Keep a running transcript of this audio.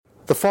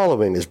The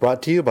following is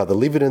brought to you by the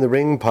Leave It in the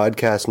Ring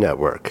podcast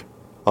network.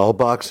 All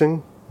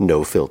boxing,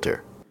 no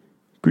filter.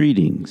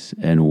 Greetings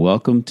and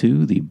welcome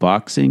to the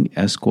Boxing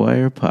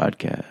Esquire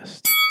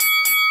podcast.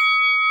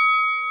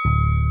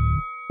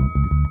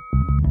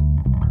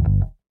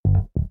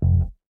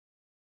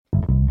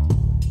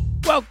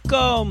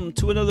 Welcome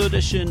to another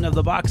edition of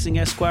the Boxing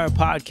Esquire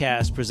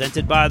podcast,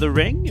 presented by The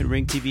Ring and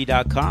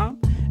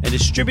ringtv.com and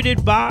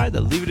distributed by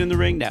the Leave It in the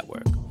Ring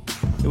network.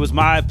 It was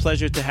my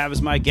pleasure to have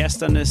as my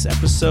guest on this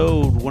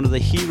episode one of the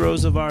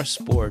heroes of our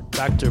sport,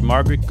 Dr.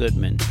 Margaret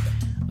Goodman.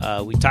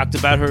 We talked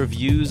about her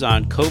views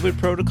on COVID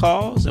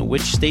protocols and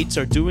which states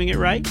are doing it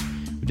right.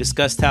 We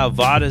discussed how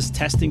VADA's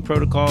testing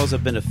protocols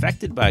have been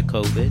affected by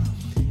COVID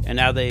and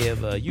how they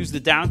have used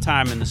the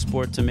downtime in the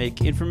sport to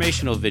make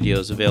informational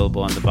videos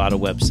available on the VADA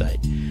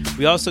website.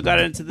 We also got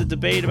into the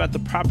debate about the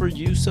proper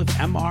use of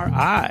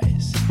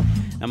MRIs.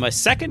 Now, my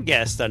second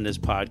guest on this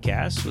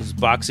podcast was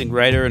boxing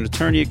writer and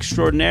attorney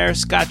extraordinaire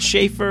Scott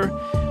Shaffer.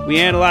 We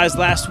analyzed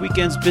last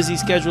weekend's busy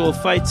schedule of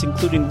fights,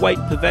 including White,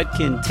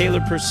 Povetkin, Taylor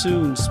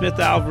Pursoon, Smith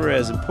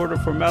Alvarez, and Porter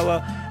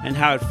Formella, and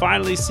how it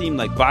finally seemed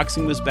like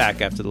boxing was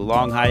back after the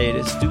long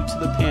hiatus due to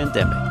the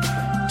pandemic.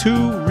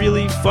 Two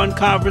really fun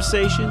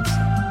conversations.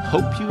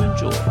 Hope you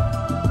enjoy.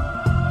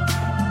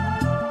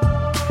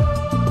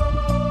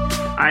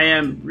 I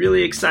am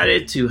really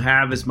excited to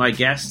have as my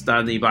guest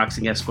on the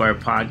Boxing Esquire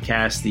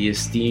podcast the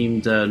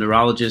esteemed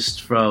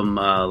neurologist from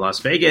Las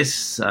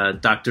Vegas,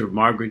 Dr.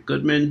 Margaret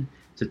Goodman,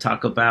 to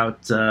talk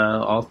about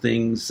all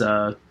things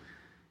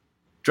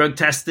drug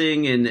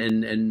testing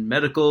and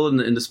medical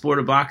in the sport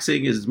of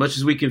boxing as much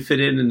as we can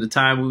fit in the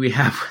time we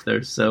have with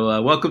her.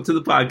 So welcome to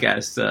the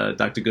podcast,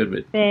 Dr.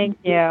 Goodman. Thank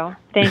you.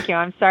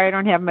 I'm sorry I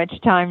don't have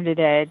much time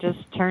today. It just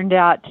turned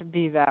out to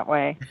be that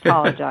way.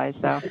 Apologize,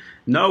 though.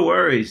 No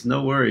worries.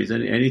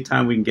 Any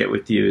time we can get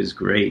with you is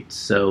great.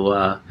 So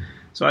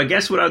I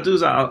guess what I'll do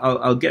is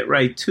I'll get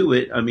right to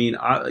it. I mean,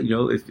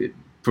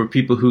 for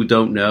people who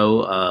don't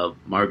know,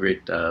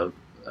 Margaret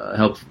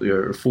helped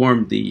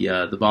formed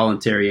the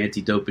Voluntary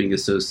Anti-Doping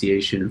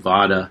Association,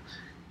 VADA,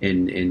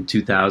 in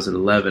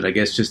 2011. I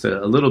guess just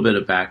a little bit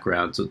of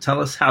background. So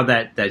tell us how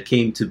that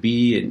came to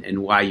be and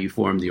why you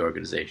formed the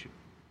organization.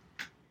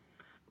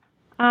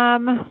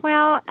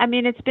 Well, I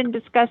mean, it's been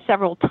discussed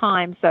several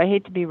times, so I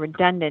hate to be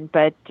redundant,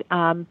 but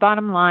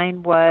bottom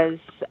line was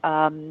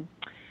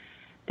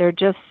there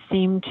just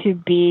seemed to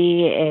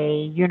be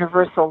a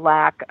universal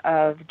lack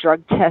of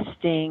drug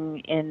testing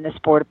in the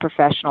sport of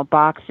professional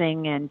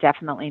boxing and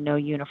definitely no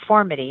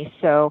uniformity.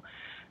 So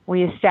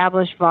we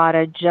established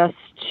VADA just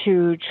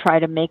to try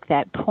to make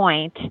that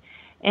point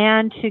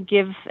and to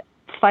give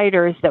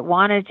fighters that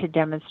wanted to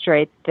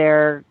demonstrate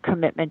their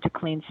commitment to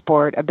clean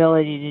sport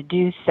ability to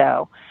do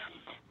so.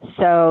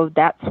 So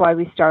that's why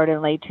we started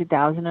in late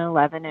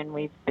 2011, and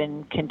we've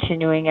been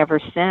continuing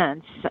ever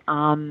since.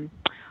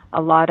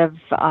 A lot of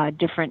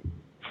different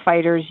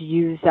fighters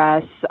use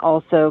us,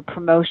 also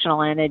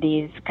promotional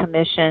entities,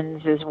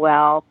 commissions as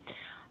well.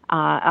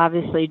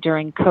 Obviously,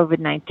 during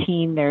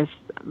COVID-19, there's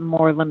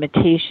more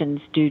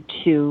limitations due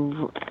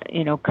to,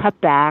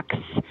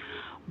 cutbacks,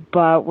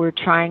 but we're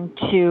trying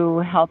to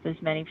help as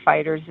many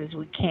fighters as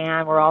we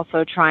can. We're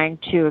also trying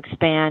to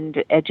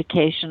expand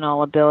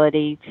educational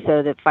ability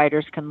so that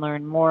fighters can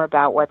learn more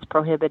about what's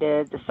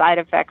prohibited, the side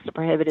effects of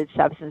prohibited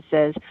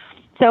substances.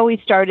 So we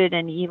started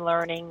an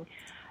e-learning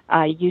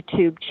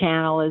YouTube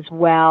channel as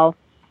well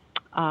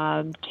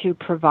to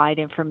provide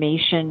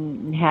information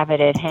and have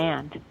it at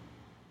hand.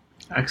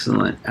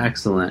 Excellent.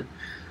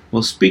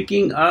 Well,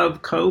 speaking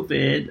of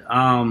COVID,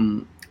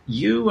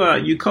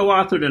 you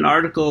co-authored an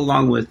article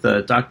along with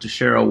Dr.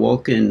 Cheryl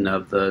Wolkin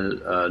of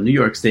the New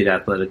York State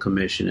Athletic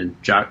Commission and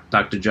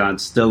Dr. John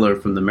Stiller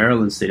from the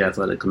Maryland State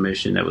Athletic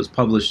Commission that was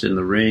published in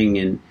The Ring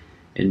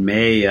in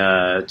May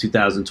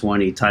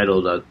 2020,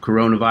 titled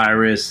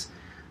Coronavirus,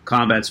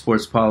 Combat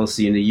Sports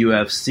Policy in the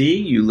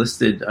UFC. You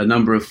listed a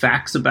number of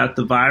facts about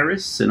the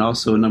virus and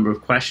also a number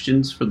of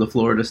questions for the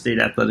Florida State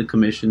Athletic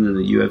Commission and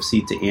the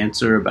UFC to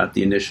answer about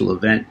the initial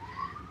event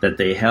that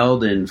they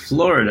held in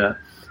Florida.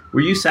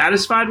 Were you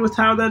satisfied with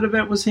how that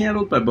event was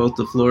handled by both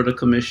the Florida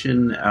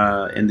Commission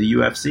and the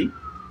UFC?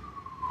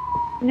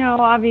 No,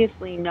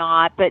 obviously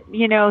not. But,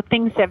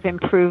 things have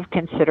improved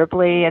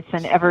considerably. It's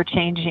an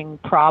ever-changing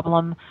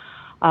problem.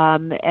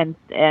 And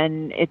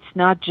it's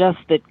not just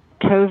that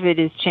COVID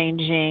is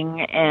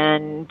changing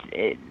and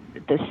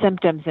the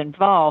symptoms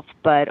involved,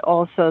 but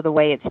also the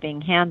way it's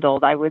being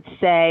handled. I would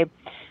say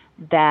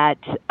that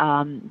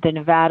the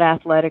Nevada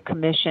Athletic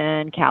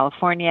Commission,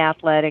 California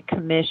Athletic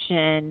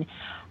Commission,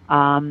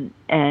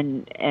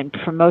 and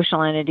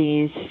promotional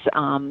entities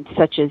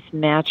such as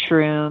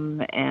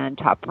Matchroom and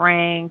Top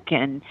Rank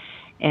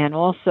and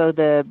also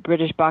the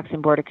British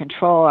Boxing Board of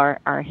Control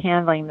are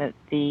handling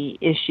the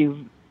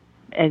issue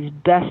as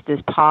best as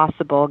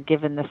possible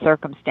given the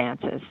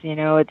circumstances.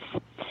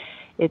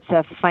 It's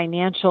a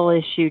financial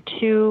issue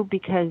too,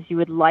 because you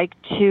would like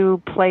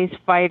to place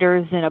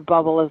fighters in a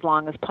bubble as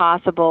long as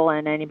possible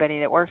and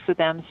anybody that works with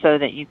them so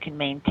that you can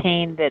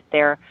maintain that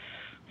they're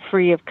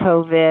free of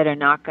COVID and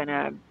not going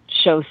to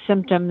show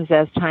symptoms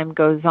as time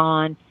goes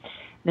on.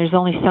 There's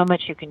only so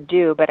much you can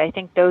do, but I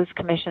think those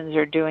commissions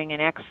are doing an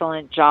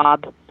excellent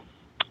job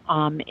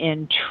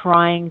in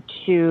trying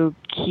to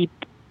keep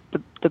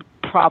the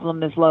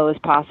problem as low as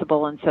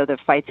possible, and so the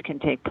fights can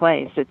take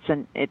place.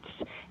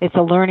 It's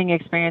a learning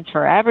experience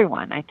for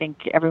everyone. I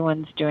think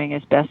everyone's doing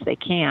as best they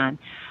can.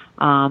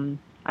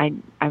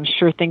 I'm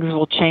sure things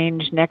will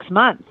change next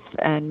month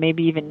and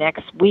maybe even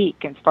next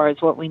week as far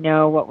as what we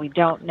know, what we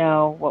don't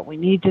know, what we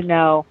need to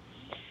know.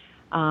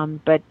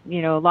 But,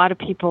 a lot of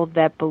people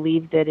that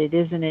believe that it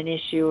isn't an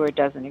issue or it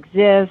doesn't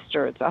exist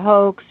or it's a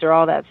hoax or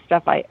all that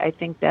stuff, I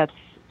think that's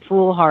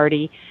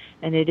foolhardy,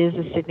 and it is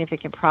a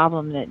significant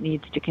problem that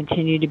needs to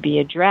continue to be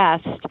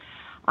addressed.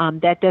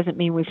 That doesn't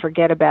mean we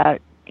forget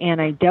about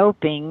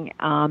anti-doping.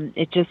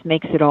 It just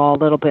makes it all a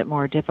little bit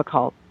more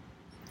difficult.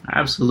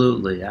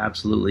 Absolutely.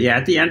 Yeah,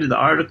 at the end of the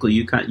article,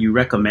 you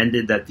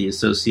recommended that the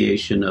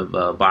Association of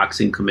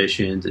Boxing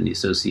Commissions and the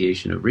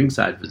Association of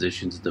Ringside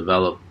Physicians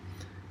develop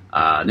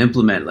and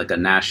implement like a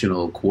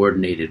national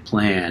coordinated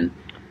plan.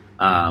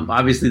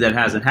 Obviously, that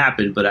hasn't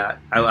happened, but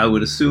I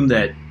would assume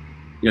that,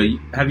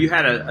 have you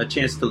had a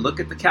chance to look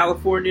at the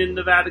California and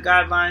Nevada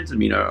guidelines? I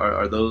mean,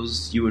 are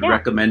those you would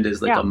recommend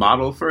as like a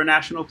model for a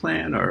national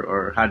plan,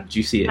 or how did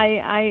you see it?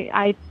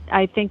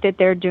 I think that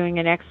they're doing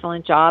an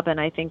excellent job, and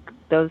I think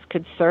those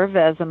could serve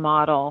as a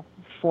model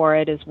for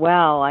it as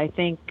well. I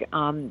think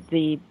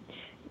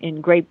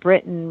in Great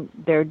Britain,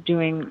 they're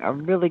doing a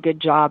really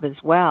good job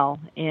as well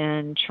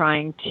in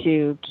trying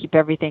to keep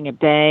everything at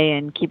bay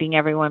and keeping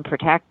everyone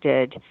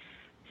protected.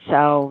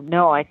 So,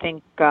 no, I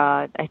think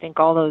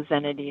all those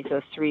entities,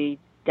 those three,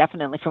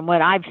 definitely, from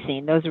what I've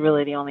seen, those are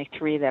really the only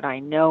three that I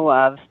know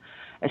of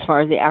as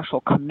far as the actual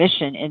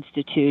commission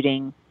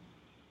instituting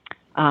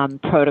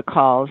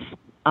protocols.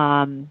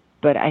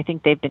 But I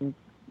think they've been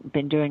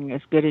doing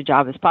as good a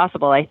job as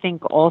possible. I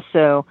think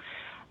also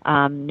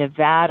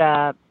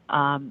Nevada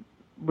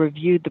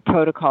reviewed the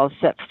protocols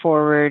set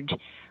forward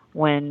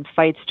when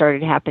fights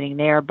started happening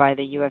there by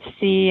the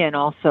UFC and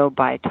also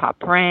by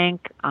Top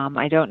Rank.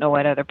 I don't know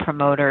what other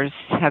promoters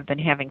have been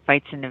having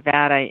fights in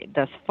Nevada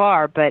thus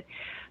far, but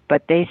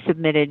they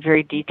submitted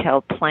very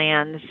detailed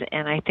plans,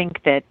 and I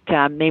think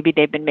that maybe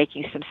they've been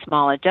making some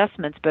small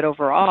adjustments, but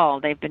overall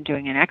they've been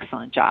doing an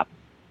excellent job.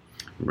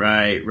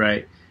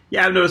 Right.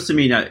 Yeah, I've noticed. I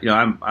mean,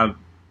 I've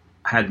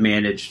had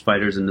managed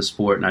fighters in the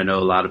sport, and I know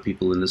a lot of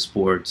people in the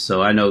sport.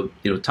 So I know,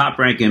 Top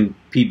Rank and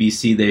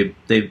PBC,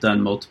 they've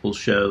done multiple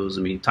shows.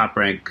 I mean, Top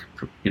Rank,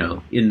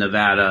 in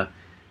Nevada,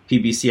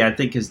 PBC, I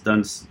think has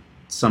done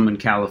some in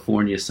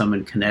California, some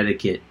in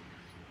Connecticut.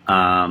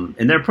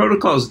 And their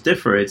protocols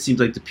differ. It seems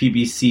like the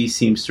PBC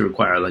seems to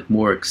require like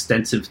more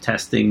extensive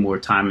testing, more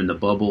time in the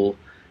bubble.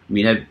 I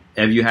mean,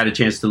 have you had a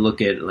chance to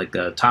look at like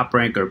a Top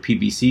Rank or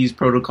PBC's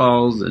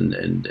protocols and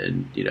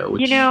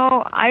which...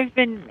 I've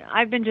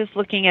been just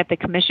looking at the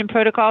commission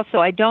protocol, so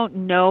I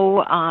don't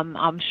know.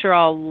 I'm sure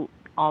I'll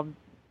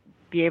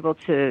be able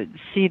to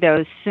see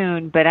those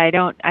soon, but I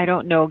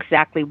don't know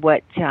exactly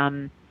what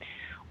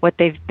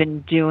they've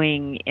been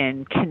doing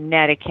in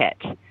Connecticut.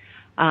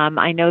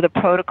 I know the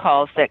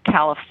protocols that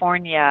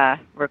California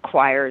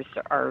requires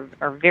are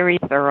very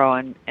thorough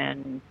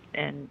and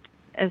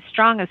as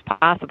strong as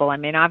possible. I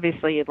mean,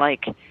 obviously,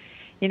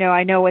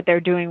 I know what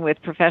they're doing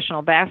with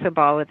professional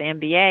basketball with the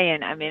NBA,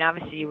 and I mean,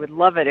 obviously, you would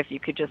love it if you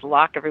could just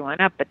lock everyone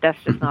up, but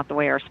that's just not the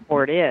way our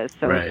sport is,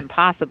 so It's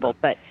impossible.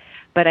 But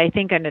I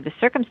think under the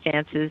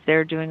circumstances,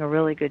 they're doing a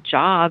really good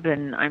job,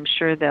 and I'm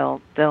sure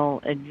they'll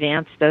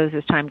advance those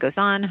as time goes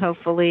on.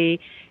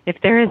 Hopefully,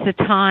 if there is a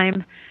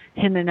time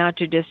in the not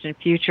too distant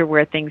future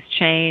where things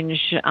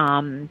change,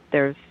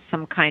 there's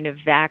some kind of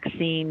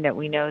vaccine that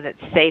we know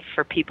that's safe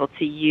for people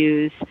to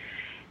use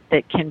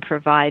that can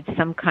provide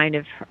some kind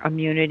of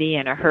immunity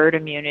and a herd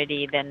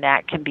immunity, then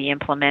that can be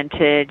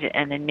implemented,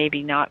 and then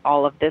maybe not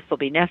all of this will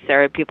be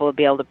necessary. People will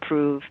be able to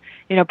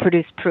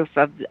produce proof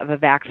of a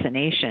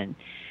vaccination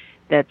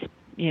that's,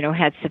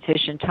 had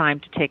sufficient time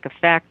to take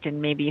effect,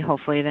 and maybe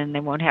hopefully then they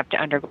won't have to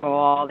undergo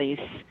all this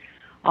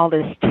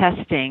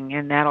testing,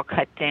 and that'll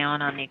cut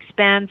down on the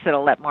expense.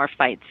 It'll let more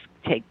fights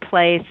take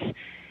place.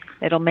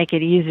 It'll make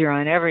it easier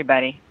on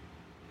everybody.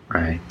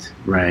 Right.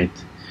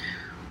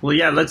 Well,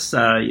 yeah. Let's.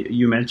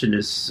 You mentioned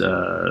this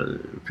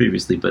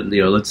previously, but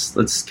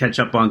let's catch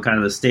up on kind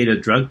of the state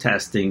of drug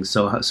testing.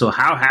 So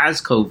how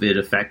has COVID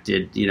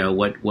affected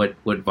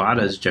what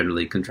VADA is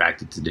generally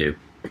contracted to do?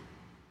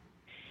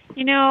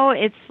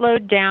 It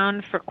slowed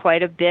down for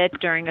quite a bit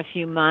during a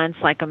few months,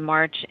 like in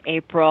March,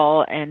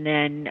 April, and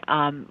then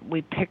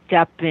we picked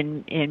up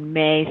in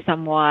May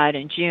somewhat,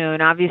 in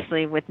June,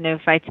 obviously with no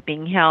fights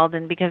being held,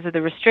 and because of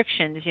the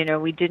restrictions,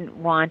 we didn't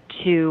want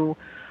to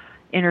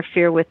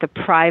interfere with the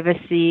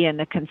privacy and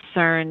the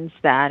concerns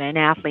that an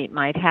athlete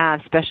might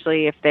have,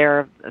 especially if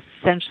they're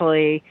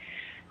essentially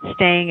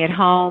staying at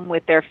home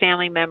with their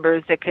family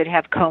members that could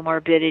have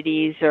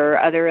comorbidities or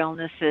other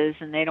illnesses,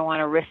 and they don't want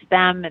to risk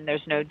them, and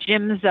there's no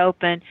gyms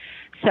open.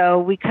 So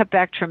we cut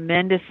back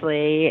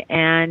tremendously,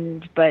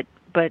 but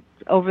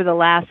over the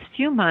last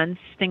few months,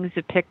 things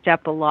have picked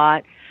up a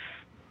lot.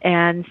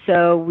 And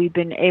so we've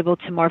been able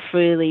to more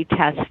freely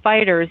test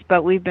fighters,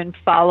 but we've been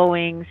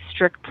following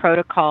strict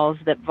protocols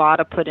that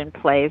VADA put in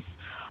place.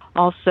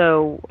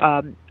 Also,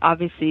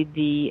 obviously,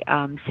 the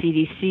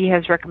CDC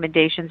has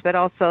recommendations, but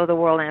also the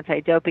World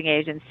Anti-Doping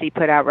Agency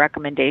put out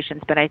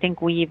recommendations. But I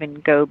think we even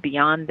go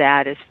beyond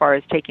that as far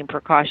as taking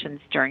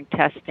precautions during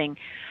testing,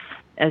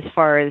 as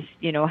far as,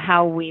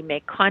 how we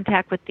make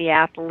contact with the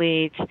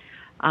athlete.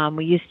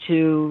 We used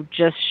to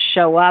just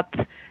show up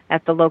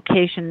at the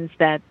locations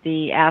that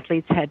the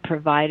athletes had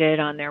provided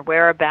on their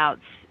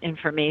whereabouts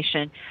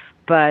information.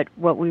 But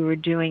what we were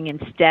doing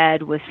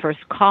instead was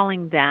first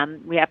calling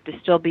them. We have to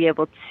still be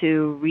able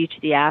to reach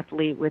the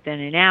athlete within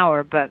an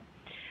hour, but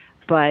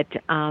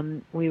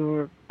we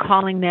were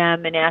calling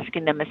them and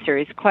asking them a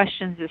series of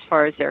questions as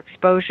far as their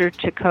exposure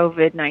to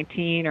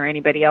COVID-19 or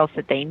anybody else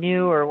that they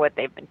knew or what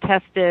they've been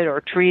tested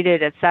or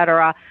treated, et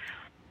cetera.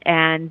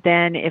 And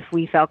then if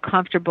we felt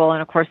comfortable,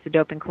 and of course the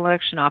doping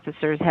collection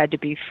officers had to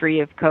be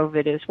free of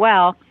COVID as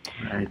well,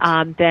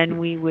 right. Then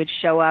we would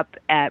show up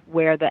at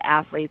where the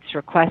athletes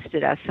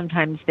requested us.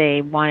 Sometimes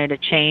they wanted a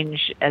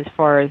change as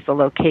far as the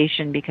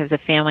location because of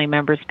family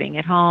members being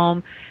at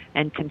home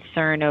and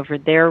concern over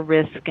their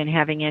risk and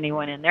having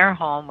anyone in their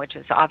home, which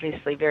is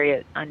obviously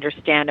very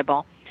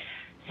understandable.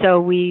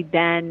 So we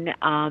then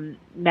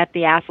met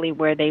the athlete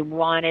where they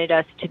wanted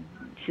us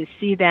to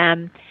see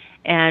them.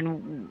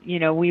 And,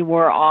 we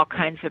wore all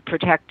kinds of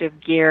protective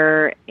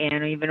gear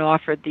and even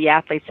offered the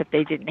athletes, if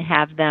they didn't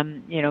have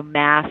them,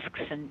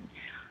 masks and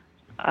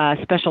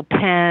special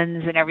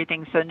pens and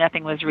everything, so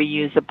nothing was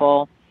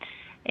reusable.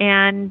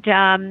 And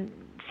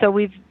so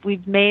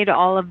we've made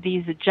all of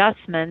these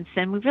adjustments,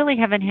 and we really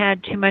haven't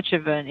had too much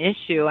of an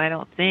issue, I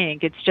don't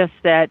think. It's just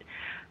that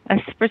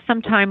for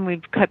some time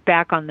we've cut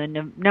back on the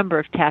number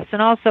of tests,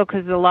 and also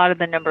because a lot of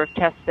the number of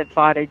tests that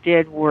VADA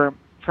did were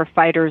for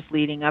fighters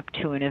leading up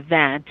to an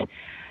event,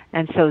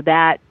 and so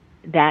that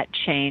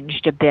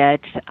changed a bit.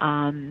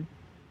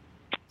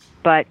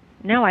 But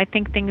no, I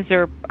think things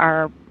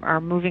are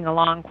moving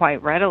along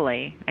quite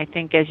readily. I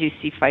think as you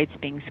see fights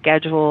being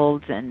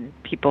scheduled and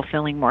people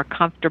feeling more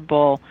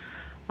comfortable,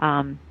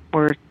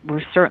 we're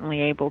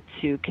certainly able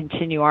to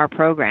continue our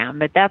program.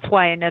 But that's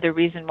why another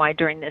reason why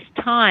during this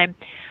time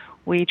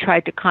we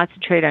tried to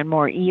concentrate on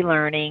more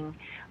e-learning.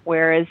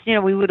 Whereas,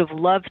 we would have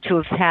loved to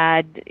have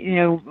had,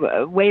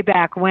 way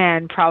back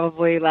when,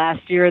 probably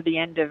last year,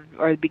 the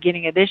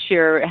beginning of this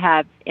year,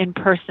 have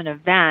in-person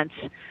events.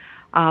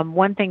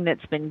 One thing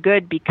that's been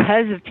good,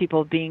 because of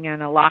people being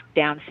in a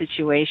lockdown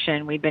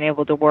situation, we've been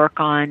able to work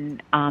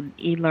on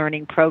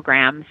e-learning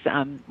programs.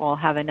 We'll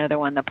have another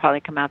one that'll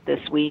probably come out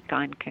this week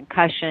on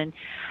concussion.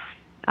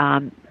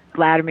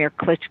 Vladimir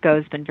Klitschko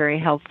has been very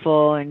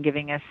helpful in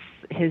giving us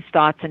his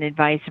thoughts and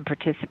advice and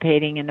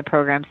participating in the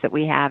programs that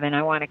we have, and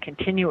I want to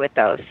continue with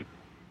those.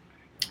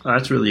 Oh,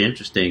 that's really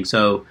interesting.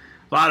 So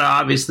VADA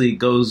obviously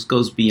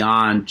goes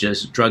beyond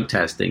just drug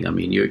testing. I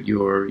mean,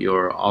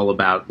 you're all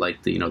about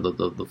like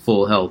the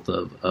full health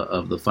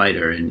of the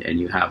fighter, and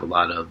you have a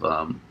lot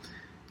of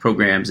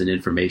programs and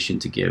information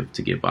to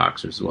give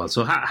boxers as well.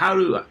 So you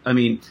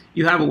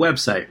have a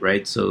website,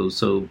 right?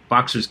 So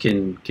boxers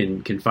can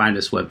find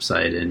this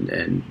website,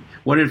 and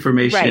what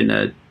information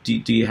right.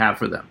 Do you have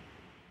for them?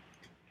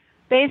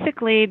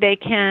 Basically, they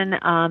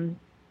can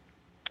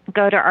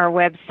go to our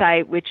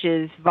website, which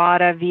is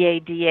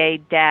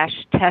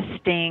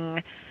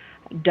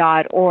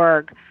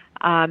VADA-testing.org,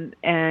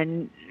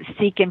 and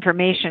seek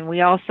information.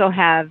 We also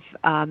have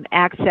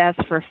access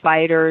for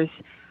fighters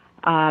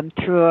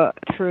through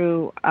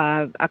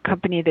a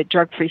company that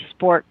Drug Free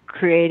Sport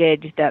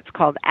created that's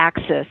called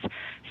Access.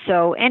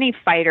 So any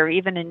fighter,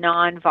 even a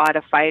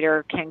non-VADA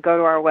fighter, can go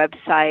to our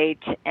website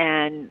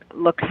and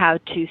look how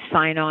to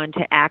sign on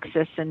to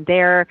Access. And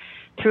there,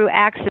 through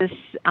Access,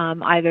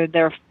 either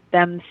they're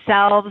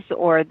themselves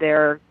or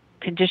their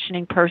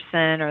conditioning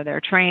person or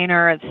their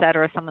trainer, et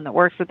cetera, someone that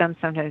works with them,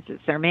 sometimes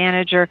it's their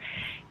manager,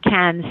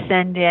 can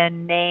send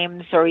in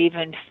names or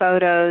even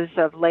photos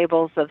of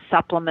labels of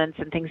supplements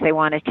and things they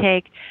want to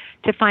take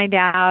to find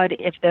out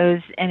if those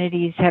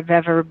entities have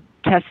ever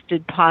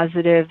tested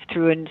positive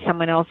through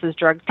someone else's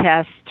drug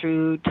test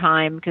through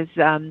time,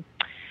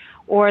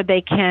 or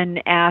they can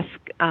ask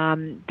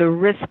the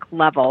risk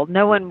level.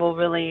 No one will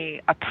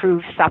really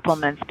approve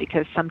supplements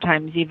because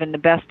sometimes even the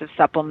best of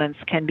supplements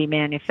can be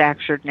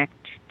manufactured next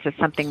to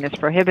something that's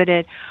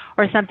prohibited,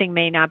 or something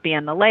may not be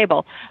on the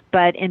label.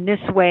 But in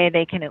this way,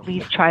 they can at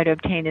least try to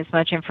obtain as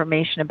much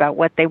information about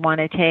what they want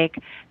to take.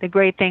 The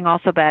great thing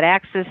also about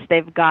Access,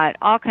 they've got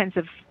all kinds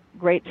of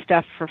great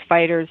stuff for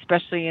fighters,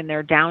 especially in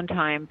their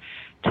downtime,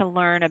 to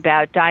learn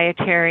about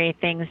dietary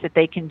things that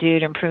they can do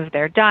to improve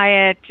their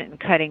diet and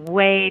cutting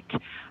weight.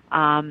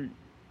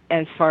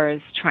 As far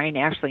as trying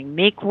to actually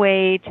make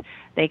weight,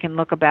 they can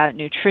look about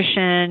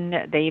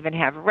nutrition. They even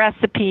have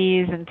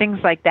recipes and things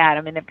like that.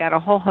 I mean, they've got a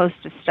whole host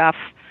of stuff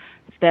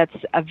that's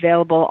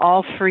available,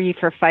 all free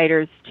for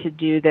fighters to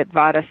do, that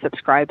VADA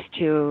subscribes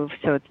to,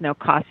 so it's no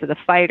cost to the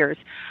fighters.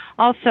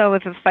 Also,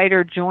 if a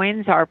fighter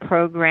joins our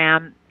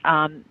program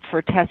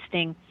for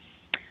testing,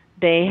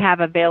 they have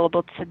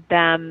available to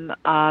them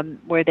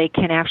where they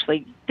can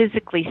actually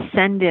physically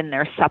send in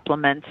their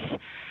supplements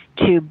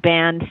to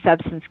banned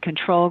substance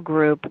control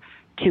group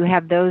to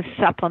have those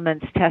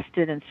supplements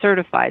tested and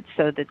certified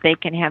so that they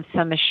can have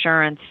some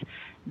assurance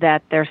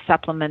that their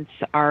supplements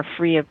are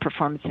free of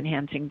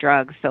performance-enhancing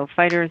drugs. So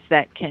fighters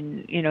that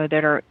can,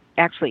 that are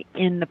actually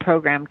in the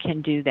program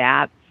can do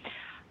that.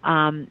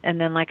 And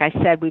then, like I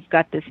said, we've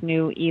got this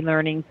new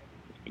e-learning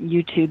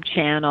YouTube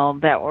channel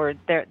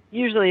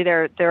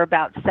they're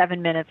about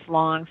 7 minutes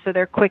long, so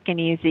they're quick and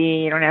easy.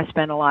 You don't have to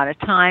spend a lot of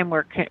time.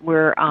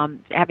 We're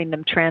having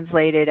them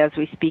translated as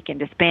we speak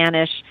into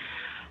Spanish.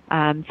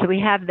 So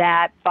we have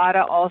that.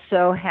 VADA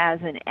also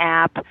has an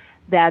app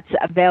that's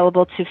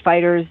available to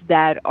fighters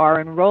that are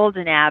enrolled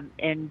in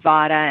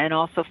VADA, and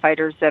also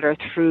fighters that are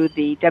through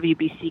the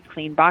WBC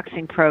Clean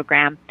Boxing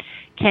program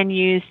can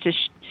use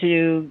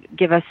to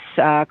give us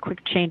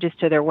quick changes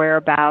to their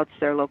whereabouts,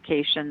 their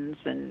locations,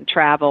 and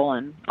travel,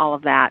 and all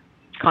of that,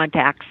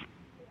 contacts.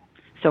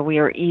 So we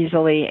are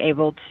easily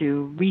able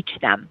to reach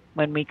them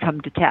when we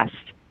come to test.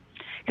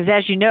 Because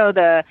as you know,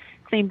 the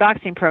Clean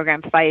Boxing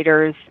program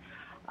fighters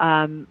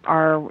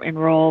are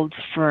enrolled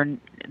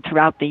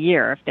throughout the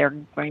year if they're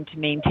going to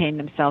maintain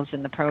themselves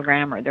in the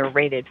program, or they're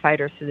rated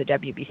fighters through the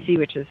WBC,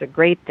 which is a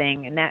great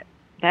thing. And that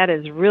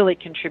has really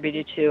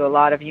contributed to a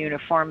lot of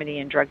uniformity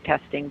in drug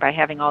testing by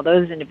having all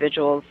those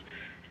individuals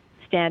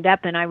stand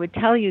up. And I would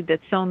tell you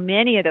that so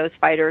many of those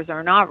fighters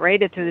are not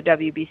rated through the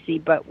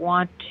WBC, but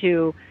want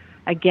to,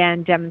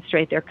 again,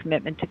 demonstrate their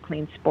commitment to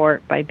clean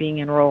sport by being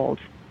enrolled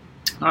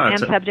and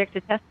subject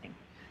to testing.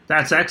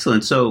 That's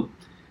excellent. So,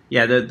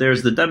 yeah,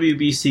 there's the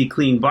WBC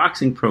Clean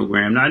Boxing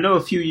program. Now, I know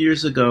a few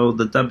years ago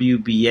the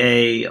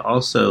WBA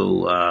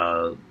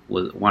also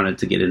wanted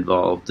to get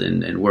involved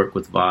and work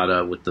with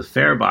VADA with the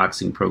Fair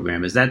Boxing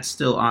program. Is that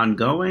still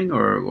ongoing,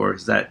 or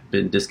has that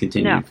been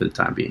discontinued for the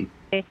time being?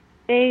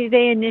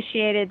 They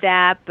initiated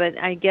that, but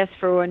I guess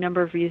for a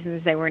number of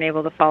reasons they weren't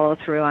able to follow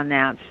through on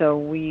that. So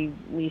we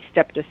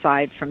stepped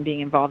aside from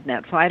being involved in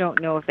that. So I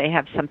don't know if they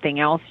have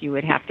something else. You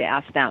would have to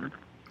ask them.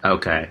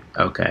 Okay.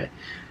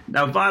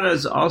 Now,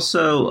 VADA's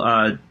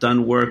also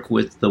done work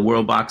with the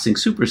World Boxing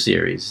Super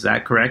Series. Is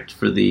that correct,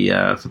 for the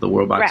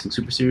World Boxing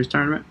Super Series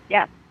tournament?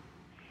 Yes.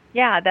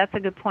 Yeah, that's a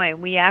good point.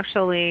 We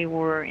actually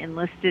were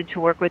enlisted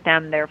to work with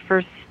them their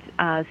first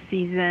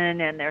season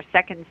and their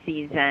second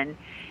season,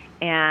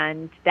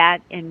 and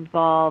that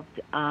involved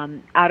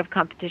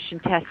out-of-competition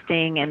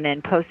testing and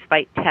then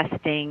post-fight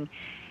testing.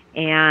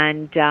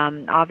 And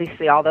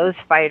obviously all those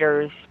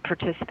fighters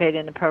participated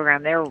in the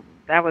program.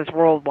 That was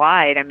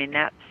worldwide.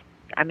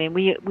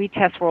 We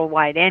test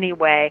worldwide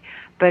anyway,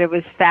 but it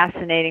was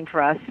fascinating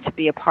for us to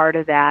be a part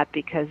of that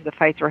because the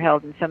fights were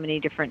held in so many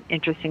different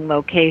interesting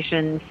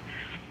locations,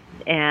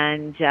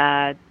 and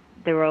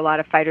there were a lot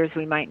of fighters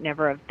we might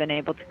never have been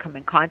able to come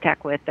in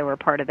contact with that were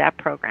part of that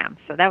program.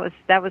 So that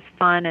was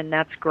fun, and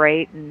that's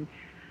great. And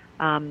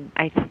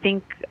I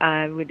think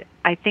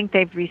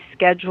they've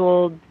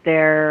rescheduled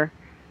their.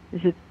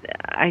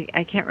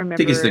 I can't remember. I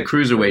think it's the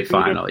cruiserweight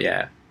final.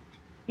 Yeah.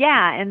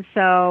 Yeah, and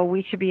so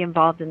we should be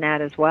involved in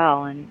that as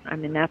well. And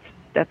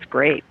that's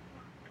great.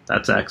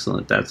 That's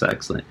excellent.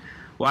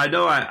 Well, I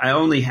know I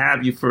only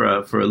have you for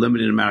a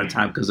limited amount of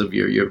time because of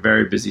your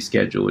very busy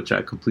schedule, which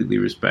I completely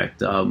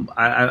respect.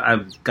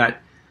 I've got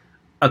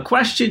a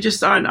question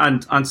just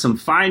on some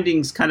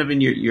findings, kind of in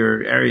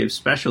your area of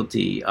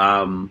specialty.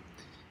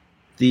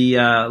 The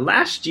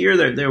last year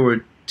there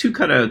were two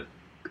kind of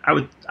I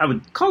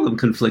would call them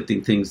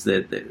conflicting things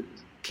that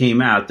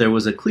came out. There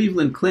was a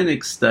Cleveland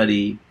Clinic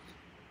study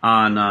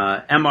on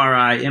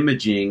MRI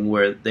imaging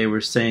where they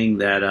were saying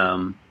that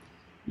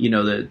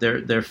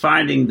they're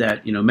finding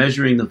that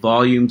measuring the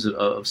volumes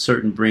of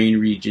certain brain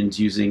regions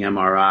using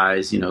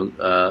MRIs,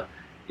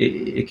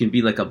 it can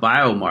be like a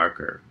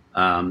biomarker,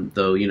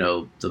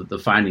 though the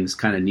findings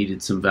kind of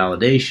needed some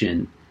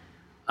validation.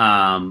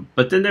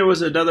 But then there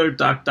was another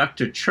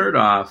Dr.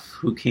 Chertoff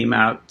who came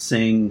out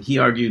saying he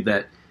argued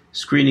that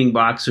screening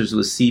boxers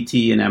with CT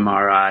and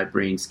MRI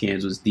brain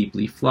scans was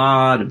deeply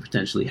flawed and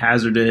potentially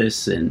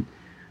hazardous, and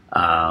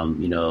I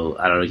don't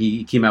know.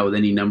 He came out with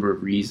any number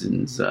of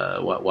reasons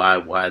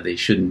why they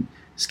shouldn't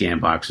scan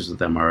boxers with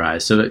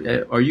MRIs.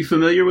 So, are you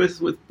familiar with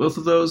both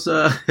of those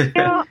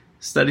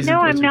studies? No,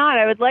 I'm not.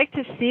 I would like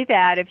to see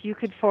that. If you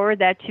could forward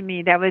that to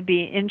me, that would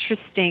be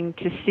interesting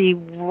to see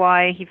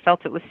why he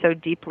felt it was so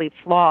deeply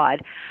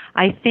flawed.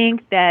 I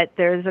think that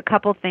there's a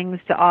couple things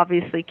to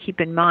obviously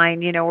keep in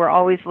mind. We're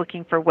always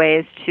looking for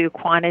ways to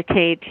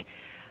quantitate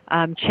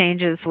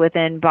changes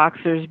within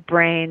boxers'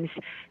 brains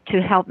to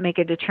help make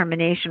a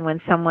determination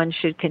when someone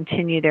should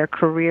continue their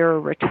career or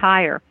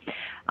retire.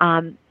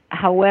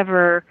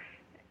 However,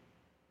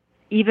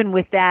 even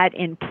with that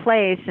in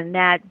place and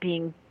that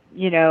being,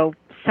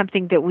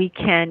 something that we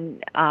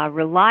can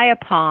rely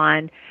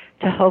upon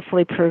to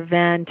hopefully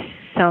prevent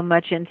so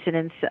much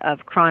incidence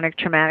of chronic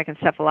traumatic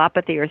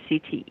encephalopathy or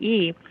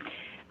CTE,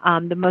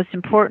 the most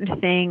important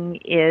thing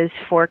is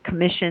for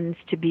commissions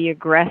to be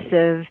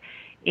aggressive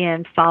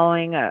in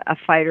following a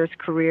fighter's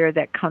career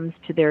that comes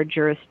to their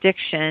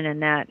jurisdiction,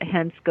 and that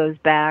hence goes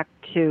back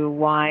to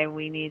why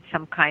we need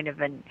some kind of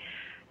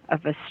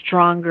a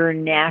stronger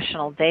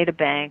national data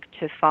bank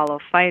to follow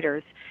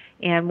fighters.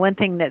 And one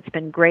thing that's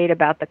been great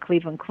about the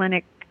Cleveland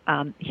Clinic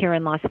here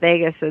in Las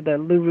Vegas, or the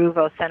Lou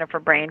Ruvo Center for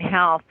Brain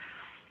Health,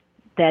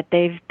 that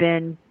they've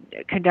been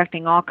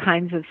conducting all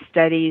kinds of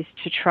studies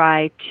to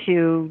try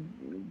to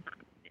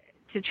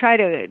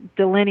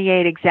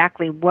delineate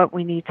exactly what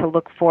we need to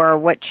look for,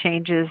 what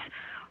changes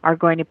are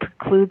going to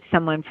preclude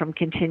someone from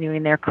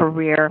continuing their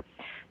career.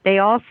 They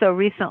also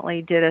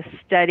recently did a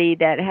study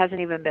that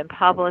hasn't even been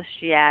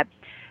published yet,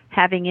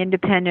 having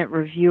independent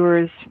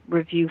reviewers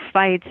review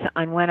fights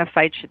on when a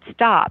fight should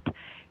stop.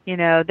 You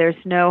know, there's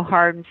no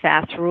hard and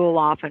fast rule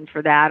often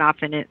for that.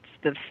 Often it's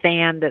the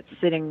fan that's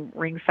sitting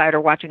ringside or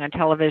watching on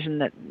television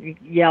that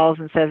yells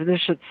and says, this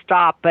should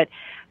stop. But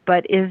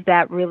is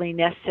that really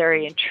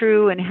necessary and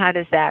true? And how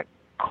does that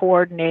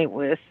coordinate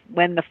with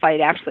when the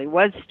fight actually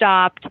was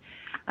stopped?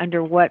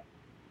 Under what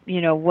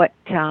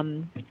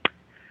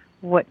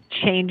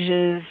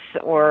changes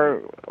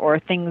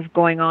or things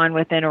going on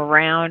within a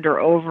round or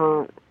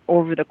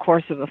over the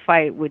course of a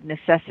fight would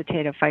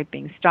necessitate a fight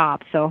being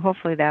stopped. So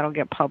hopefully that'll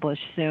get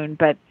published soon.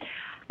 But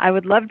I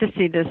would love to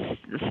see this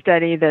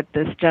study that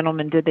this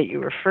gentleman did that you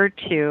referred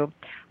to.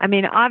 I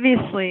mean,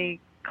 obviously,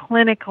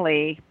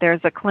 clinically,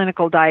 there's a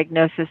clinical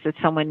diagnosis that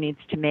someone needs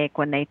to make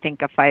when they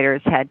think a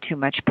fighter's had too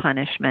much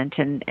punishment,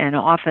 and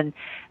often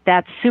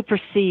that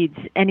supersedes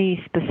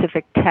any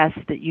specific test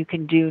that you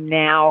can do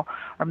now,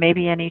 or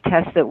maybe any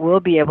test that will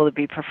be able to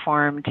be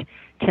performed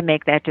to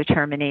make that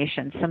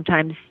determination.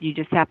 Sometimes you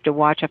just have to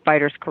watch a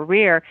fighter's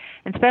career,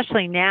 and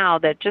especially now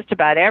that just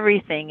about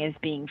everything is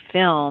being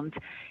filmed.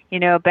 You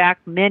know, back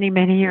many,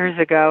 many years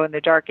ago in the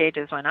dark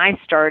ages when I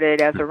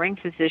started as a ring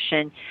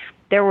physician,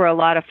 there were a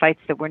lot of fights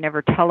that were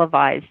never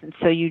televised, and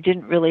so you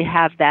didn't really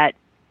have that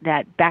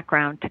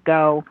background to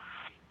go,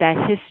 that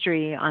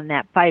history on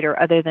that fighter,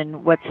 other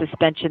than what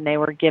suspension they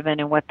were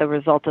given and what the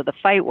result of the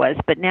fight was.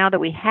 But now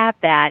that we have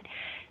that,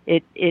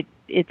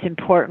 it's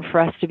important for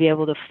us to be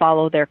able to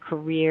follow their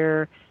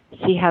career,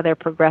 see how they're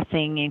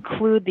progressing,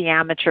 include the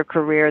amateur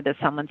career that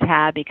someone's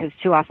had, because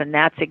too often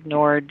that's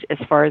ignored as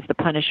far as the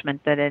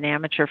punishment that an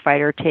amateur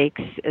fighter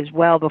takes as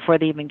well before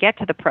they even get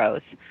to the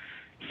pros.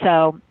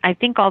 So I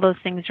think all those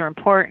things are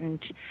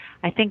important.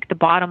 I think the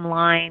bottom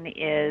line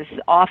is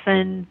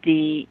often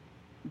the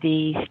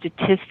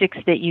statistics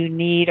that you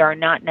need are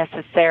not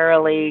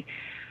necessarily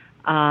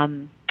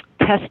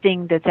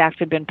testing that's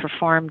actually been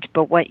performed,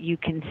 but what you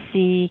can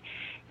see.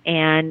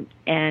 And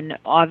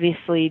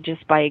obviously,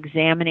 just by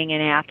examining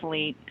an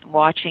athlete,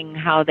 watching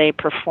how they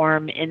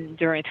perform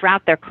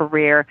throughout their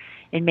career,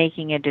 in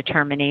making a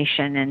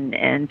determination,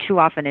 and too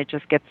often it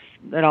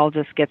all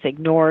just gets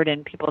ignored,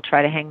 and people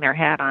try to hang their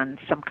hat on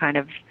some kind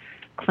of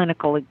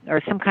clinical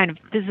or some kind of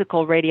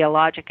physical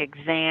radiologic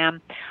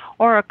exam,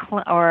 or a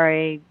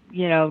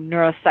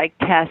neuropsych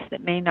test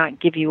that may not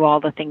give you all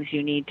the things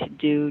you need to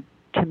do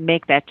to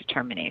make that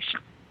determination.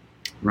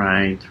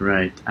 Right,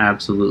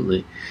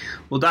 absolutely.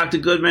 Well, Dr.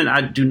 Goodman,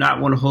 I do not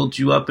want to hold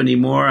you up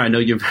anymore. I know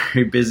you're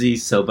very busy,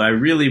 but I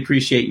really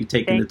appreciate you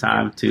taking the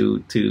time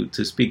to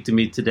speak to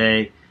me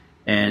today.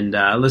 And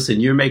listen,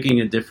 you're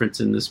making a difference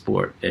in the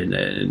sport,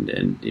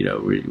 and you know,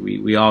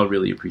 we all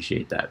really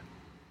appreciate that.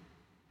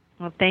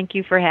 Well, thank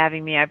you for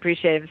having me. I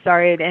appreciate it. I'm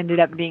sorry it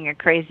ended up being a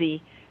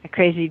crazy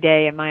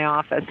day in my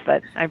office,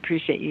 but I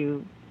appreciate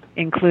you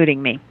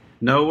including me.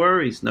 No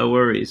worries.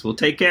 Well,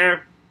 take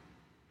care.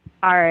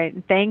 All right.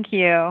 Thank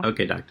you.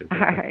 Okay, Doctor. All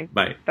right.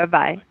 Bye.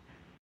 Bye-bye.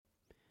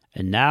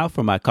 And now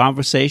for my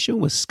conversation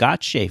with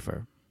Scott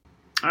Shaffer.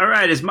 All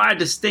right. It's my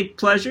distinct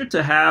pleasure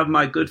to have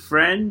my good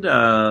friend,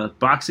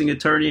 boxing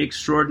attorney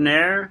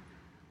extraordinaire.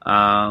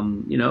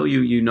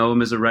 You know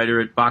him as a writer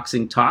at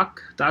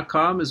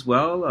boxingtalk.com as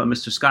well.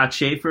 Mr. Scott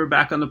Shaffer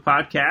back on the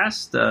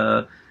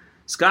podcast.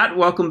 Scott,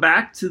 welcome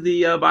back to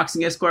the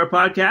Boxing Esquire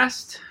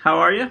podcast. How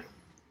are you?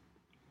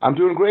 I'm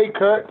doing great,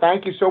 Kurt.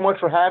 Thank you so much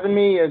for having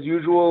me. As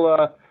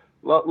usual,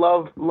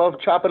 love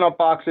chopping up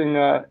boxing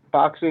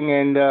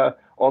and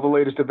all the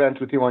latest events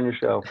with you on your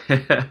show.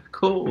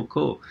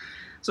 Cool.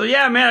 So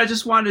yeah, man, I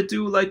just wanted to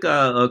do like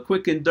a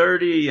quick and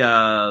dirty,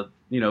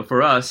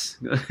 for us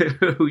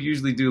who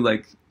usually do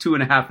like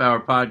 2.5 hour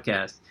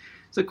podcasts.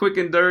 It's a quick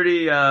and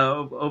dirty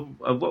of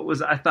what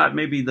was, I thought,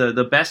 maybe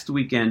the best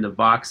weekend of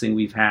boxing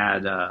we've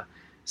had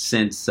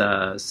since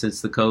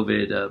the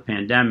COVID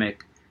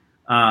pandemic.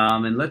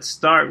 And let's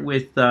start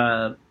with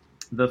the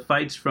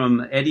fights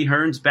from Eddie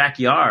Hearn's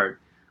backyard.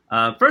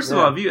 First of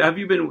all, have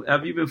you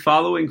been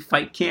following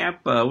Fight Camp?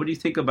 What do you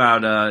think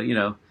about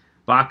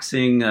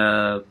boxing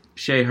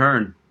Shea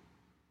Hearn?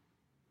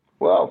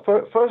 Well,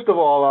 first of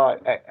all,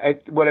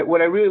 what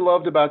I really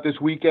loved about this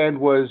weekend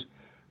was,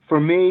 for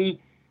me,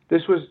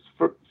 this was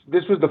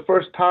the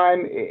first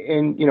time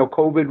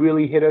COVID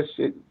really hit us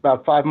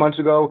about 5 months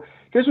ago.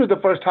 This was the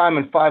first time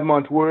in 5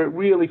 months where it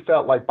really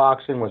felt like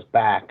boxing was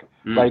back.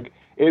 Like,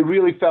 it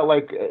really felt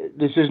like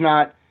this is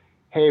not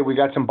hey, we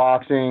got some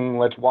boxing,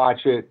 let's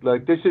watch it.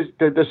 Like, this is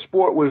the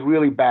sport was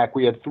really back.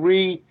 We had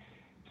three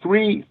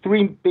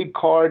big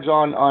cards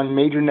on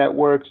major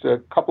networks, a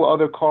couple of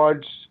other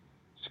cards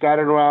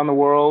scattered around the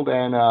world,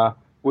 and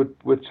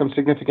with some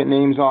significant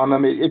names on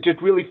them. It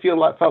just really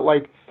felt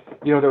like,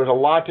 you know, there was a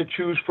lot to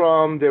choose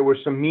from. There were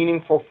some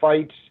meaningful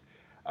fights,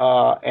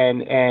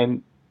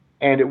 and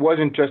it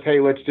wasn't just, hey,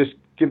 let's just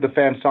give the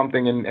fans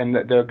something and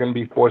they're going to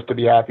be forced to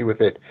be happy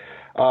with it.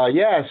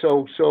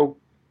 So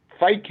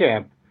Fight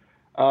Camp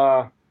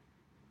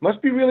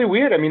must be really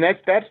weird. I mean,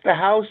 that's the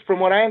house, from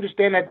what I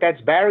understand,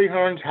 that's Barry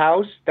Hearn's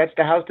house. That's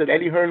the house that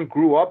Eddie Hearn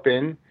grew up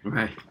in.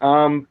 Right.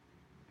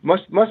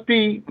 Must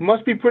be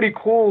pretty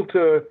cool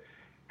to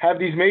have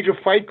these major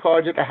fight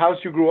cards at the house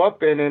you grew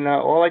up in. And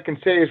all I can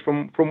say is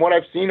from what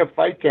I've seen of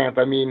Fight Camp,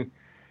 I mean,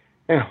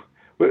 you know,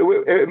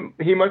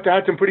 he must have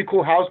had some pretty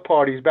cool house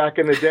parties back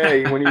in the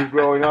day when he was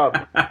growing up.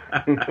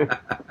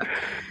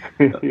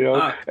 You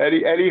know,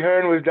 Eddie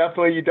Hearn was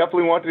you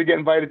definitely wanted to get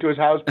invited to his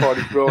house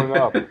parties growing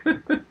up.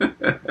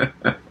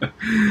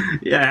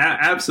 Yeah,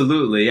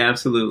 absolutely.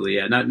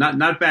 Yeah,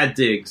 not bad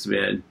digs,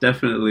 man.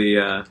 Definitely.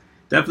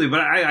 But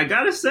I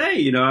gotta say,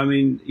 you know, I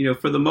mean, you know,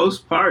 for the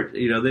most part,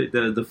 you know,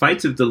 the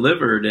fights have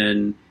delivered,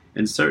 and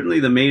certainly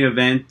the main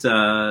event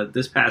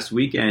this past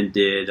weekend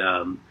did.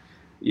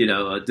 You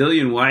know,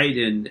 Dillian White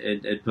and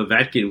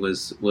Povetkin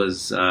was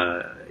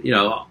you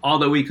know, all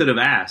that we could have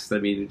asked. I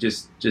mean,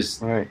 just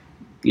right.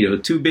 You know,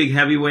 two big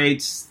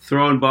heavyweights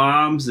throwing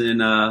bombs, and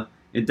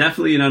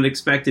definitely an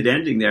unexpected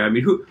ending there. I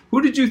mean,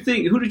 who did you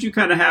think? Who did you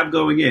kind of have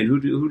going in?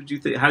 Who did you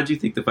think? How did you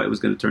think the fight was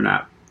going to turn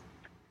out?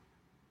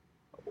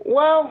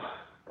 Well,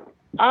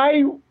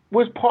 I'm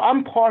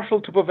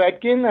partial to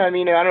Povetkin. I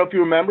mean, I don't know if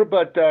you remember,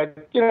 but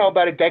you know,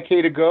 about a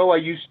decade ago, I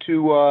used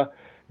to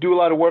do a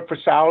lot of work for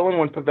Sauerland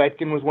when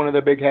Povetkin was one of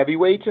the big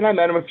heavyweights, and I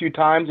met him a few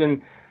times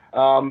and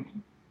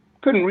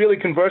couldn't really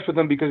converse with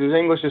him because his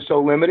English is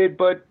so limited.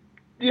 But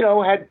you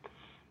know, had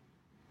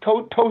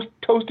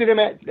toasted him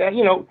at,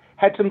 you know,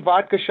 had some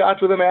vodka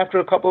shots with him after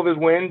a couple of his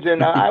wins,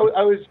 and I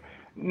was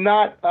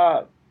not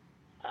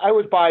I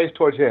was biased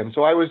towards him,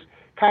 so I was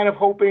kind of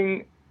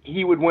hoping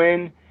he would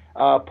win,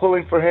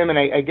 pulling for him. And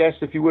I guess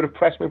if you would have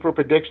pressed me for a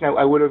prediction,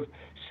 I would have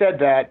said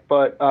that,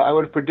 but I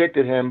would have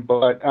predicted him.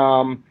 But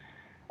you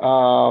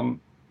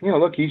know,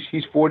 look,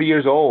 he's 40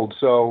 years old,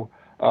 so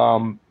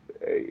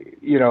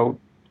you know,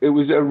 it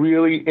was a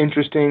really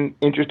interesting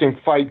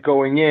fight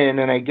going in.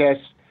 And I guess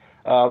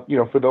you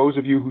know, for those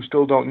of you who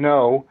still don't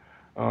know,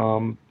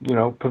 you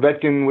know,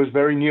 Povetkin was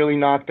very nearly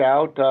knocked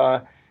out,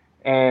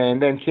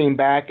 and then came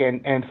back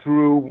and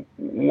threw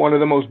one of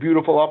the most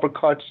beautiful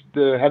uppercuts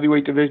the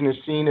heavyweight division has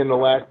seen in the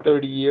last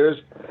 30 years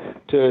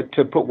to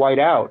put White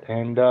out.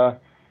 And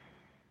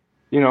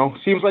you know,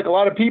 seems like a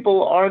lot of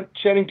people aren't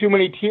shedding too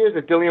many tears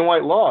that Dillian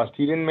White lost.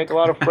 He didn't make a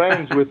lot of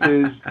friends with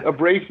his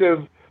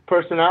abrasive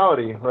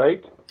personality,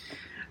 right?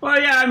 Well,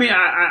 yeah, I mean,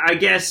 I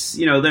guess,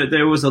 you know,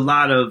 there was a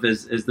lot of,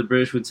 as the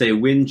British would say,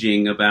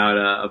 whinging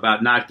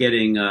about not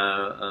getting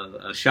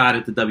a shot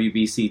at the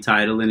WBC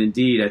title, and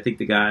indeed, I think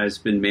the guy's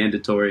been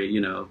mandatory,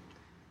 you know,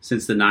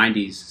 since the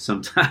 90s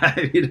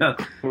sometime, you know.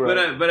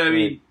 Right. But I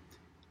mean,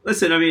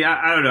 listen, I mean,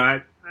 I don't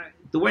know.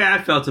 The way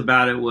I felt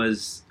about it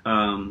was,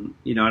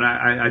 you know, and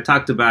I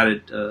talked about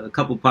it a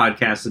couple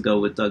podcasts ago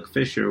with Doug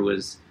Fisher,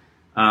 was,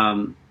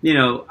 you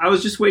know, I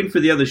was just waiting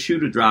for the other shoe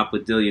to drop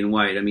with Dillian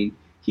White. I mean,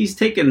 he's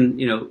taken,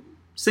 you know,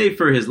 save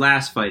for his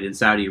last fight in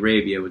Saudi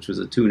Arabia, which was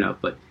a tune-up,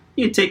 but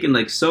he had taken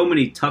like so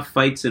many tough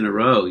fights in a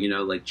row, you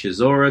know, like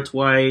Chisora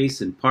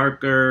twice, and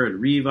Parker, and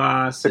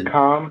Rivas.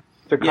 Takam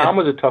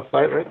was a tough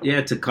fight, right?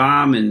 Yeah,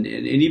 Takam, and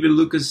even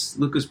Lucas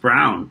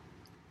Brown.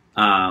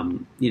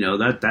 You know,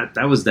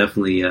 that was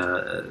definitely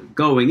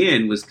going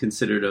in was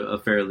considered a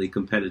fairly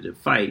competitive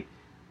fight,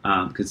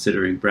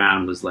 considering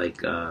Brown was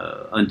like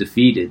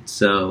undefeated.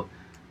 So,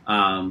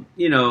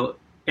 you know,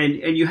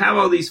 and you have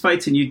all these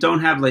fights, and you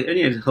don't have like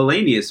any.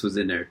 Hellenius was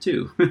in there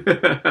too. He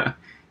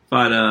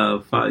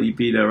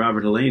beat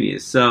Robert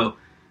Hellenius. So,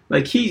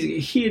 like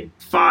he had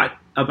fought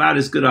about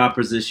as good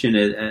opposition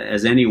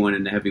as anyone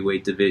in the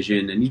heavyweight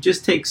division, and you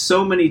just take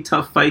so many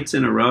tough fights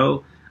in a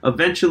row.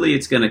 Eventually,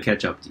 it's going to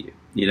catch up to you.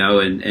 You know,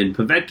 and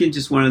Povetkin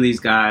just one of these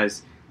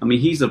guys. I mean,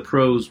 he's a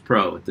pro's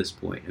pro at this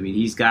point. I mean,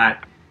 he's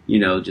got, you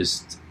know,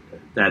 just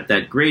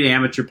that great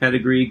amateur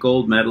pedigree,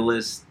 gold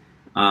medalist.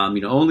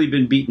 You know, only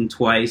been beaten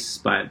twice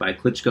by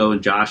Klitschko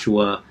and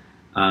Joshua.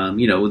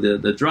 You know,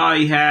 the draw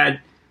he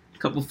had a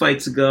couple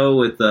fights ago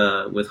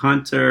with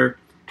Hunter.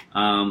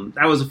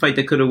 That was a fight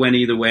that could have went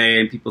either way,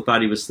 and people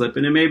thought he was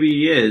slipping, and maybe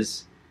he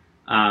is.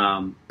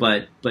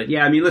 But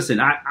yeah, I mean,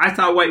 listen, I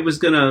thought White was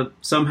going to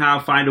somehow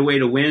find a way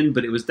to win,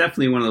 but it was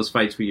definitely one of those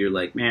fights where you're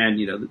like, man,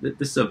 you know,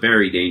 this is a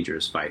very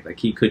dangerous fight. Like,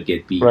 he could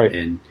get beat. Right.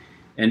 And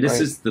this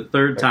is the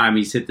third time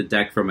he's hit the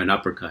deck from an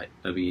uppercut.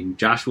 I mean,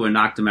 Joshua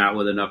knocked him out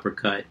with an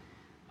uppercut.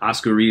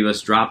 Oscar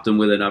Rivas dropped him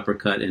with an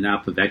uppercut, and now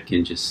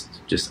Povetkin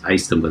just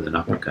iced him with an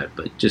uppercut.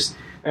 But just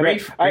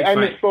great I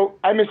fight.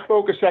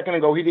 misspoke a second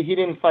ago. He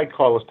didn't fight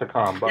Carlos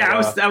Takam. But,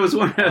 yeah, that was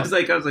one. I was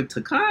like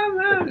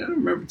Takam. I don't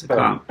remember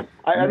Takam.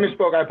 I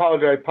misspoke. I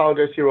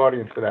apologize to your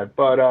audience for that.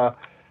 But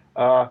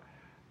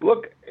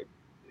look,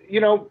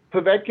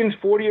 Povetkin's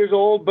 40 years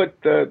old, but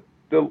the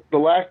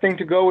last thing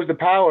to go is the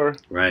power.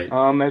 Right.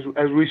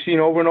 As we've seen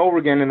over and over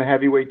again in the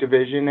heavyweight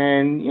division,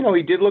 and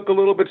he did look a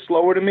little bit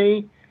slower to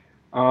me.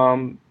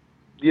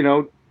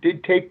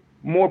 Did take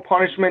more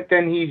punishment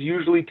than he's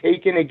usually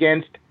taken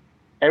against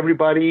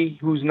everybody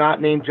who's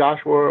not named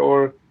Joshua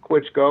or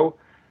Klitschko.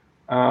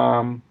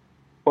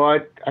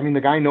 But I mean,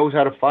 the guy knows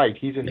how to fight.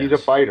 He's a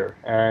fighter,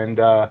 and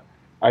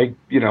it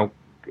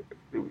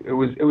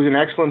was an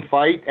excellent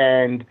fight,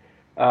 and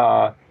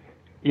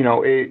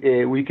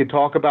we could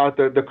talk about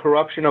the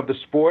corruption of the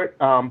sport,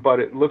 but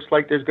it looks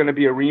like there's going to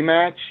be a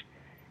rematch,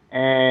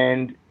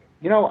 and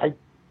the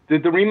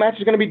rematch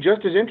is going to be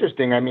just as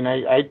interesting. I mean,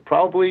 I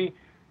probably,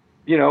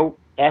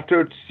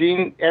 after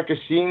seeing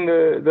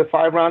the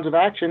 5 rounds of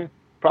action,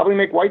 probably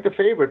make White the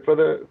favorite for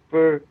the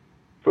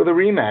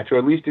rematch, or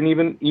at least an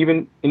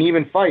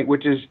even fight,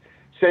 which is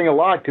saying a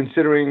lot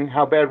considering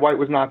how bad White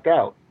was knocked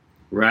out.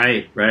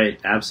 Right,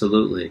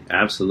 absolutely.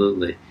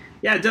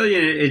 Yeah,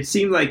 Dillian, it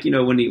seemed like,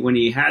 when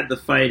he had the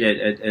fight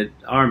at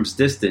arm's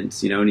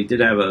distance, and he did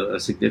have a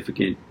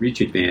significant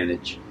reach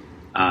advantage,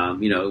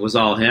 it was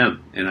all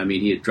him. And I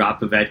mean, he had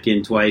dropped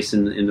Povetkin twice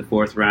in the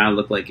 4th round.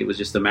 Looked like it was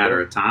just a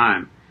matter of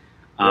time.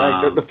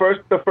 Right.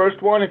 The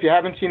first one, if you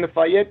haven't seen the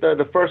fight yet,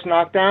 the first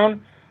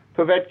knockdown,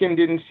 Povetkin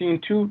didn't seem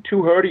too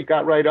hurt. He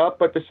got right up.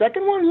 But the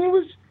second one,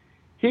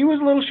 he was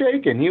a little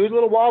shaken. He was a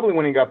little wobbly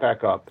when he got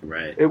back up.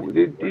 Right.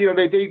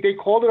 They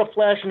called it a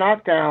flash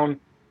knockdown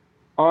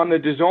on the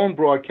DAZN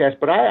broadcast,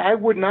 but I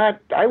would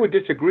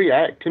disagree.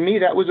 To me,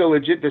 that was a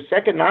legit. The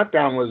second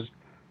knockdown was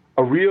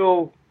a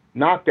real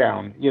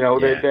knockdown.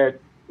 That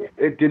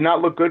it did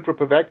not look good for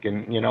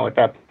Povetkin. At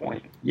that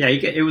point. Yeah,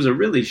 it was a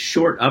really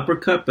short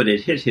uppercut, but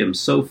it hit him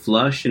so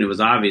flush, and it was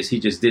obvious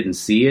he just didn't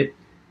see it.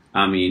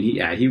 I mean,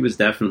 he was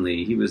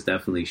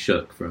definitely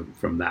shook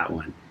from that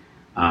one.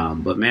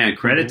 But man,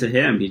 credit to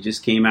him. He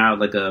just came out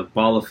like a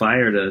ball of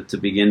fire to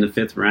begin the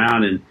 5th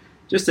round, and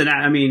just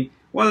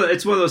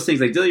it's one of those things.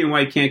 Like, Dillian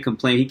White can't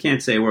complain. He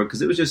can't say a word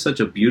because it was just such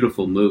a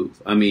beautiful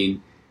move. I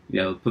mean,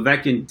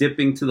 Povetkin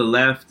dipping to the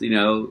left.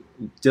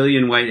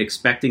 Dillian White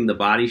expecting the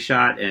body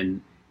shot,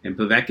 and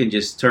Povetkin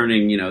just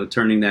turning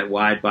that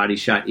wide body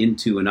shot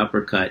into an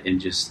uppercut and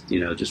just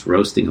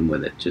roasting him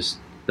with it. Just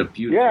the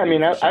beautiful. Yeah, I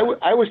mean,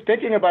 I was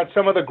thinking about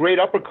some of the great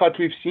uppercuts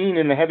we've seen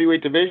in the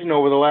heavyweight division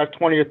over the last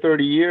 20 or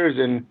 30 years,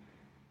 and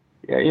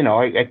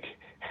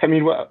I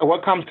mean,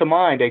 what comes to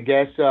mind? I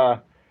guess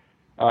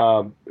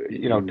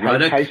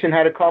Tyson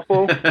had a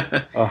couple.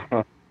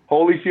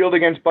 Holyfield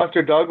against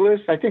Buster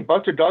Douglas. I think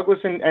Buster Douglas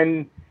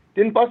and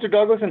didn't Buster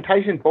Douglas and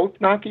Tyson both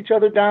knock each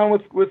other down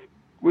with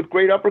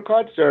great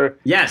uppercuts? Or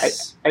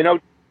yes, I know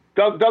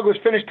Douglas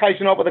finished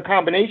Tyson off with a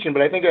combination,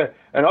 but I think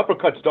an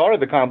uppercut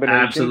started the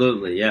combination.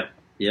 Absolutely, yep.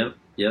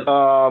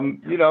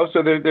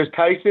 So there's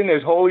Tyson,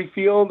 there's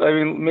Holyfield. I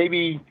mean,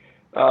 maybe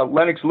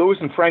Lennox Lewis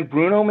and Frank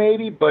Bruno,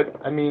 maybe. But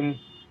I mean,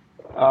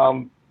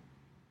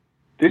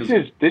 this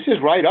is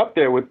right up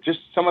there with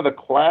just some of the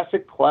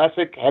classic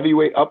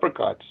heavyweight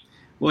uppercuts.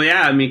 Well,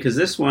 yeah, I mean, because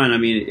this one, I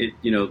mean,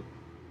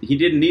 he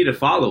didn't need a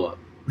follow up.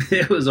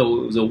 It was a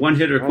one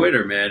hitter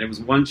quitter, man. It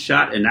was one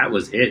shot, and that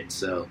was it.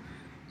 So,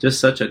 just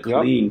such a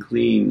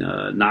clean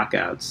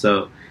knockout.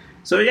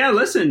 So yeah,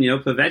 listen,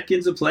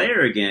 Povetkin's a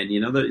player again.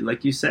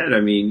 Like you said, I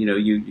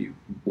mean,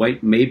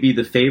 White may be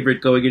the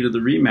favorite going into the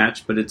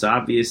rematch, but it's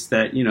obvious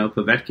that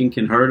Povetkin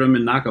can hurt him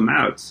and knock him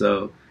out.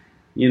 So,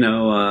 do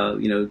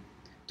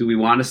we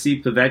want to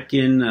see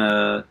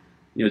Povetkin?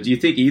 Do you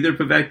think either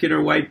Povetkin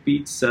or White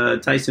beats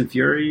Tyson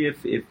Fury?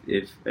 If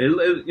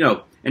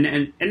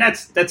and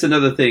that's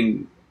another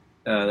thing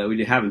that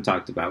we haven't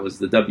talked about was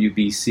the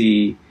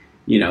WBC.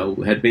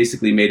 Had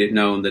basically made it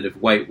known that if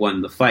White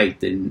won the fight,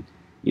 then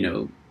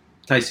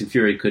Tyson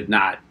Fury could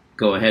not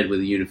go ahead with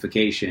a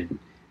unification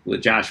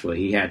with Joshua.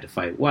 He had to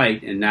fight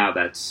White, and now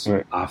that's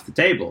off the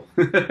table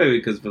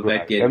because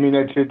Povetkin. Right. I mean,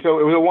 it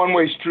was a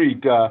one-way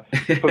street.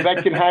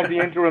 Povetkin has the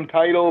interim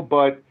title,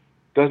 but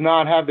does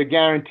not have the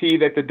guarantee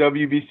that the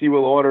WBC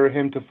will order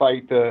him to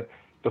fight the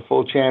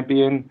full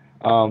champion.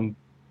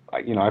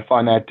 I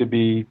find that to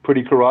be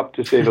pretty corrupt,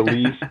 to say the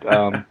least.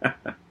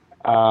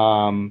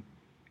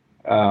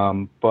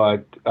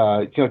 But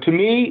to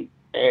me,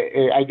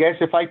 I guess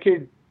if I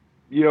could,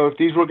 if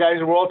these guys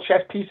were all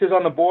chess pieces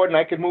on the board and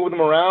I could move them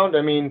around,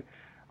 I mean,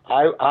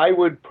 I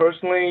would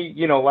personally,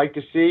 like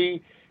to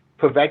see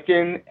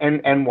Povetkin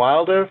and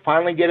Wilder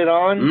finally get it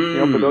on.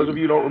 For those of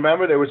you who don't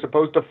remember, they were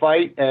supposed to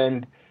fight,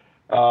 and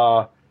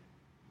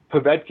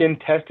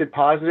Povetkin tested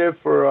positive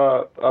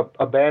for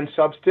a banned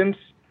substance,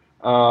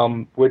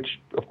 which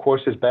of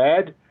course is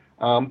bad.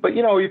 But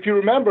if you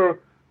remember,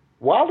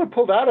 Wilder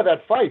pulled out of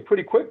that fight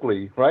pretty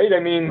quickly, right? I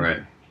mean,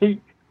 he,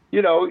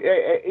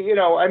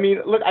 I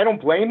mean, look, I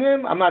don't blame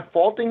him. I'm not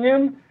faulting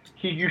him.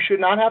 You should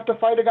not have to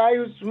fight a guy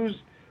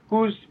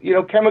who's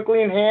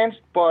chemically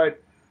enhanced.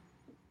 But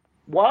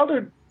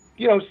Wilder,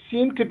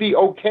 seemed to be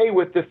okay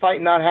with the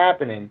fight not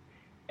happening,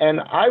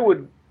 and I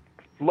would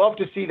love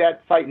to see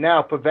that fight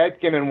now,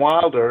 Povetkin and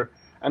Wilder,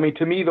 I mean,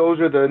 to me, those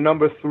are the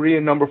number 3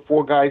 and number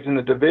 4 guys in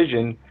the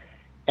division.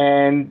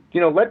 And,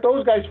 let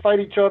those guys fight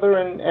each other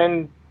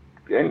and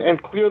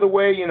clear the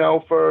way,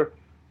 for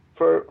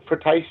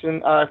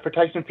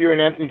Tyson Fury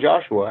and Anthony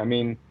Joshua. I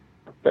mean,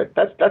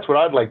 that's what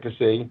I'd like to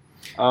see.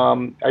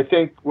 I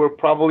think we're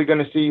probably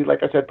going to see,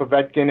 like I said,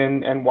 Povetkin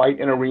and White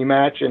in a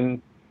rematch,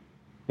 and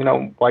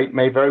White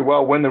may very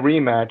well win the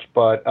rematch.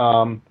 But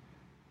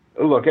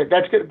look,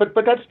 that's good. But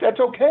that's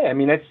okay. I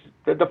mean,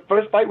 the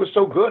first fight was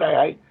so good.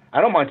 I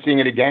don't mind seeing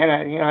it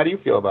again. How do you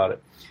feel about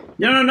it?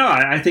 No.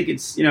 I think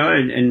it's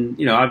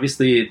and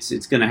obviously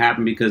it's going to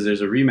happen because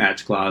there's a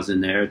rematch clause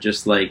in there,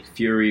 just like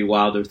Fury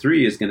Wilder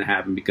 3 is going to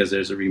happen because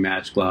there's a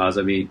rematch clause.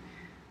 I mean,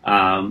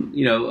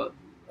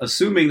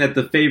 assuming that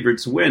the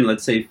favorites win,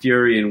 let's say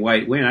Fury and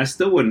White win, I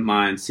still wouldn't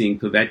mind seeing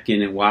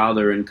Povetkin and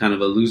Wilder in kind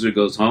of a loser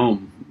goes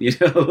home,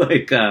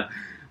 like a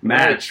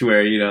match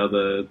where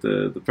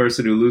the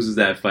person who loses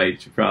that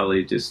fight should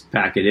probably just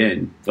pack it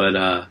in, but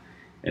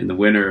and the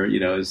winner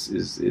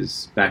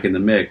is back in the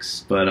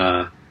mix,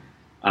 but.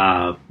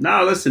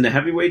 No, listen, the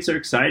heavyweights are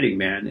exciting,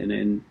 man.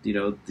 And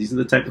these are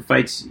the type of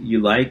fights you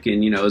like.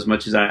 And, as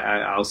much as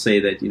I'll say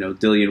that,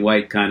 Dillian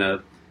White kind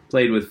of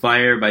played with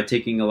fire by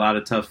taking a lot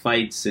of tough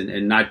fights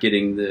and not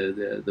getting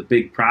the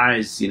big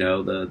prize,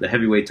 the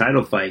heavyweight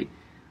title fight.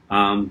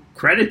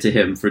 Credit to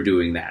him for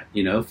doing that,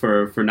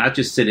 for not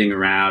just sitting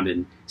around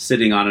and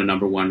sitting on a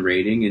number 1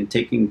 rating and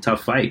taking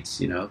tough fights,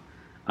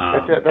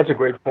 That's a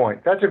great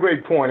point. That's a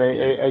great point.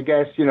 I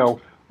guess,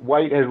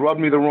 White has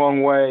rubbed me the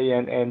wrong way,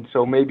 and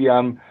so maybe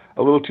I'm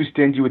a little too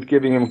stingy with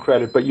giving him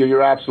credit. But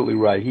you're absolutely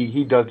right.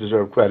 He does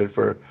deserve credit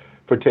for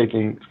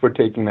taking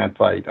that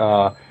fight.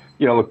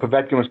 Look,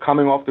 Povetkin was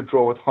coming off the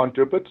draw with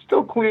Hunter, but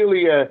still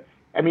clearly,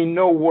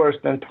 no worse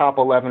than top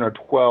 11 or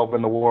 12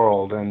 in the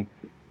world, and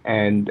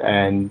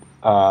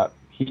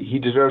he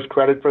deserves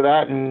credit for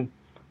that. And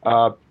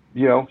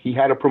he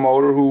had a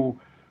promoter who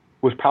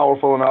was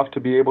powerful enough to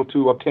be able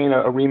to obtain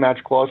a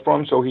rematch clause for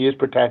him, so he is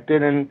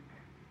protected, and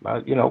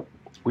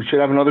we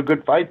should have another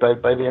good fight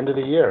by the end of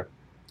the year.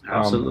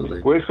 Absolutely.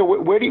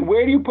 Where do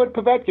you put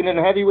Povetkin in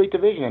the heavyweight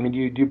division? I mean,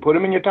 do you put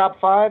him in your top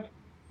 5?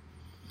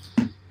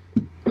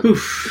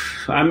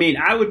 I mean,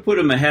 I would put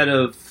him ahead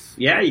of.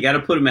 Yeah, you got to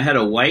put him ahead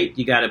of White.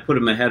 You got to put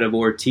him ahead of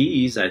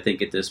Ortiz. I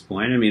think at this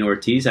point. I mean,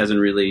 Ortiz hasn't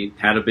really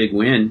had a big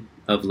win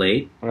of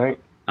late. Right.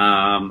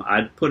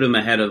 I'd put him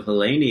ahead of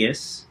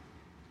Helenius.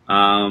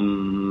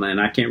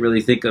 And I can't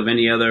really think of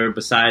any other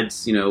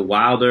besides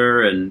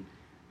Wilder and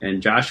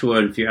Joshua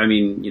and Fury. I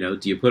mean,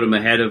 do you put him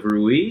ahead of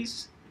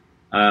Ruiz?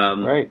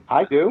 Right,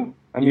 I do.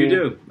 You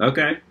do?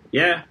 Okay,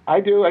 yeah. I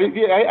do.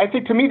 I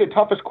think to me the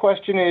toughest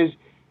question is,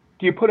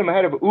 do you put him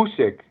ahead of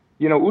Usyk?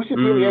 Usyk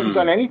really hasn't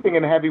done anything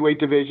in the heavyweight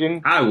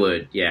division. I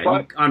would, yeah.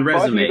 On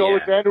resume,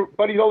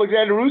 but he's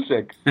Alexander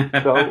Usyk.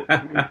 So,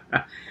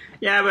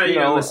 yeah, but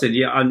listen,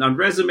 on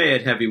resume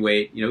at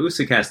heavyweight,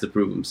 Usyk has to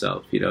prove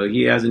himself.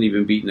 He hasn't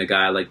even beaten a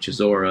guy like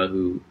Chisora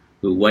who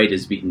White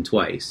has beaten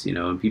twice,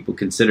 and people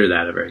consider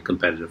that a very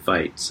competitive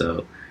fight.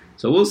 So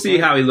we'll see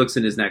how he looks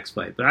in his next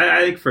fight. But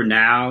I think for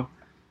now,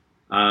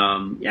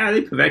 I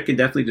think Povetkin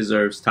definitely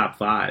deserves top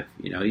 5.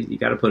 You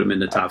got to put him in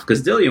the top,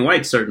 because Dillian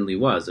White certainly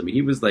was. I mean,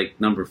 he was like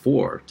number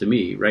 4 to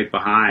me, right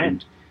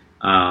behind,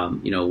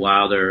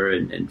 Wilder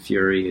and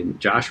Fury and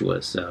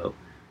Joshua. So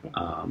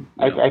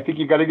I think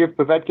you got to give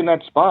Povetkin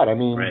that spot. I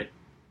mean, right.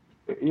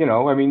 You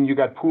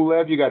got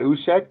Pulev, you got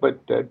Usyk, but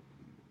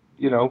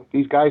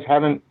these guys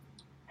haven't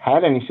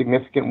had any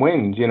significant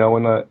wins,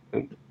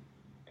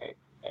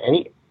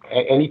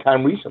 any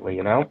time recently,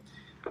 And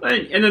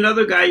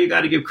another guy you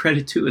got to give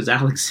credit to is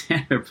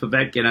Alexander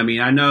Povetkin. I mean,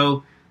 I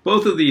know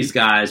both of these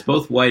guys,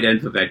 both White and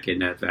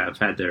Povetkin, have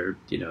had their,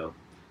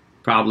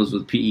 problems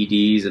with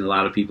PEDs, and a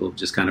lot of people have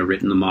just kind of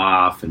written them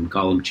off and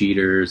call them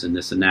cheaters and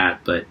this and that.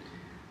 But,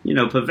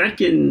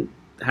 Povetkin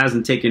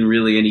hasn't taken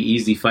really any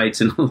easy fights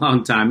in a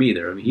long time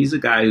either. I mean, he's a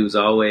guy who's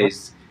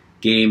always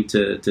game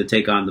to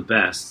take on the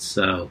best.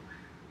 So,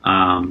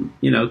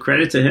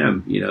 credit to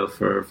him,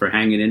 for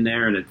hanging in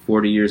there, and at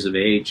 40 years of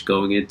age,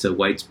 going into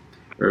White's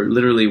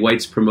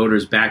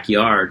promoter's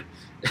backyard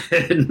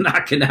and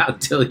knocking out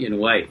Dillian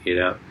White,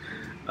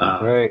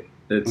 Right.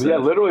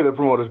 Literally the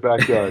promoter's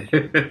backyard.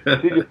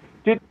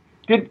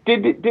 Did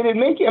it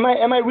make you,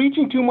 am I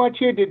reaching too much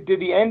here? Did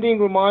the ending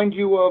remind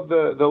you of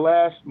the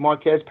last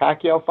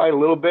Marquez-Pacquiao fight a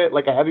little bit,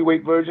 like a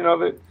heavyweight version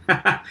of it?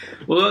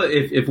 Well,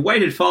 if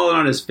White had fallen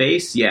on his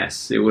face,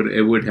 yes, it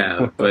would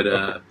have, but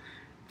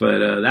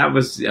that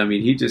was, I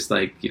mean, he just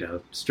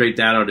straight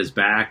down on his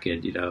back,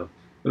 and it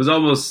was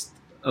almost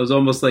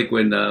like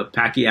when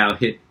Pacquiao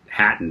hit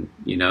Hatton,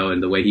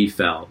 and the way he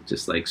fell,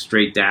 just like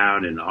straight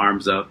down and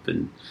arms up,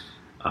 and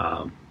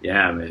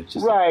it's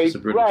just right.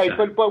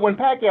 Shot. But when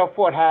Pacquiao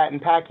fought Hatton,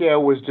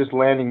 Pacquiao was just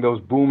landing those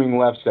booming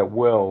lefts at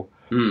will.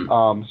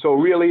 So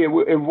really,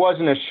 it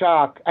wasn't a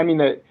shock. I mean,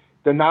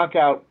 the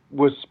knockout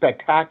was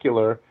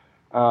spectacular,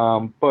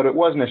 but it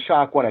wasn't a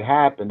shock when it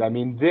happened. I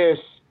mean, this.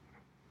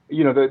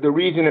 The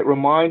reason it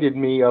reminded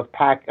me of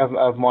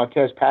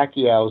Marquez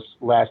Pacquiao's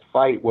last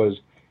fight was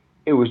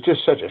it was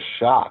just such a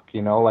shock.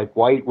 Like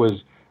White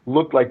was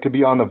looked like to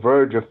be on the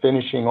verge of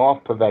finishing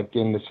off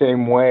Povetkin the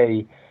same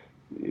way,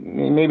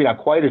 maybe not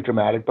quite as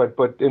dramatic, but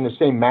in the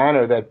same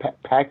manner that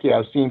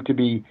Pacquiao seemed to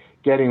be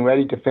getting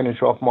ready to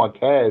finish off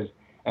Marquez,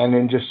 and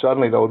then just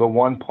suddenly, though, the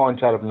one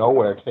punch out of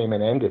nowhere came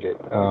and ended it.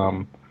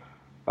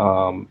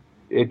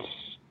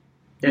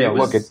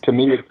 To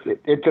me,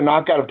 it's a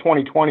knockout of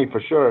 2020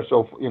 for sure.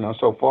 So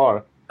so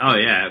far. Oh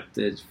yeah,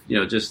 it's,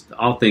 just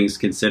all things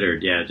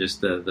considered, yeah,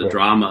 just the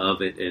drama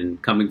of it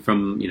and coming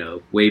from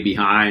way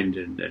behind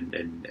and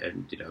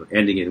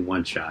ending it in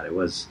one shot. It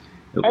was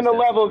and the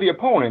level of the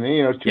opponent.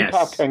 It's two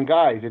top 10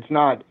 guys. It's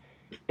not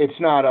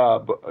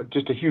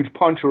just a huge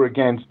puncher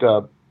against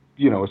a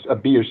B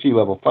or C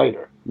level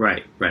fighter.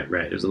 Right.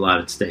 There's a lot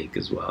at stake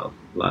as well.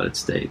 A lot at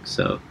stake.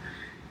 So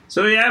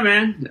yeah,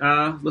 man.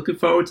 Looking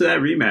forward to that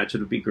rematch.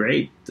 It'll be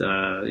great.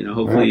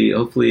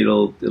 Hopefully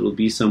it'll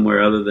be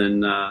somewhere other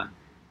than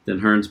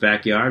Hearn's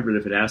backyard. But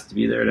if it has to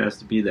be there, it has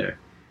to be there.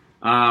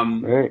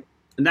 Right.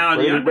 Now,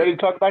 ready to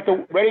talk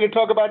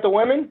about the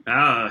women?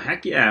 Oh,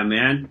 heck yeah,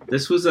 man!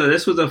 This was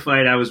a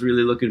fight I was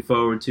really looking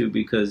forward to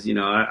because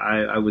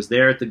I was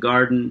there at the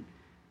Garden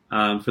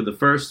for the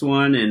first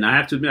one, and I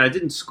have to admit I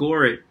didn't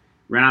score it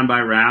round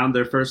by round.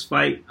 Their first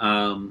fight.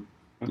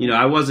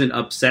 I wasn't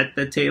upset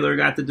that Taylor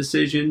got the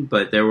decision,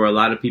 but there were a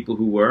lot of people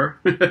who were.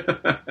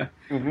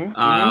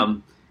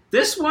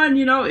 This one,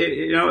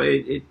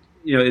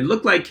 it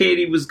looked like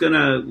Katie was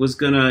gonna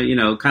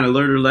kind of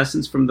learn her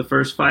lessons from the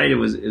first fight. It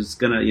was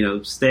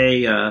gonna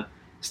stay out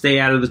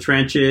of the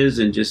trenches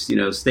and just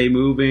stay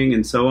moving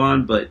and so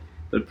on. But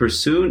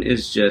Pursoon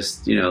is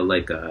just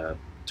like a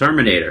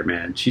Terminator,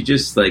 man. She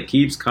just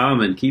keeps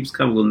coming,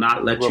 will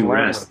not let you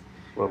rest.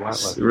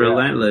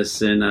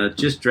 Relentless, and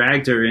just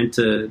dragged her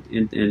into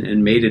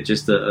and made it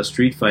just a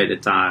street fight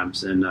at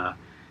times, and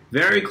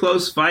very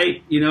close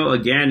fight.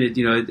 Again,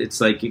 it's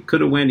like it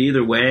could have went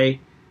either way.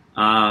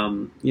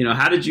 How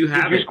did you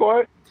have it? Did you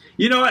score it?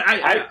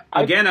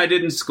 I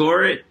didn't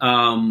score it.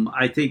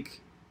 I think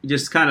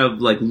just kind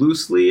of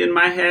loosely in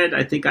my head,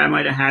 I think I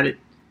might have had it,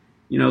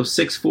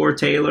 6-4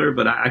 Taylor,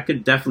 but I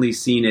could definitely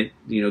seen it,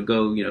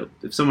 go,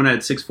 if someone had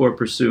 6-4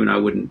 Pursoon, I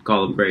wouldn't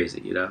call him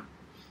crazy,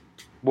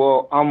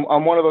 Well,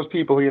 I'm one of those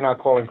people who you're not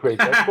calling crazy.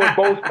 I scored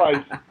both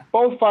fights.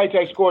 Both fights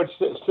I scored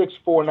 6-4,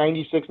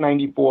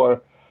 96-94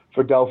 for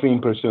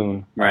Delphine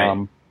Pursoon.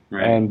 Right.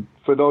 And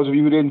for those of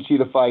you who didn't see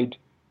the fight,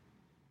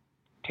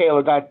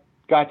 Taylor got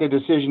the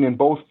decision in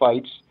both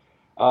fights.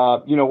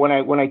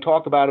 When I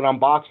talk about it on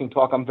Boxing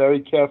Talk, I'm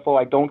very careful.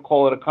 I don't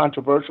call it a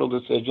controversial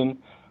decision,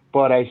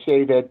 but I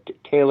say that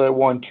Taylor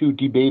won two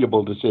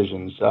debatable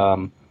decisions.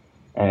 Even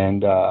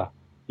the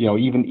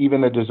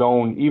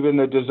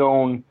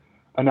DAZN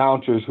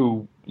announcers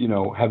who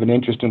have an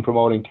interest in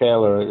promoting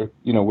Taylor,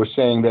 were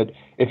saying that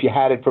if you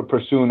had it for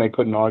Pursoon, they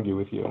couldn't argue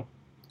with you.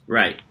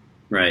 Right.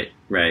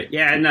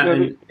 Yeah,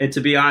 and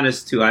to be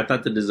honest too, I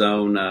thought the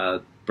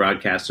DAZN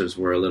broadcasters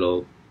were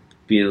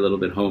being a little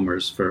bit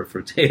homers for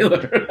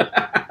Taylor.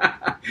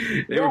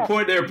 They were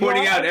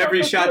pointing out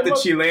every shot that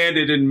she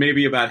landed, and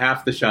maybe about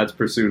half the shots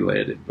Pursoon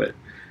landed, but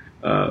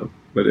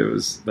it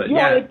was. But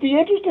yeah.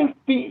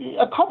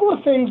 A couple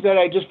of things that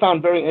I just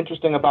found very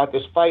interesting about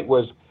this fight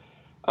was.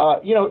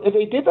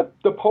 They did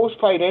the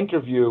post-fight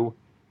interview,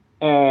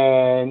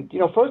 and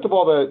first of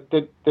all,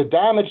 the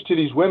damage to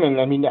these women.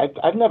 I mean,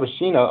 I've never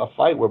seen a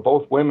fight where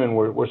both women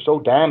were so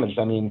damaged.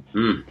 I mean,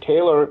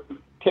 Taylor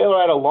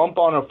had a lump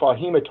on her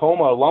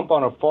hematoma, a lump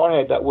on her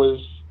forehead that was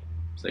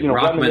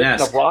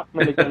reminiscent of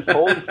Rockman against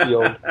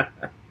Holyfield,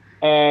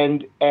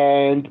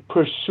 and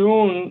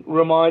Pursoon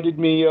reminded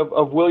me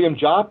of William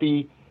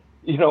Joppy.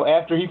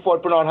 After he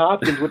fought Bernard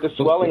Hopkins with the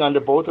swelling under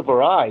both of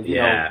her eyes,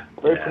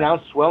 very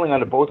pronounced swelling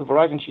under both of her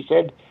eyes. And she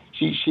said,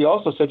 she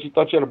also said she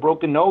thought she had a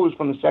broken nose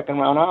from the second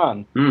round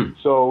on.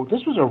 So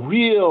this was a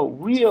real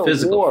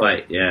physical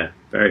fight. Yeah,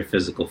 very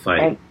physical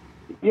fight. And,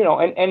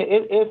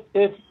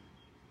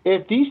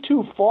 if these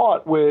two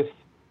fought with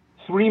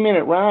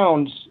 3-minute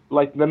rounds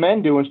like the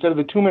men do instead of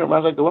the 2-minute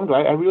rounds like the women do,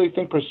 I really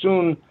think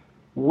Pursoon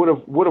would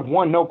have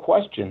won, no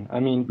question. I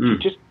mean, she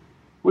just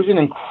was in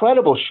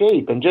incredible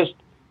shape and just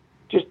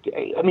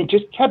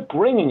kept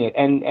bringing it.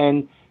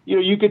 And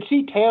you could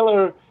see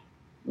Taylor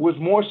was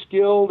more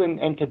skilled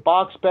and could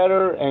box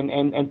better,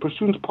 and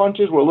Pursoon's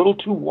punches were a little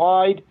too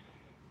wide.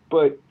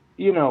 But,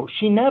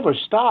 she never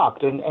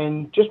stopped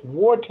and just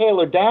wore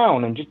Taylor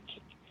down and just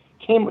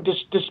came,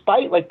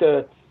 despite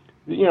the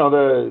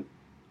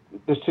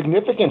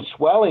significant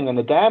swelling and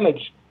the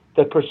damage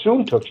that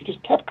Pursoon took. She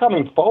just kept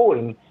coming forward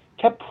and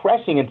kept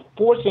pressing and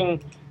forcing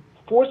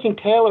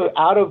Taylor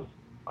out of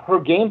her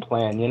game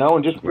plan,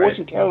 and just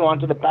forcing Taylor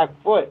onto the back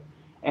foot.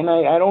 And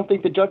I don't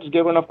think the judges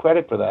gave her enough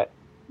credit for that.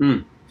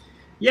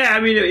 Yeah, I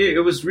mean,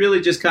 it was really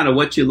just kind of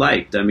what you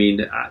liked. I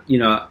mean, I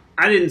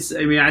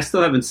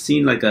still haven't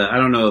seen I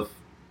don't know if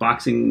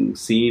Boxing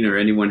Scene or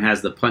anyone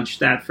has the punch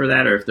stat for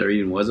that, or if there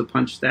even was a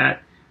punch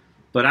stat.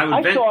 But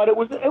I thought it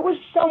was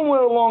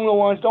somewhere along the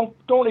lines.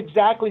 Don't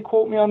exactly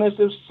quote me on this.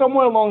 It was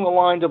somewhere along the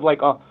lines of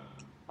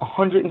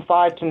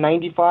 105 to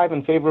 95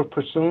 in favor of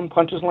Pursoon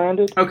punches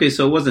landed. Okay,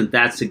 so it wasn't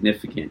that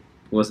significant.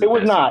 Wasn't it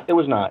was not. It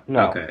was not.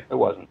 No, okay. It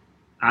wasn't.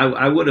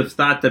 I would have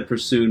thought that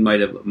Pursoon might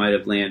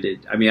have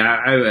landed. I mean,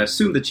 I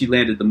assumed that she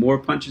landed the more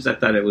punches. I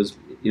thought it was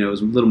it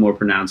was a little more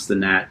pronounced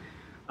than that.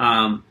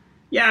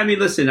 Yeah, I mean,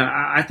 listen,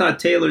 I thought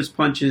Taylor's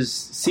punches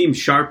seemed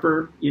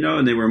sharper,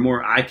 and they were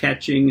more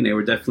eye-catching, and they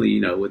were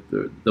definitely, with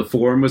the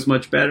form was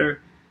much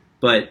better.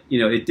 But,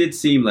 it did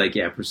seem like,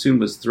 Pursoon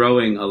was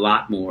throwing a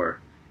lot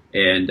more,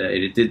 and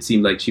it did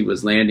seem like she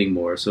was landing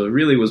more. So it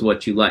really was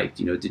what you liked.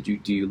 Do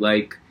you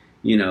like,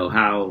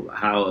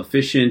 how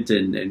efficient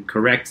and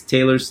correct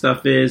Taylor's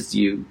stuff is? Do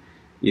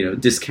you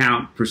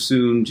discount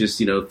Pursoon just,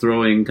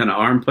 throwing kind of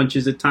arm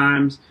punches at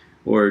times?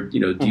 Or,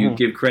 do you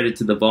give credit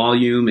to the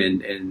volume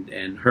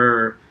and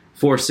her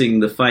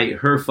forcing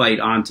her fight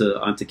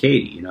onto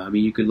Katie? I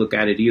mean, you could look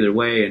at it either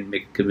way and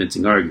make a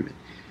convincing argument.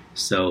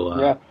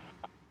 So,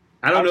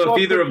 I don't know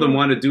if either of them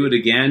want to do it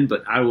again,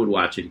 but I would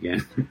watch it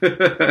again.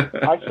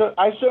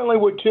 I certainly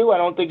would too. I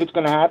don't think it's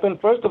going to happen.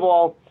 First of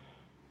all,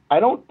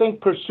 I don't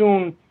think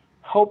Pursoon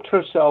helped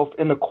herself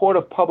in the court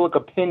of public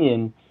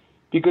opinion,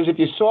 because if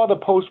you saw the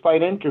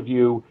post-fight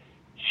interview,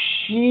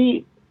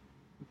 she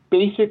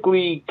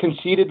basically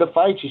conceded the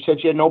fight. She said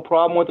she had no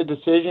problem with the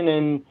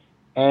decision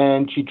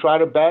and she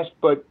tried her best,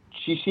 but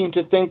she seemed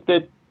to think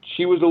that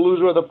she was the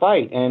loser of the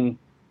fight. And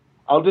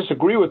I'll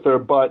disagree with her,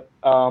 but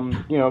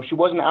she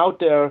wasn't out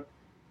there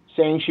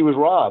saying she was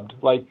robbed,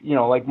 like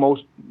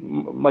most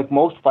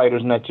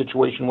fighters in that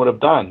situation would have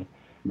done.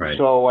 Right.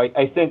 So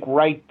I think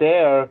right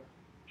there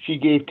she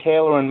gave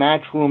Taylor and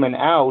Matchroom an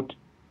out,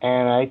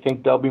 and I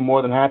think they'll be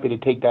more than happy to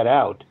take that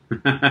out.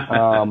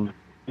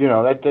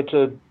 That's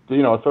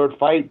a third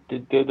fight.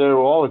 They're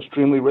all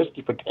extremely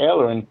risky for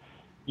Taylor, and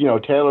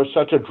Taylor's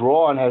such a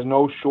draw and has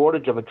no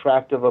shortage of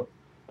attractive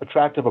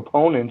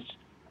opponents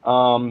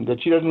that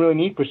she doesn't really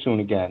need Pursoon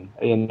again.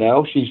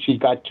 She's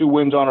got 2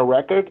 wins on her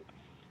record,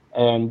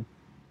 and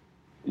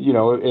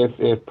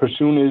if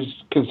Pursoon is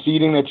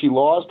conceding that she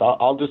lost,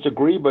 I'll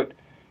disagree, but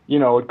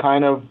it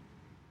kind of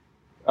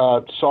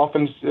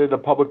softens the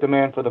public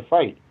demand for the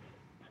fight.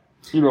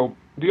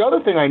 The other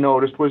thing I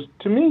noticed was,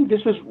 to me,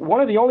 this was one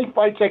of the only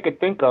fights I could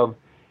think of.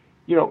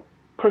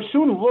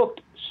 Pursoon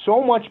looked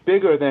so much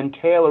bigger than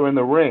Taylor in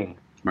the ring.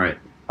 Right.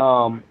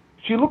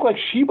 She looked like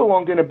she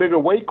belonged in a bigger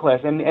weight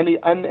class, and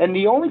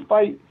the only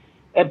fight,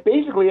 and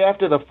basically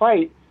after the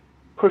fight,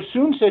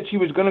 Pursoon said she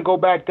was going to go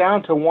back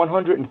down to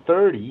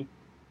 130,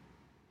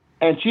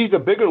 and she's a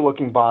bigger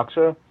looking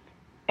boxer,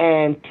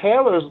 and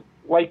Taylor's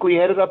likely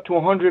headed up to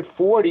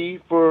 140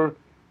 for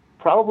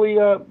probably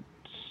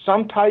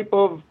some type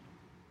of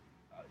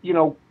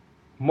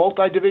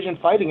multi-division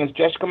fight against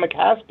Jessica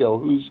McCaskill,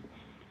 who's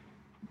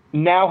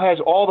now has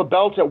all the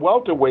belts at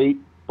welterweight,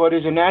 but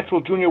is a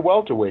natural junior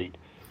welterweight.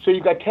 So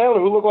you've got Taylor,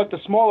 who looked like the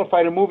smaller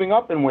fighter, moving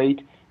up in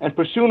weight, and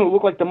Pursoon, who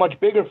looked like the much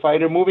bigger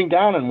fighter, moving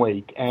down in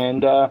weight.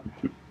 And,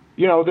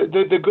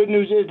 the good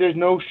news is there's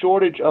no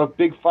shortage of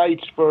big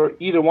fights for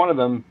either one of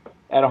them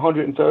at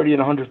 130 and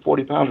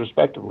 140 pounds,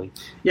 respectively.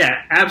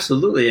 Yeah,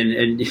 absolutely.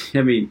 And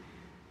I mean,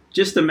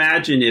 just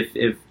imagine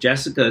if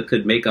Jessica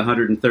could make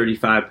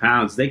 135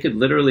 pounds, they could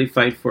literally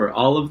fight for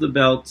all of the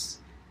belts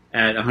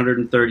at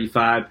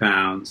 135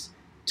 pounds,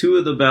 2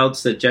 of the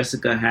belts that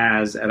Jessica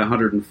has at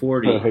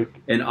 140, right,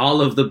 and all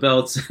of the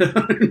belts at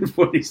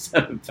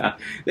 147 pounds.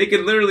 They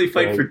could literally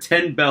fight right for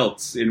 10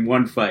 belts in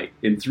one fight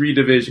in 3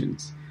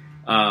 divisions.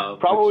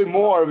 Probably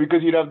more,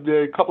 because you'd have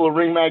a couple of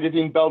Ring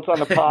Magazine belts on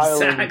the pile.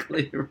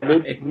 Exactly,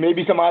 right.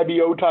 Maybe some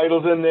IBO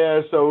titles in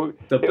there. So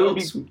the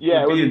belts would be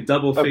in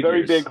double figures. A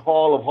very big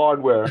haul of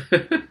hardware.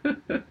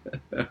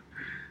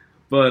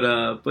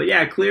 But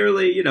yeah,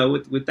 clearly,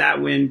 with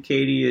that win,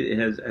 Katie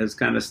has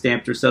kind of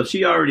stamped herself.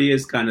 She already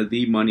is kind of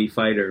the money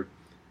fighter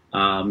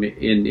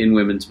in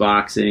women's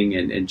boxing,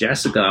 and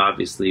Jessica,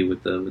 obviously,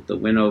 with the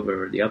win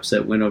over, the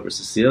upset win over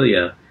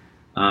Cecilia,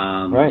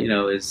 right,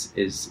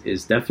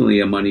 is definitely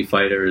a money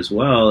fighter as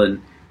well.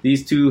 And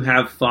these two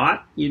have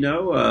fought,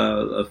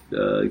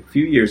 a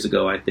few years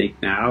ago, I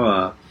think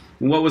now.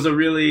 What was a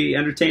really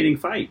entertaining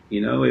fight.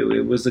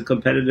 It was a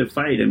competitive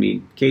fight. I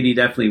mean, Katie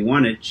definitely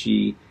won it.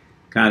 She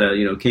kind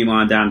of, came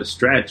on down the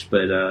stretch,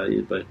 but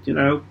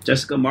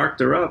Jessica marked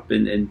her up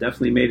and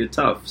definitely made it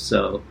tough.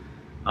 So,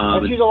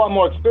 and she's a lot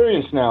more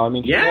experienced now. I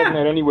mean, she hasn't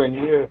had anywhere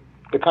near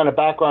the kind of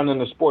background in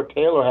the sport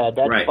Taylor had.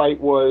 That right fight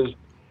was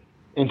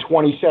in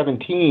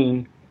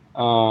 2017.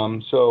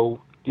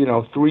 So,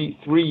 3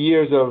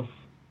 years of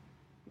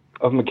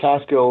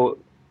McCaskill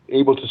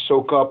able to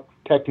soak up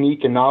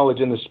technique and knowledge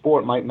in the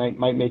sport might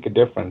make a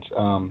difference.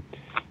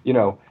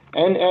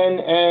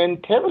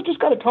 And Taylor's just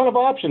got a ton of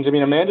options. I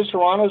mean, Amanda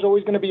Serrano's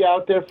always going to be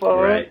out there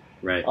for her.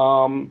 Right.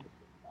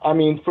 I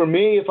mean, for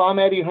me, if I'm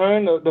Eddie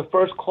Hearn, the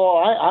first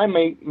call I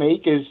may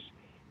make is,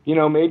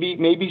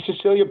 maybe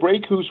Cecilia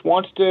Breakhus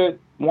wants to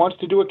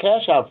do a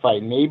cash out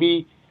fight.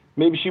 Maybe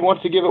she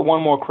wants to give it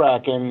one more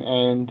crack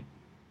and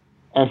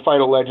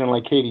fight a legend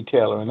like Katie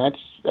Taylor. And that's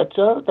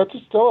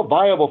still a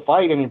viable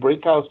fight. I mean,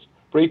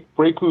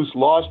 Breakhus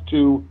lost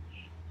to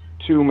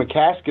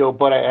McCaskill,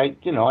 but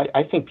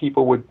I think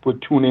people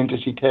would tune in to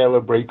see Taylor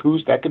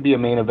Breakhus. That could be a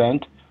main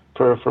event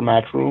for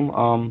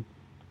Matchroom.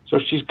 So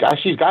she's got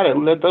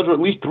it. Those are at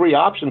least three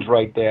options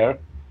right there.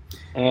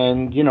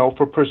 And,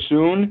 for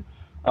Pursoon,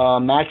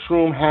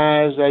 Matchroom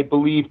has, I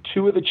believe,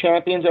 two of the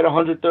champions at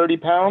 130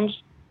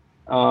 pounds.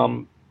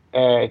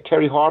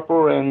 Terry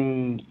Harper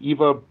and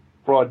Eva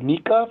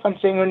Brodnicka, if I'm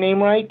saying her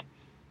name right.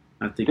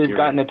 I think they've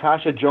got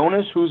Natasha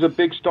Jonas, who's a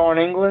big star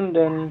in England,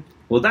 and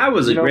that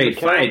was a great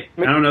fight.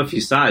 I don't know if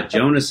you saw it.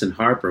 Jonas and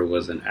Harper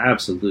was an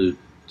absolute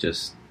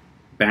just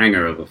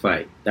banger of a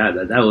fight. That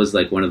was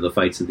like one of the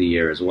fights of the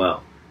year as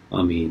well.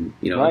 I mean,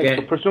 right. Again,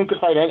 so Pursoon could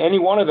fight any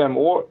one of them,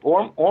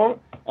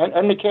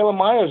 and Michaela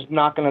Myers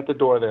knocking at the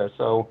door there.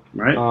 So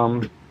right,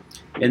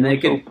 and they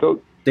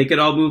could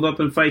all move up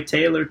and fight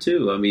Taylor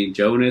too. I mean,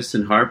 Jonas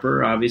and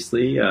Harper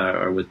obviously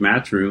are with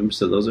Matchroom,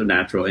 so those are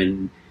natural.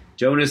 And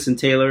Jonas and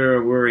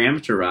Taylor were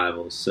amateur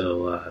rivals,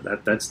 so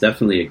that's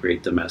definitely a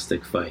great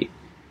domestic fight.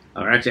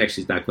 Or actually,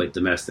 it's not quite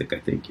domestic. I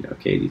think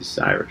Katie's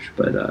Irish,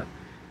 but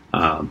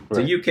it's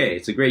a UK.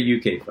 It's a great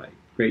UK fight.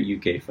 Great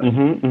UK fight.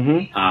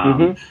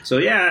 So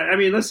yeah, I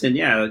mean, listen,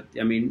 yeah,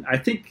 I mean, I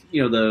think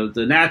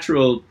the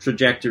natural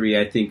trajectory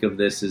I think of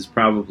this is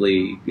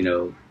probably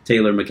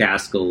Taylor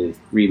McCaskill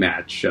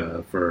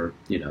rematch for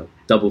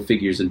double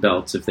figures and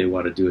belts if they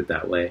want to do it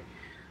that way.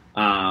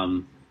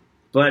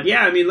 But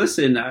yeah, I mean,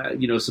 listen,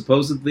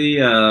 supposedly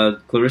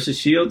Clarissa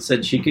Shields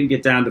said she can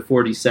get down to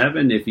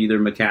 47 if either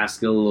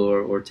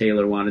McCaskill or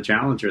Taylor want to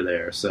challenge her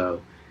there.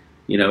 So,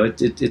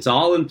 it's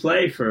all in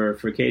play for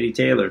Katie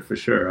Taylor for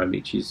sure. I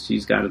mean,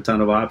 she's got a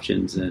ton of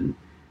options, and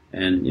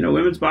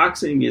women's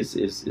boxing is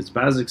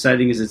about as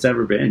exciting as it's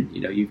ever been.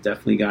 You've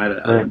definitely got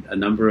a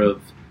number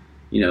of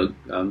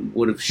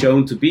would have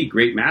shown to be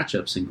great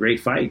matchups and great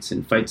fights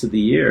and fights of the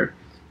year.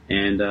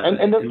 And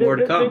more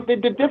to come.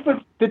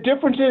 The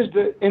difference is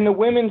that in the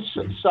women's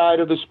side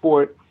of the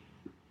sport,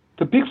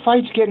 the big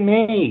fights get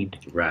made.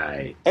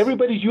 Right.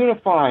 Everybody's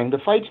unifying. The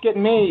fights get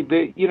made.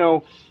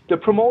 The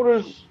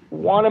promoters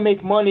want to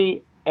make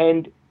money,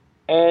 and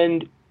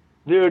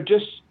they're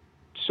just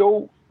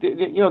so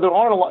there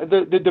aren't a lot.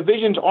 The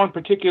divisions aren't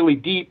particularly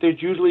deep.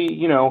 There's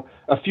usually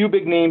a few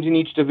big names in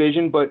each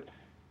division, but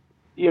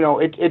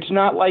it's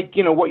not like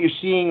what you're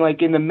seeing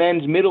like in the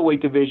men's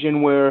middleweight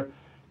division where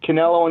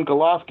Canelo and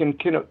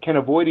Golovkin can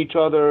avoid each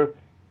other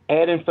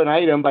ad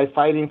infinitum by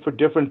fighting for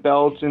different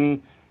belts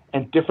and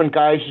different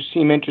guys who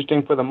seem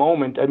interesting for the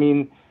moment. I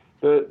mean,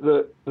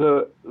 the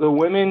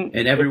women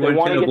and everyone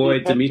can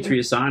avoid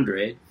Demetrius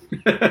Andrade.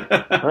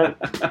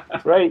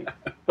 right.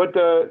 But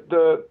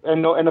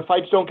the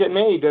fights don't get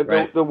made.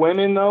 The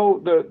women though,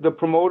 the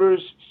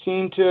promoters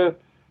seem to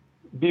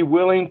be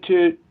willing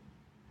to.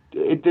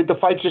 The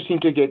fights just seem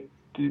to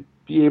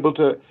be able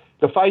to.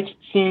 The fights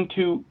seem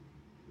to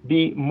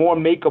be more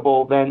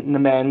makeable than the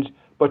men's,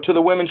 but to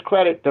the women's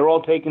credit, they're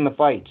all taking the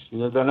fights.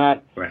 They're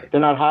not they're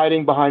not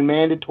hiding behind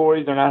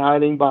mandatories. They're not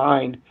hiding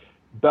behind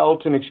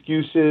belts and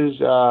excuses.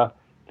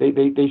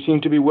 They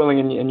seem to be willing,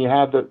 and you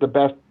have the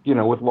best,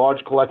 with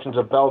large collections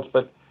of belts.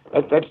 But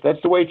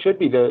that's the way it should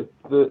be.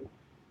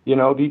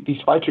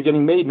 These fights are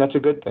getting made, and that's a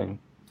good thing.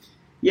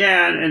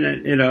 Yeah,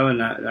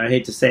 and I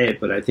hate to say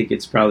it, but I think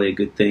it's probably a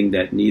good thing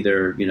that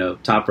neither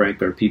Top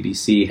Rank or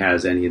PBC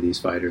has any of these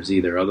fighters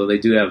either. Although they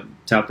do have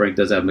Top Rank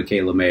does have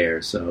Michaela Mayer,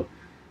 so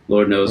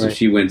Lord knows if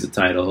she wins the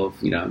title,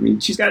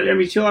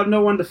 she'll have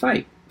no one to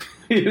fight.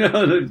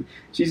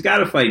 She's got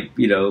to fight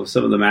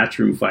some of the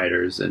Matchroom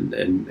fighters and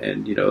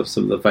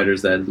some of the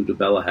fighters that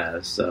Ludabella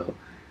has. So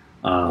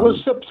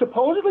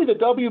supposedly the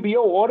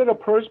WBO ordered a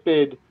purse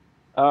bid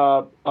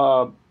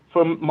for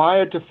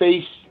Mayer to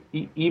face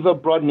Eva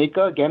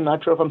Brodnicka. Again,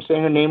 not sure if I'm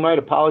saying her name right.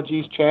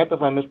 Apologies, champ,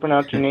 if I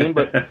mispronounced your name.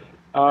 But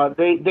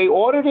they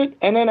ordered it,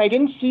 and then I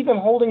didn't see them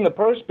holding the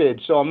purse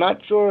bid, so I'm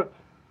not sure.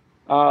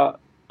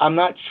 I'm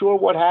not sure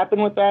what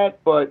happened with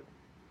that, but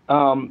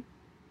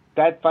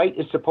that fight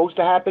is supposed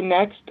to happen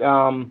next,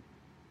 and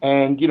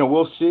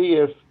we'll see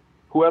if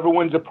whoever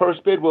wins the purse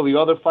bid, will the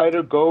other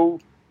fighter go,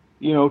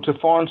 to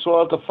foreign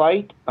soil to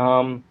fight?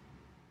 I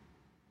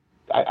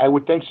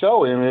would think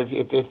so. And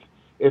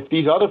if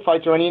these other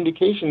fights are any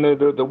indication,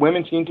 the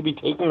women seem to be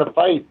taking the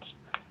fights,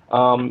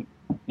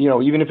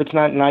 even if it's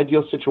not an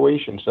ideal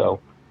situation. So,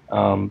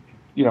 a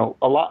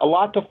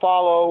lot to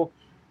follow,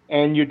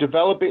 and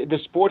the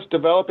sport's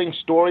developing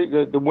story.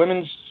 The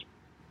women's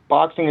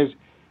boxing is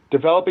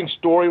developing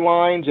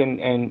storylines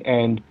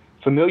and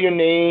familiar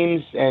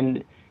names,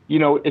 and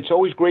it's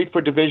always great for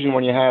division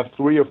when you have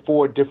 3 or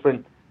 4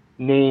 different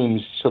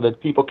names, so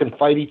that people can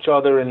fight each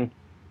other and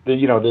they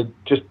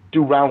just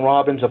do round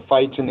robins of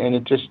fights, and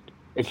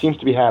it seems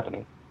to be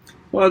happening.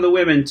 Well, the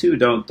women too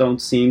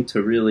don't seem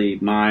to really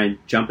mind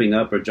jumping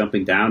up or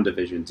jumping down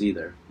divisions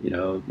either.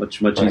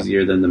 Much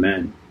easier than the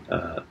men.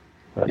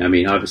 I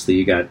mean, obviously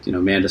you got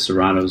Amanda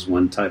Serrano's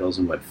won titles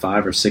in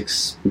 5 or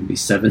 6, maybe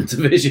 7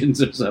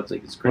 divisions or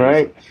something. It's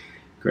crazy,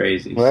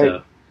 crazy.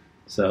 Right.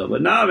 So,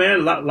 but no,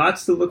 man,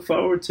 lots to look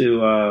forward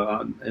to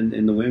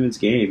in the women's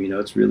game.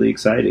 It's really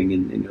exciting,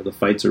 and the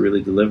fights are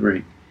really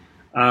delivering.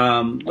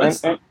 And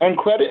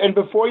credit, and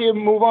before you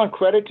move on,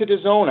 credit to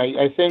DAZN.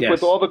 I think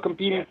with all the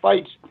competing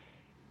fights,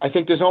 I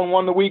think DAZN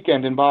won the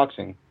weekend in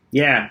boxing.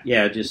 Yeah,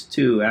 just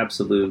two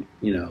absolute,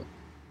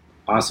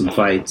 awesome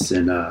fights,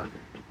 and I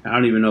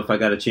don't even know if I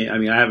got a chance. I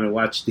mean, I haven't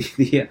watched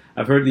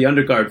I've heard the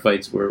undercard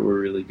fights were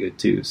really good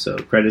too. So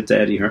credit to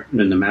Eddie Hearn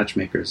and the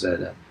matchmakers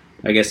at,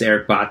 I guess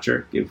Eric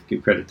Botcher. Give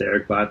credit to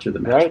Eric Botcher, the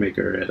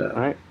matchmaker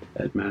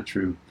at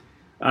Matchroom.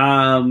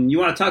 You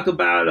want to talk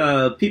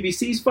about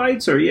PBC's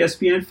fights or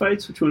ESPN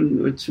fights? Which one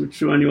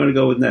you want to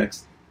go with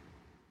next?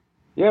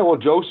 Yeah, well,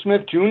 Joe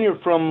Smith Jr.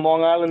 from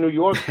Long Island, New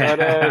York, had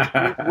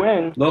a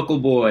win. Local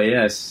boy,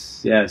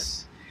 yes.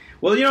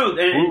 Well,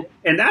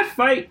 and that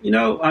fight,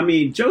 I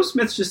mean, Joe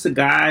Smith's just a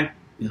guy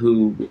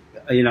who,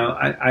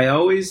 I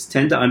always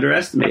tend to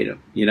underestimate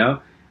him,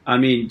 I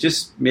mean,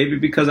 just maybe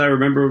because I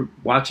remember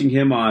watching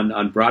him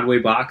on Broadway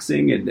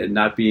boxing and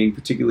not being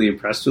particularly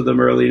impressed with him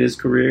early in his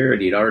career,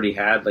 and he'd already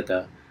had like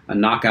a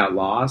knockout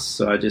loss,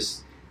 so I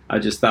just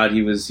thought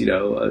he was,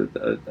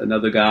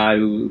 another guy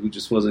who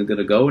just wasn't going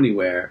to go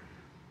anywhere.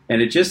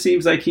 And it just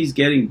seems like he's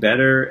getting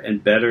better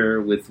and better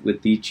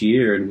with each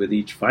year and with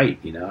each fight.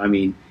 I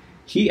mean,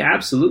 he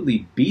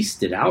absolutely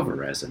beasted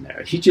Alvarez in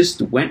there. He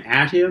just went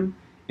at him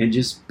and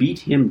just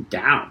beat him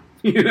down.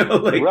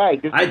 Right.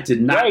 I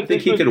did not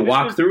think he could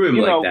walk through him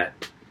like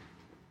that.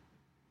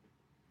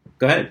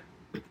 Go ahead.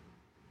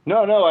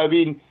 No. I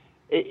mean,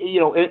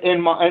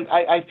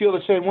 I feel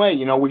the same way.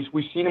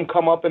 We've seen him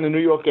come up in the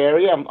New York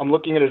area. I'm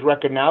looking at his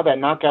record now. That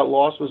knockout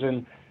loss was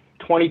in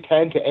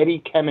 2010 to Eddie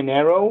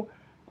Caminero.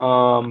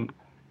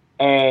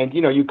 And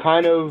you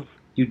kind of...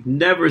 You'd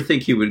never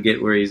think he would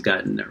get where he's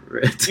gotten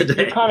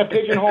today. You kind of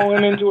pigeonhole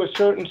him into a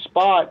certain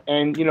spot.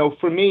 And,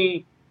 for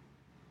me,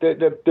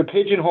 the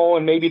pigeonhole,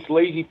 and maybe it's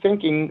lazy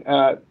thinking,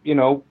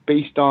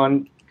 based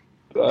on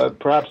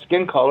perhaps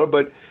skin color,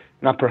 but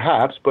not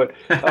perhaps, but,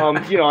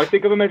 I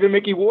think of him as a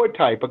Mickey Ward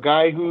type, a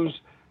guy who's,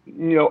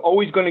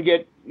 always going to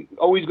get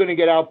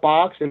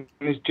outboxed and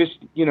is just,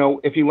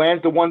 if he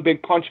lands the one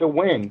big punch, he'll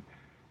win.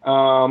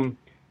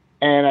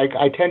 And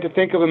I tend to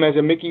think of him as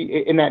in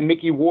that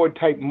Mickey Ward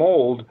type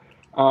mold.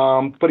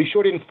 But he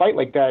sure didn't fight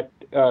like that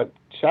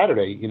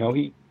Saturday.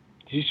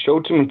 He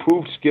showed some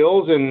improved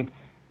skills, and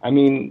I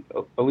mean,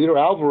 Alito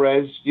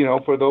Alvarez.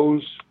 For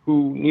those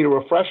who need a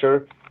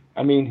refresher,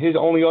 I mean, his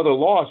only other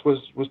loss was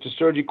to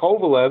Sergey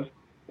Kovalev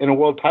in a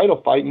world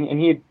title fight,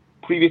 and he had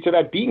previous to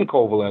that beaten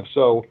Kovalev.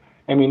 So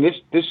I mean, this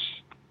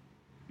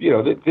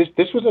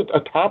was a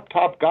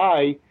top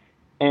guy,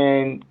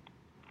 and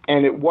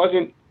it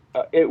wasn't.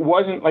 It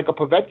wasn't like a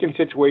Povetkin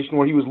situation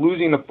where he was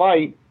losing the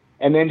fight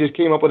and then just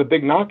came up with a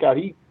big knockout.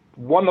 He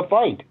won the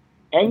fight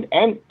and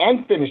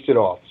finished it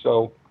off.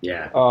 So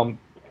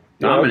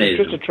dominated.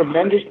 Just a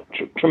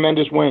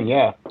tremendous win.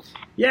 Yeah.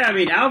 Yeah, I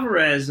mean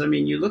Alvarez. I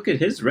mean, you look at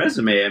his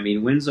resume. I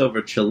mean, wins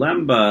over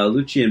Chilemba,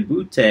 Lucien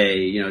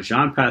Bute,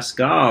 Jean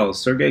Pascal,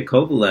 Sergey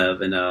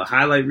Kovalev, and a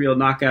highlight reel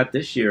knockout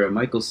this year of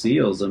Michael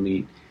Seals. I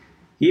mean,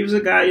 he was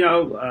a guy.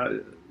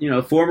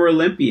 Former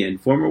Olympian,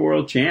 former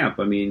world champ.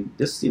 I mean,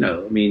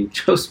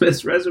 Joe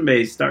Smith's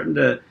resume is starting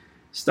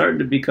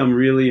to become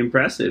really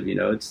impressive.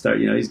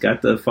 He's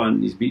got the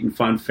fun. He's beaten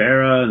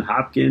Fonfara and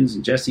Hopkins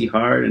and Jesse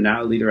Hart and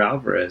now Alito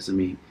Alvarez. I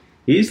mean,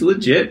 he's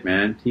legit,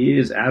 man. He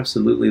is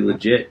absolutely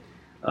legit.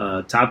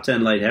 Top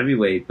 10 light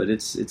heavyweight, but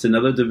it's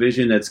another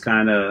division that's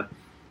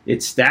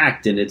it's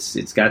stacked, and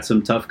it's got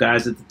some tough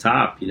guys at the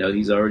top.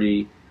 He's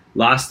already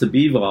lost to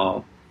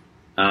Bivol.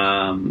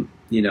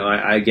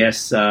 I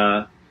guess.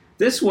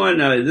 This one,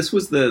 this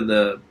was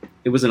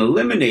it was an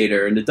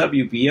eliminator in the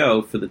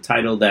WBO for the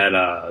title that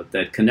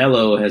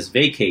Canelo has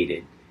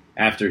vacated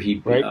after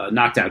he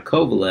knocked out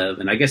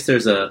Kovalev, and I guess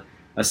there's a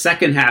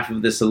second half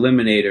of this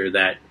eliminator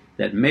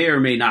that may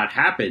or may not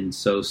happen.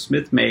 So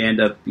Smith may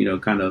end up,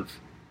 kind of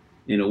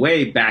in a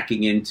way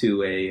backing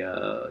into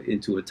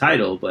a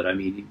title, but I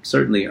mean, he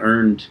certainly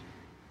earned,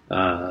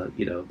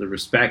 the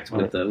respect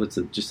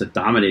with just a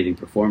dominating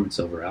performance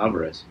over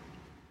Alvarez.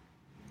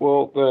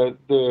 Well,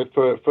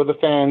 for the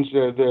fans,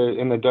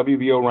 in the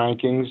WBO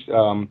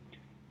rankings,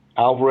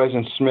 Alvarez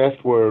and Smith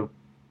were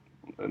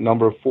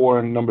number 4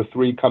 and number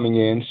 3 coming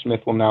in.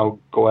 Smith will now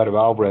go out of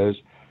Alvarez.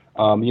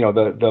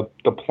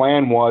 The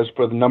plan was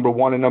for the number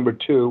 1 and number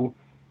 2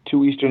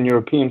 Eastern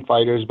European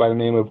fighters by the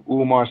name of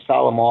Umar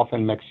Salamov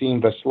and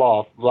Maxim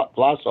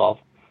Vlasov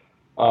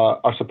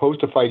are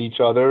supposed to fight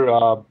each other.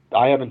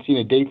 I haven't seen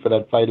a date for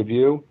that fight. Have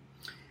you?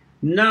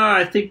 No,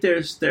 I think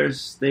they've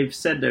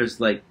said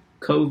there's like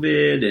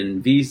COVID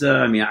and visa.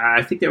 I mean,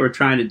 I think they were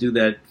trying to do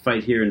that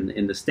fight here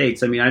in the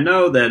States. I mean, I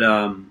know that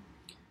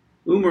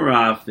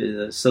Umarov,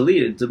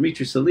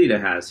 Dmitry Salita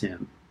has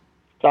him.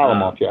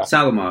 Salamov, yeah.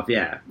 Salamov,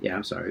 yeah.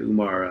 I'm sorry,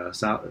 Umar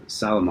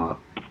Salamov.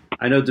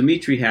 I know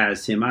Dmitry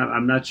has him.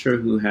 I'm not sure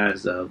who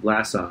has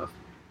Vlasov,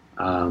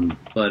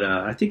 but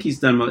I think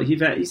he's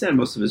had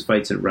most of his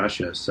fights in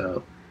Russia.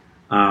 So,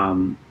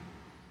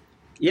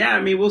 yeah. I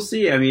mean, we'll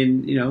see. I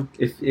mean,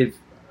 if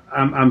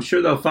I'm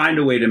sure they'll find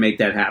a way to make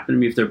that happen. I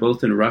mean, if they're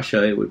both in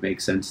Russia, it would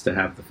make sense to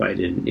have the fight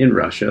in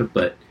Russia.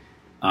 But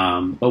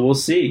we'll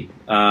see.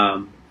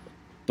 It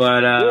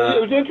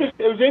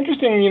was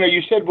interesting.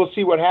 You said we'll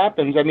see what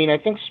happens. I mean, I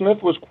think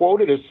Smith was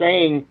quoted as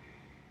saying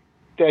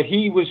that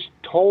he was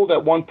told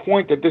at one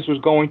point that this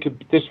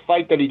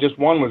fight that he just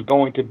won was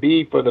going to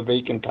be for the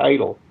vacant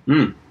title.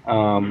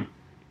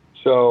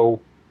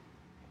 So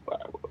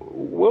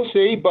we'll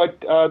see,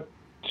 but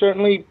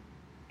certainly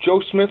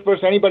Joe Smith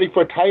versus anybody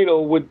for a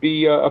title would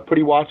be a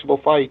pretty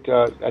watchable fight.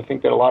 I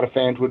think that a lot of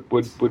fans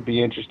would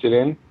be interested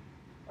in.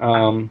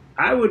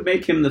 I would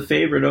make him the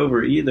favorite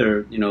over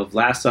either,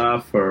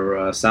 Vlasov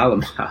or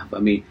Salamov. I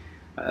mean,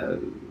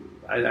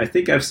 I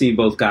think I've seen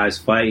both guys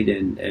fight,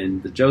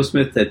 and the Joe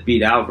Smith that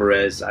beat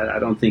Alvarez, I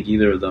don't think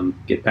either of them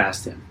get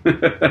past him.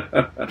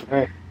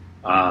 Right.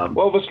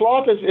 Well,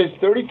 Vlasov is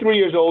 33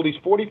 years old. He's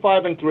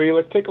 45-3.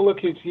 Let's take a look.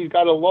 He's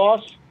got a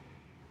loss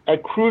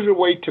at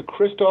cruiserweight to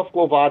Krzysztof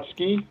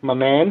Glowatsky, my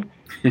man.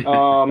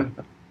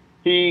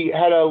 He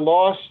had a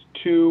loss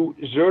to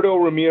Zurdo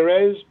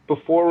Ramirez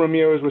before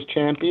Ramirez was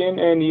champion,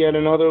 and he had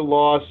another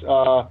loss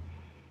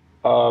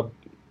about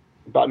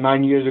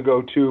 9 years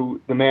ago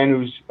to the man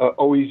who's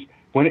always,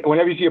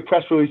 whenever you see a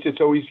press release,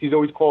 he's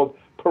always called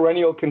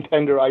perennial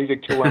contender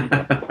Isaac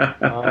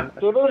Chilemba.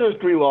 So those are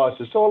 3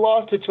 losses. So a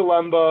loss to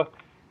Chilemba,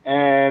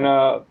 and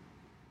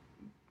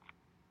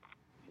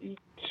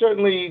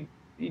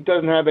he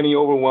doesn't have any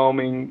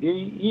overwhelming.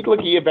 He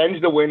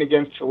avenged the win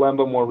against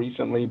Chilemba more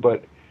recently,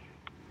 but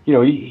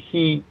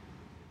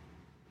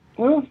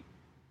well,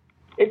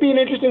 it'd be an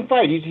interesting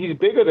fight. He's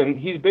bigger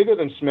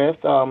than Smith.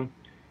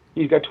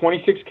 He's got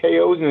 26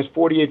 KOs in his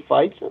 48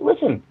 fights.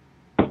 Listen,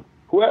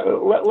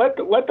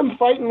 let them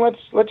fight, and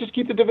let's just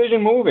keep the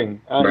division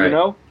moving.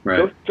 Right.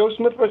 Right. Joe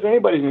Smith versus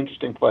anybody's an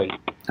interesting fight.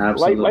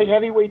 Absolutely. Light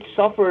heavyweight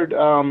suffered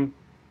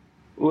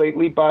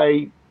lately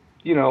by,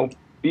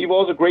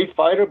 Bivol is a great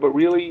fighter, but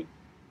really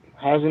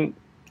hasn't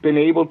been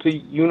able to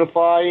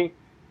unify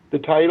the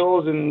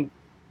titles. And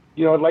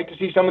I'd like to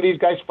see some of these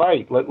guys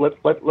fight. Let's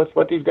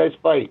let these guys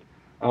fight.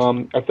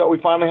 I thought we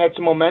finally had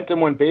some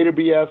momentum when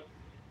Beterbiev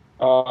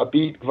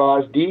beat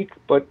Gvozdyk,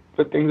 but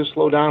things have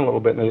slowed down a little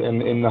bit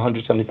in the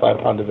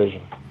 175-pound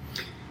division.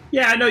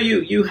 Yeah, I know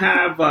you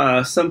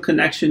have some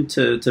connection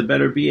to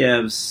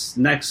Beterbiev's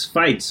next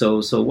fight.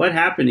 So what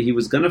happened? He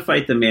was going to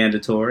fight the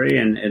mandatory,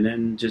 and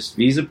then just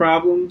visa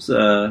problems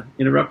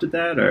interrupted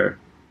that, or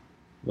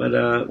what?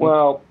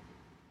 Well,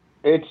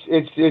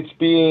 it's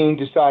being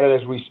decided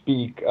as we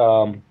speak.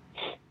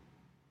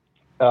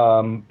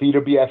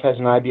 Beterbiev has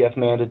an IBF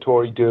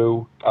mandatory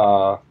due.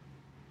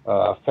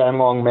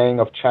 Fanlong Meng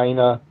of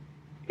China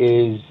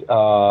is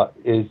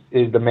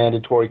the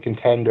mandatory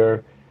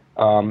contender.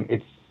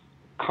 It's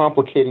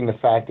complicating the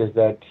fact is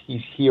that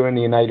he's here in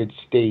the United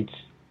States,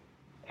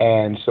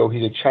 and so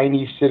he's a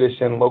Chinese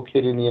citizen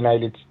located in the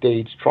United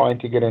States trying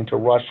to get into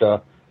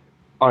Russia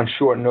on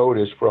short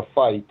notice for a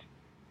fight.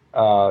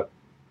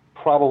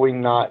 Probably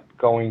not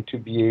going to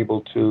be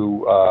able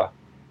to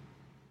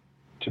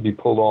be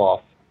pulled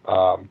off.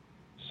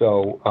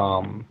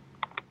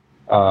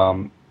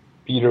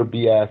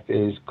 Beterbiev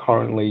is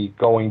currently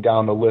going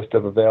down the list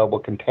of available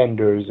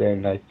contenders,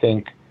 and I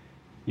think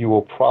you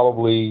will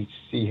probably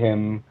see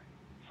him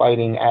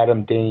fighting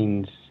Adam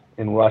Danes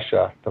in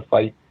Russia. The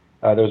fight,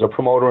 there's a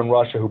promoter in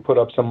Russia who put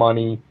up some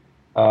money,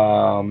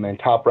 and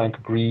Top Rank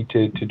agreed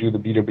to do the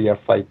Beterbiev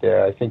fight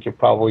there. I think you're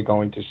probably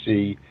going to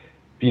see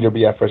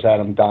Beterbiev versus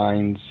Adam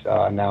Danes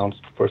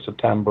announced for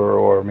September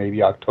or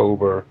maybe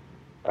October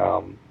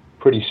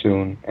pretty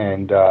soon,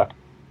 and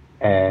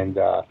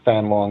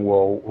Fanlong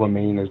will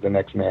remain as the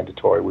next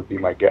mandatory, would be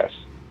my guess.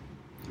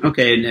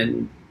 Okay,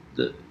 and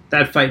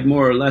that fight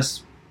more or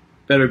less,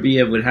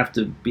 Beterbiev would have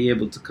to be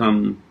able to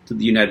come to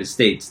the United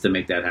States to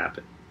make that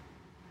happen,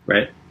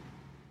 right?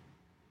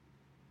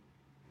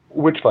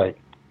 Which fight?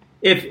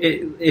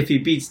 If he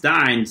beats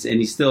Dines and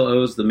he still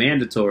owes the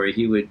mandatory,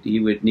 he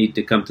would need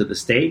to come to the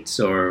States,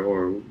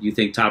 or you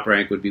think Top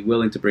Rank would be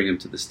willing to bring him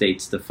to the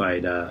States to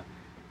fight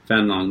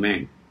Fanlong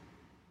Meng?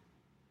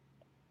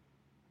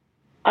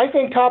 I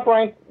think Top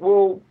Rank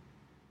will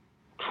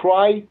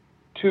try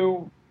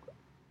to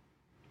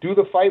do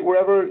the fight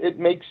wherever it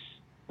makes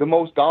the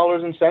most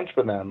dollars and cents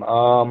for them.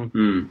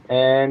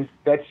 And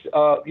that's,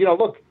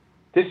 look,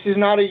 this is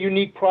not a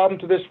unique problem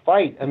to this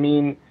fight. I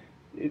mean,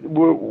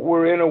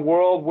 we're in a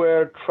world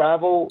where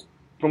travel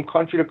from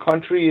country to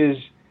country is,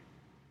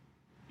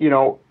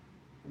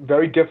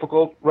 very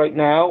difficult right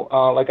now.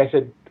 Like I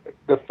said,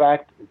 the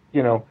fact,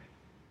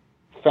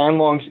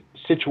 Fanlong's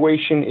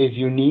situation is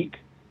unique.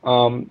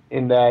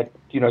 In that,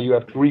 you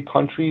have 3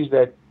 countries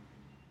that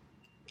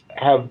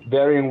have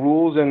varying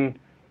rules and,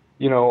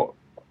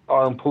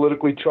 are in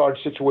politically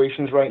charged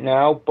situations right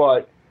now.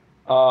 But,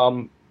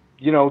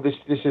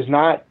 this is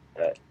not,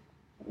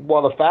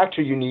 while the facts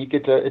are unique,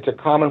 it's a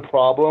common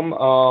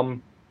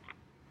problem.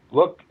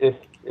 Look, if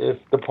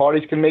the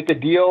parties can make a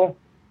deal,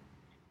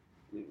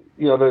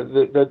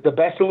 the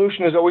best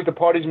solution is always the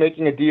parties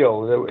making a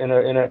deal in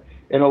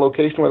a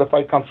location where the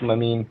fight comes from. I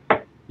mean,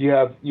 You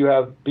have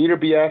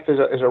Beterbiev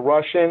is a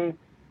Russian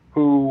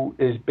who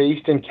is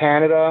based in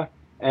Canada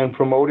and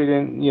promoted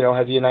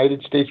has a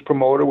United States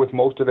promoter with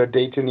most of their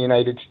dates in the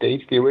United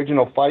States. The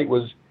original fight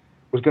was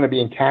going to be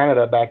in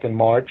Canada back in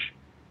March,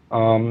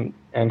 and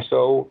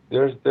so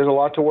there's a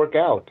lot to work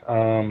out.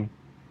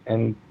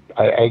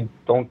 I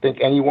don't think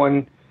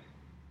anyone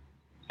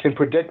can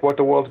predict what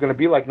the world's going to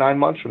be like 9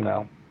 months from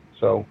now.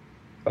 So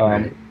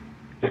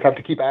just have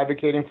to keep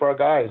advocating for our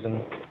guys,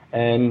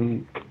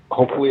 and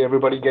hopefully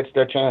everybody gets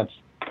their chance.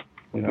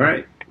 You know?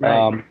 Right.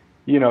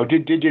 You know,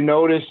 did you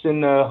notice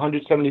in the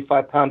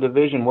 175-pound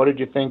division, what did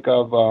you think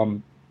of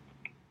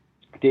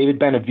David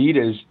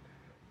Benavidez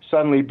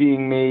suddenly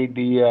being made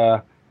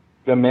the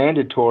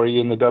mandatory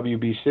in the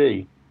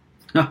WBC?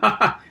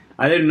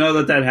 I didn't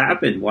know that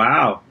happened.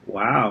 Wow.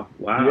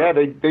 Yeah,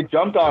 they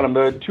jumped on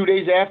him. 2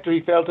 days after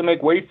he failed to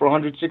make weight for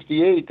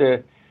 168,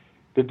 the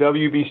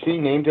WBC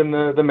named him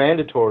the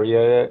mandatory.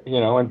 You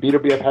know, and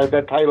BWF has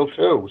that title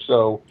too.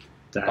 So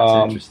that's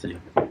interesting.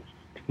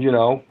 You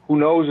know, who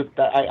knows if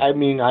that? I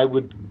mean, I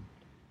would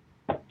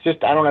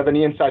just, I don't have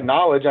any inside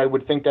knowledge. I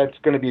would think that's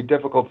going to be a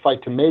difficult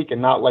fight to make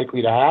and not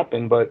likely to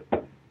happen. But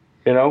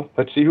you know,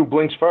 let's see who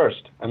blinks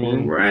first. I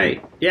mean,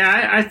 right?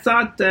 Yeah, I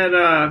thought that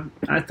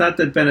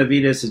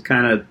Benavidez had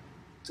kind of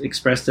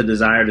expressed a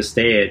desire to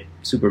stay at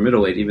super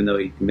middleweight, even though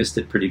he missed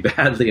it pretty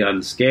badly on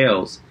the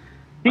scales.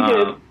 He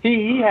did.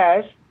 He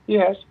has.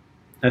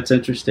 That's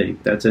interesting.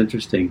 But the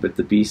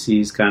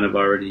BC's kind of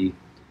already,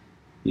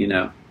 you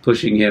know,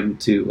 pushing him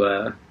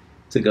to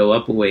go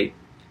up a weight.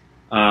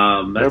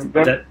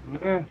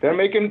 They're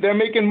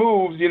making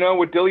moves, you know,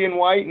 with Dillian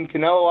White and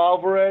Canelo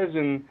Alvarez,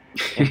 and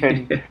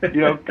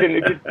you know,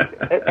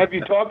 have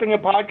you talked in a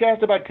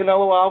podcast about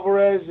Canelo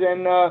Alvarez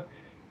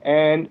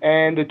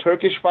and the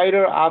Turkish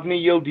fighter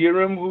Avni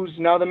Yildirim, who's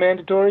now the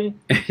mandatory?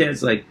 Yeah,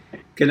 it's like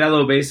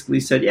Canelo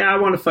basically said, "Yeah, I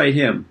want to fight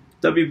him.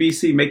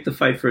 WBC, make the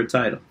fight for a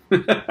title."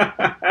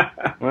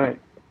 Right.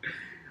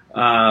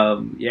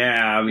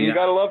 Yeah, I mean, you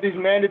gotta love these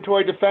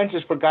mandatory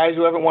defenses for guys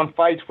who haven't won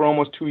fights for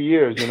almost 2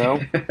 years. You know.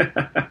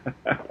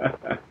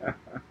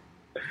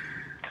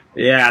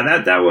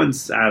 Yeah, that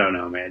one's, I don't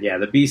know, man. Yeah,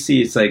 the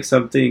BC, it's like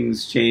some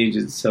things change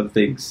and some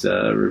things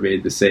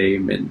remain the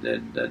same, and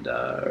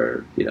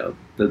or you know,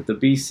 the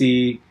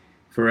BC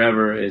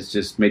forever is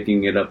just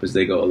making it up as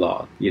they go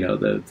along. You know,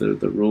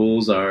 the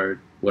rules are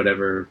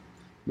whatever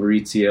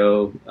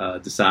Maurizio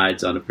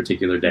decides on a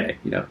particular day.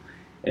 You know.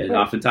 And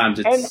oftentimes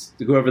it's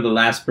whoever the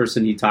last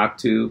person he talked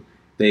to,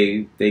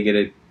 they get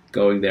it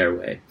going their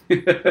way.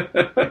 And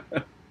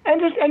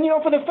you know,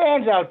 for the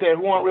fans out there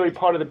who aren't really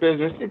part of the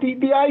business,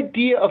 the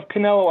idea of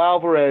Canelo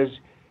Alvarez,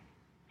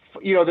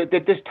 you know, that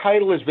this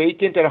title is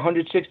vacant at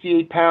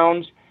 168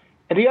 pounds,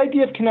 and the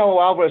idea of Canelo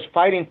Alvarez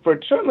fighting for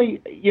it, certainly,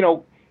 you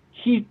know,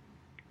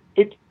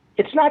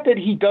 it's not that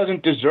he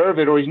doesn't deserve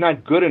it or he's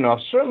not good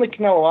enough. Certainly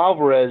Canelo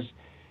Alvarez,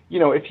 you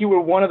know, if you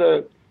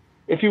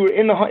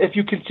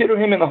consider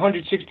him in the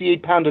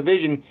 168-pound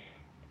division,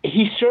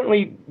 he's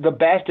certainly the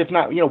best, if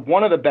not, you know,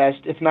 one of the best,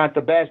 if not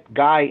the best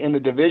guy in the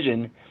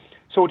division.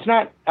 So it's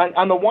not,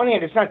 on the one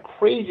hand, it's not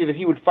crazy that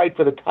he would fight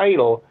for the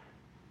title.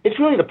 It's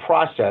really the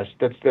process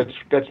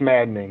that's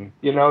maddening.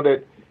 You know,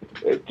 that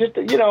just,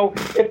 you know,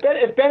 if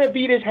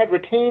Benavidez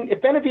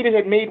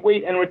had made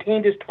weight and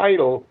retained his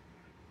title,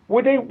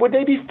 would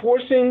they be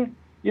forcing,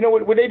 you know,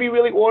 would they be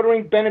really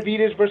ordering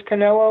Benavidez versus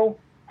Canelo?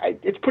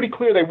 It's pretty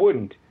clear they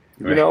wouldn't.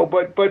 Right. You know,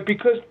 but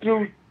because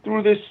through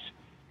this,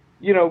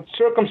 you know,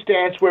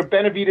 circumstance where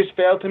Benavidez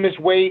failed to miss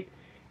weight,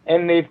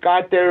 and they've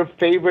got their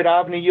favorite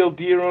Avni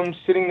Yildirim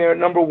sitting there at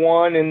number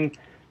one, and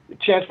a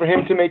chance for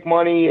him to make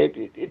money,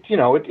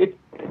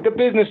 the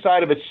business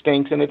side of it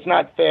stinks, and it's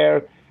not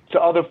fair to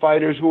other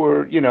fighters who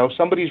are, you know,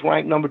 somebody's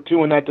ranked number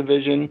 2 in that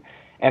division,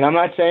 and I'm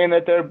not saying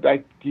that they're,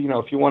 like, you know,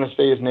 if you want to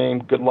say his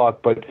name, good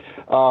luck, but.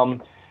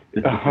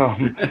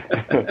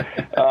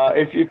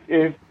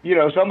 If you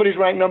know, somebody's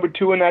ranked number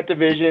 2 in that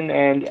division,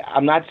 and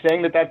I'm not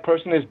saying that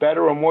person is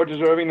better or more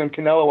deserving than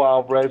Canelo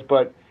Alvarez,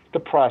 but the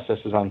process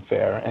is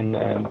unfair, and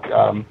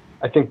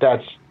I think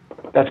that's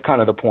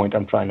kind of the point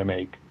I'm trying to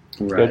make.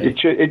 Right.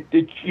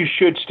 You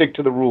should stick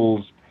to the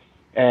rules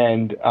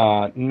and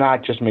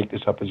not just make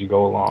this up as you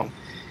go along.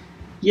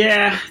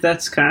 Yeah,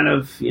 that's kind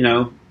of, you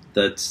know,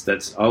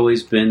 that's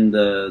always been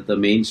the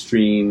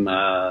mainstream,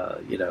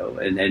 you know,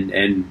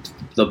 and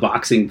the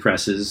boxing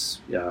presses,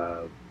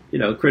 you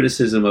know,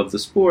 criticism of the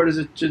sport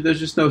is there's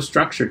just no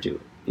structure to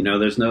it. You know,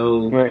 there's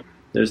no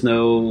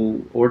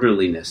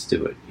orderliness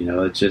to it. You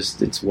know,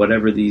 it's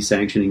whatever these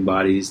sanctioning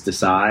bodies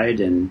decide,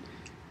 and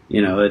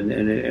you know, and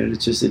it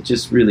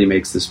just really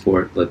makes the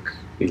sport look,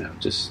 you know,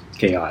 just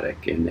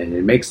chaotic, and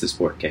it makes the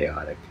sport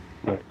chaotic.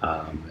 Right.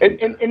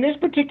 In this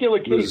particular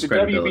case,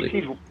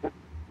 the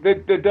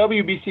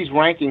WBC's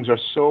rankings are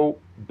so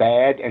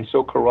bad and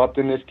so corrupt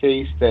in this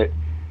case that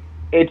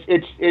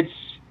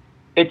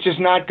it's just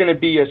not going to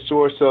be a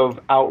source of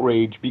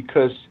outrage,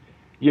 because,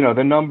 you know,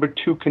 the number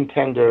 2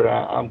 contender,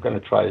 I'm going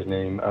to try his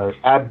name,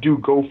 Abdu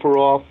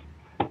Gofurov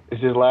is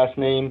his last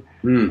name.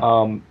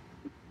 You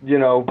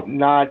know,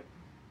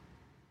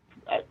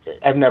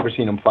 I've never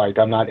seen him fight.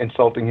 I'm not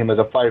insulting him as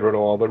a fighter at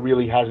all, but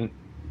really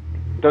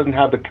doesn't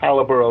have the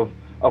caliber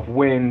of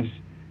wins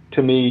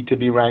to me to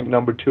be ranked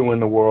number 2 in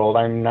the world.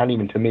 I'm not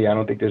even to me. I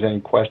don't think there's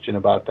any question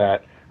about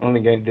that. I don't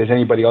think there's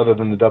anybody other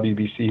than the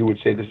WBC who would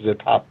say this is a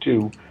top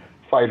 2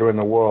 fighter in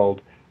the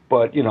world.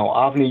 But,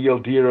 Avni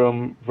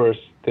Yildirim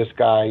versus this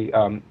guy,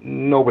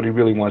 nobody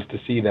really wants to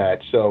see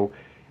that. So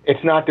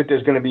it's not that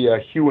there's going to be a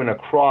hue and a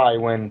cry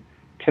when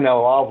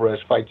Canelo Alvarez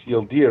fights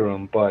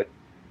Yildirim, but,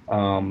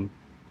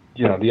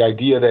 the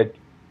idea that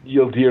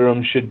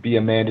Yildirim should be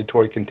a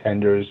mandatory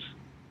contender is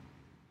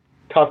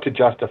tough to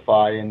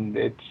justify, and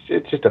it's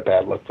just a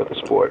bad look for the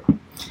sport.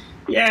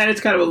 Yeah, and it's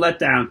kind of a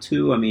letdown,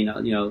 too. I mean,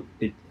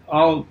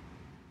 all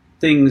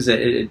things that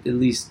at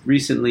least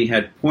recently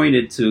had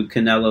pointed to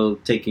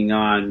Canelo taking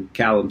on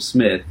Callum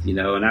Smith, and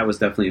that was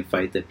definitely a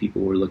fight that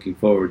people were looking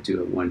forward to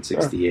at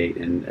 168,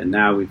 sure. and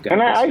now we've got.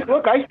 And I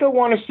still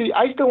want to see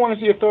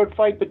a third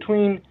fight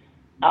between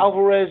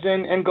Alvarez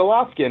and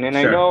Golovkin, and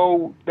sure. I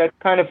know that's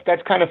kind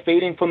of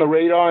fading from the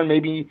radar, and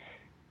maybe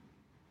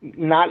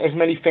not as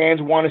many fans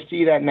want to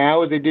see that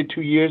now as they did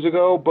 2 years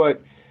ago.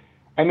 But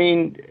I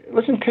mean,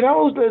 listen,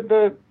 Canelo's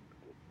the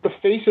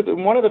face of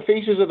one of the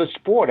faces of the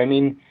sport. I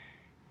mean.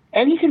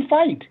 And he can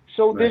fight,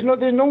 so right.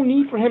 there's no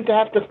need for him to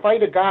have to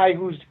fight a guy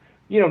who's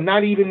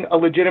not even a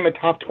legitimate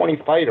top 20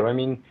 fighter. I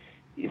mean,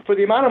 for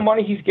the amount of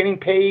money he's getting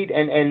paid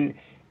and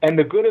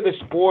the good of the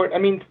sport, I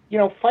mean,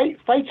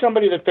 fight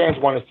somebody that fans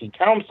want to see.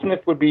 Callum Smith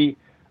would be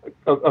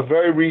a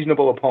very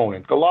reasonable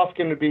opponent.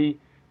 Golovkin would be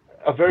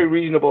a very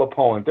reasonable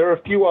opponent. There are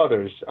a few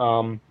others.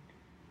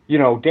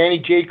 Danny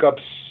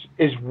Jacobs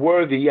is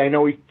worthy. I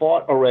know he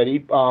fought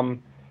already.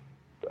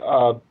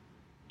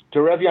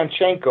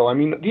 Derevyanchenko. I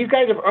mean, these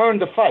guys have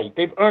earned the fight.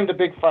 They've earned a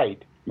big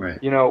fight. Right.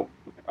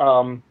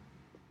 Yildirim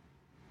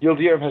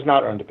has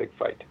not earned a big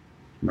fight.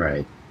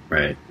 Right.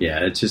 Yeah,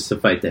 it's just a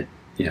fight that,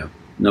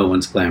 no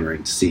one's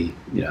clamoring to see,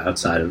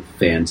 outside of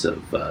fans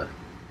of,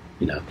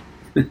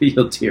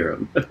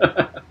 Yildirim.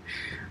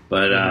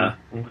 But,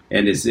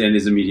 and his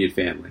immediate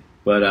family.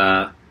 But,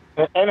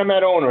 and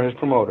Ahmed Owner, his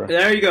promoter.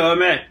 There you go,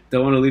 Ahmed.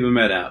 Don't want to leave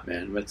Ahmed out,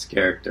 man. Ahmed's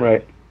character.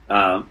 Right.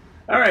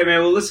 All right, man.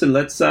 Well, listen.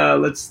 Let's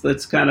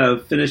kind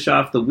of finish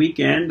off the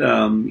weekend.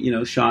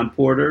 Sean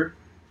Porter,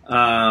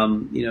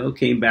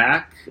 came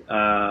back.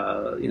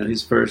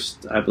 His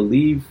first, I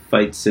believe,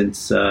 fight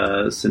since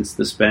the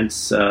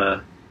Spence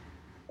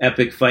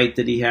epic fight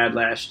that he had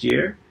last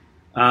year.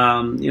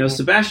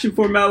 Sebastian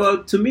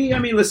Formella. To me, I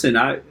mean, listen.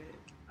 I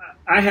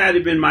had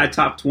him in my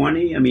top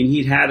 20. I mean,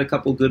 he'd had a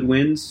couple good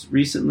wins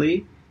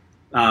recently.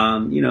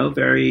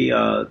 Very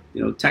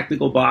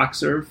technical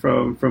boxer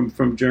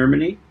from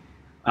Germany.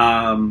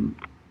 The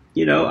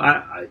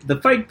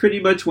fight pretty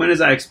much went as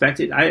I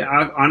expected. I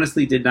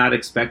honestly did not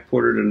expect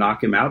Porter to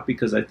knock him out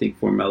because I think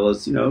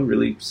Formella's,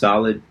 really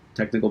solid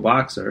technical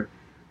boxer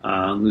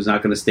who's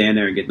not going to stand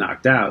there and get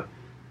knocked out.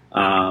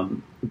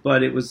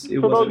 But it was.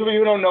 For those of you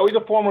who don't know, he's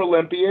a former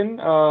Olympian.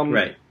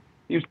 Right.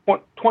 He was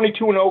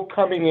 22-0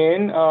 coming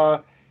in.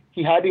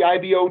 He had the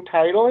IBO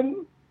title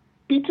and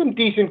beat some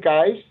decent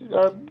guys.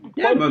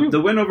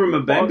 The win over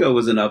Mabenga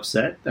was an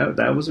upset.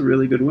 That was a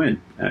really good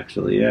win,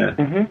 actually. Yeah.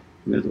 Mm-hmm.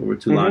 Over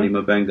Tulani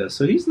Mabenga.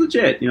 So he's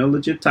legit,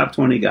 legit top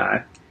 20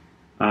 guy.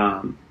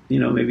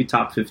 Maybe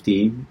top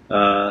 15.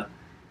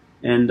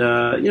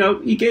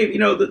 He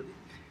gave,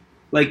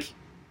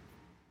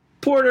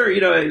 Porter,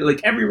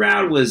 every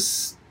round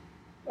was,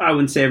 I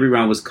wouldn't say every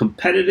round was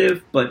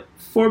competitive, but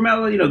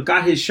Formella,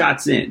 got his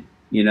shots in.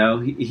 He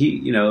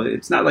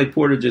it's not like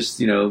Porter just,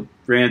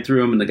 ran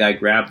through him and the guy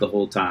grabbed the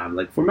whole time.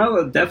 Like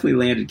Formella definitely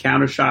landed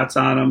counter shots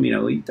on him. He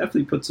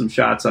definitely put some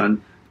shots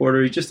on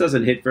Porter. He just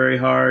doesn't hit very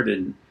hard,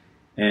 and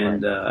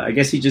I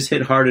guess he just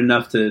hit hard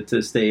enough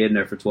to stay in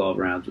there for 12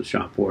 rounds with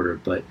Sean Porter.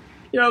 But,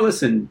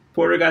 listen,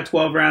 Porter got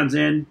 12 rounds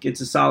in,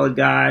 gets a solid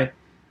guy,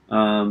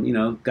 got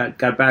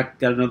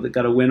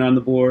a win on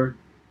the board.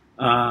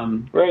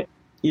 Right.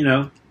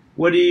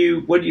 What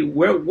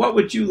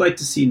would you like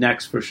to see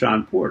next for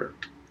Sean Porter?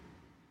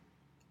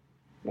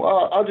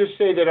 Well, I'll just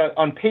say that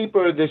on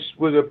paper, this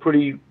was a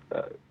pretty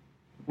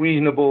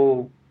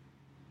reasonable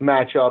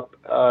matchup.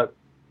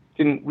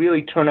 Didn't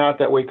really turn out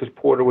that way because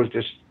Porter was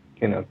just,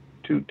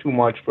 too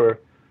much for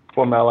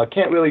Formella.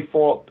 Can't really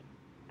fault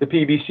the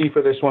PBC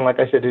for this one. Like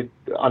I said,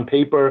 on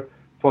paper,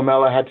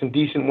 Formella had some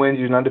decent wins.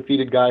 He was an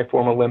undefeated guy,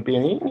 former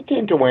Olympian. He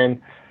came to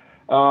win.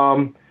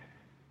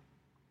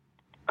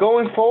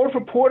 Going forward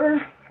for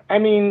Porter, I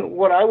mean,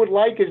 what I would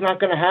like is not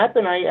going to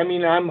happen.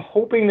 I'm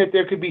hoping that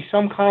there could be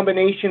some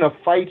combination of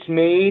fights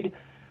made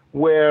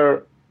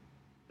where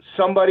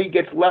somebody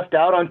gets left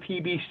out on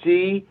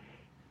PBC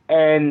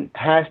and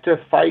has to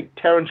fight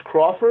Terrence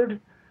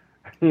Crawford,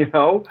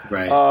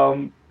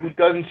 right. Who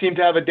doesn't seem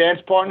to have a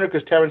dance partner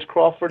because Terrence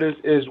Crawford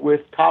is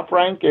with Top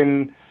Rank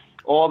and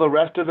all the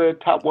rest of the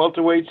top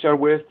welterweights are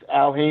with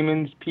Al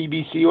Heyman's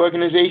PBC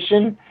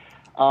organization.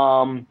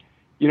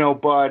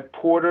 But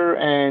Porter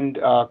and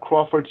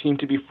Crawford seem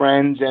to be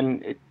friends,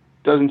 and it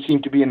doesn't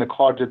seem to be in the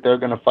cards that they're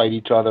going to fight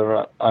each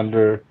other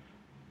under,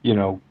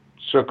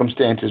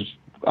 circumstances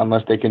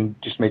unless they can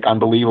just make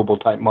unbelievable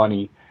type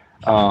money.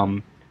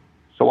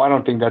 So I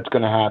don't think that's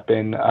going to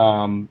happen.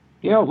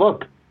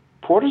 Look,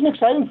 Porter's an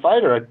exciting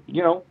fighter.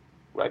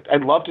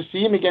 I'd love to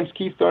see him against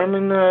Keith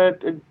Thurman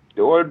or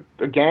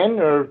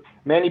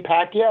Manny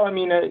Pacquiao. I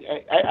mean,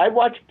 I'd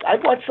watch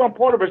Sean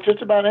Porter versus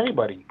just about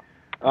anybody.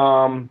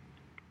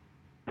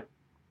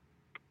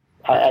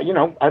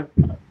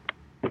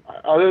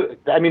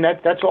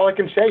 That's all I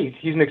can say.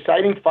 He's an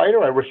exciting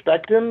fighter. I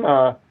respect him.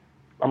 I'm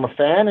a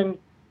fan, and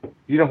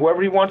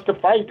whoever he wants to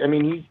fight. I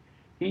mean,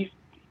 he's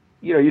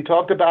you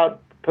talked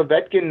about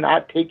Povetkin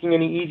not taking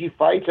any easy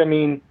fights. I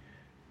mean,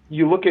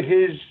 you look at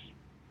his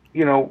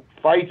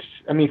fights.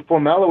 I mean,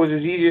 Formella was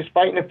his easiest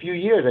fight in a few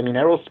years. I mean,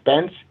 Errol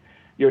Spence,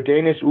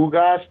 Yordenis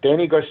Ugas,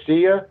 Danny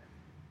Garcia,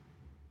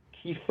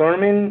 Keith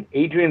Thurman,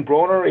 Adrian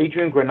Broner,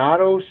 Adrian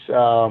Granados,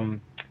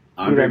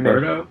 Andre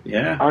Berto,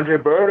 yeah, Andre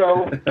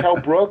Berto, Kel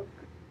Brook.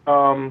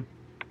 That's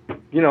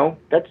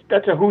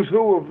a who's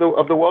who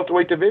of the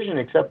welterweight division,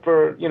 except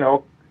for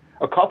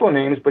a couple of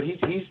names. But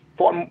he's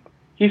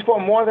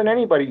fought more than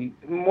anybody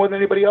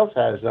else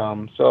has.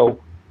 So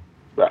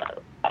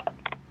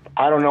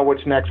I don't know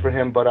what's next for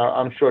him, but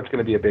I'm sure it's going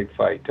to be a big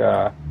fight.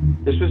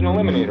 This was an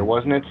eliminator,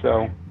 wasn't it?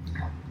 So.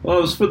 Well,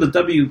 it was for the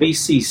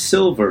WBC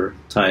silver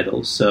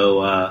title,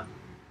 so I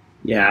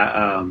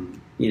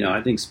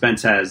think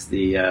Spence has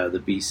the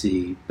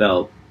BC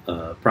belt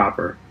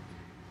proper,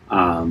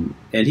 and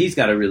he's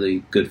got a really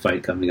good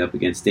fight coming up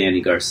against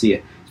Danny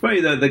Garcia. It's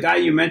funny, the guy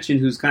you mentioned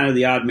who's kind of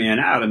the odd man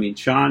out. I mean,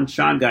 Sean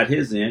got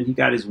his in, he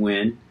got his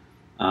win.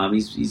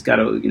 He's got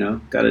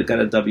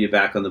a W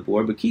back on the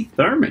board, but Keith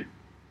Thurman,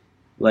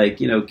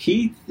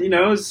 Keith,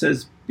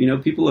 says.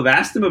 People have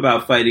asked him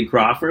about fighting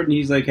Crawford, and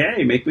he's like,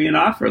 hey, make me an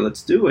offer.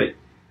 Let's do it.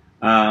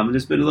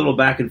 There's been a little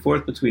back and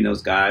forth between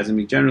those guys. I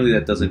mean, generally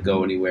that doesn't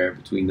go anywhere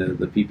between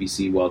the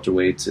PPC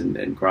welterweights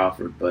and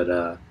Crawford.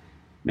 But,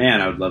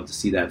 man, I would love to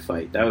see that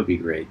fight. That would be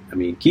great. I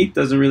mean, Keith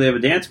doesn't really have a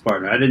dance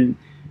partner.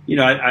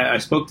 I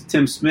spoke to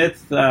Tim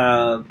Smith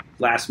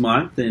last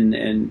month,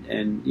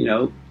 and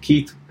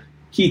Keith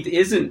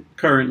isn't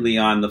currently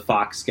on the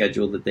Fox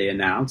schedule that they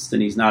announced,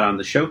 and he's not on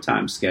the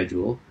Showtime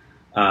schedule.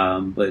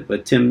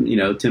 But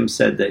Tim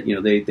said that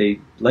they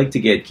like to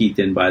get Keith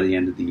in by the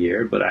end of the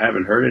year, but I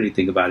haven't heard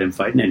anything about him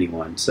fighting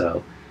anyone.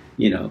 So,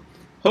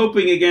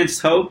 hoping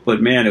against hope.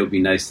 But man, it would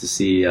be nice to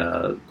see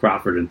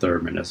Crawford and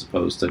Thurman as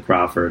opposed to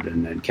Crawford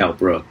and Kel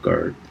Brook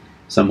or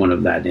someone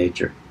of that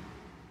nature.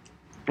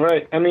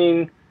 Right. I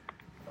mean,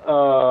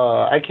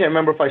 I can't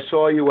remember if I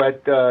saw you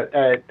at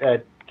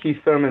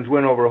Keith Thurman's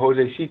win over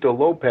Josecito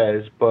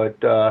Lopez, but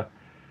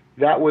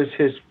that was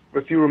his.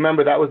 If you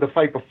remember, that was the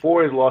fight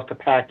before his loss to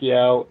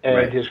Pacquiao, and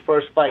right. His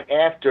first fight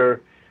after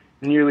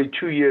nearly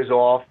 2 years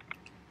off.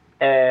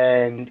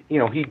 And,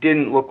 he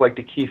didn't look like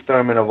the Keith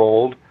Thurman of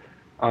old.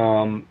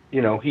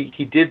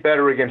 He did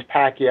better against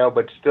Pacquiao,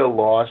 but still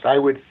lost. I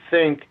would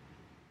think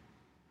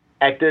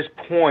at this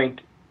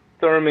point,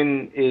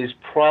 Thurman is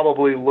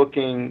probably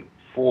looking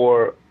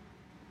for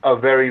a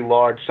very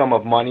large sum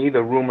of money.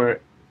 The rumor,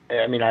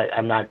 I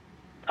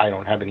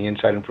don't have any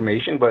inside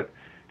information, but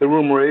the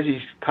rumor is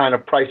he's kind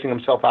of pricing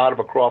himself out of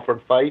a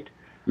Crawford fight.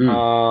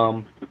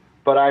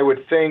 But I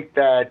would think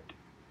that,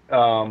 as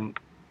long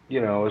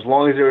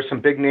as there are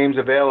some big names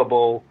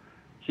available,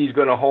 he's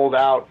going to hold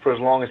out for as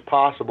long as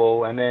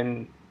possible. And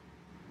then,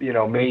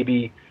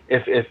 maybe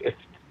if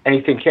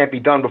anything can't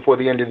be done before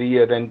the end of the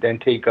year, then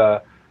take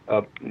a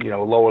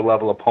lower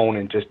level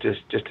opponent just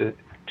to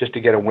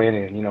get a win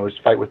in. His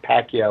fight with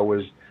Pacquiao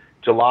was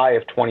July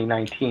of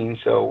 2019.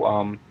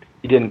 So,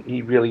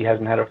 He really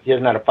hasn't had a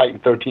fight in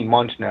 13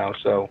 months now,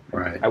 so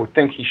right. I would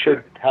think he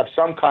should have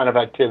some kind of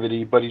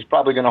activity, but he's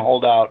probably going to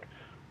hold out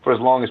for as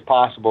long as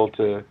possible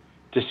to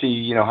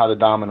see how the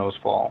dominoes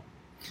fall.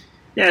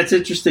 Yeah, it's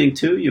interesting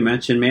too. You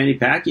mentioned Manny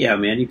Pacquiao.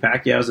 Manny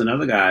Pacquiao's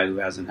another guy who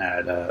hasn't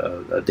had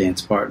a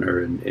dance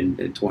partner in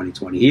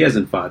 2020. He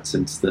hasn't fought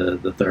since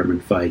the Thurman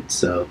fight,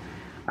 so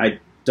I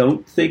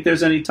don't think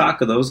there's any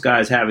talk of those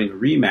guys having a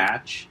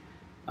rematch.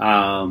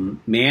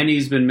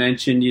 Manny's been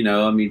mentioned,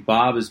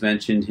 Bob has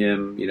mentioned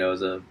him,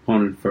 as an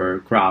opponent for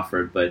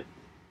Crawford, but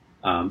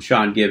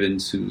Sean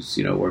Gibbons, who's,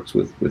 works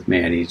with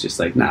Manny, he's just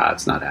like, nah,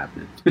 it's not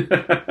happening.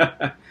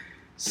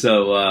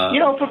 So,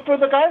 for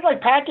the guys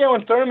like Pacquiao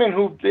and Thurman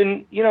who've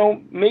been,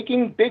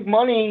 making big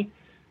money,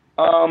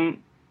 and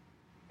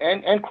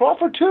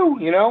Crawford too,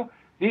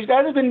 these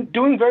guys have been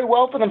doing very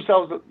well for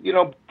themselves,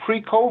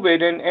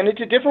 pre-COVID, and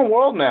it's a different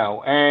world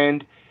now.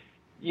 And,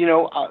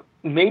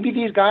 maybe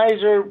these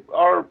guys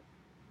are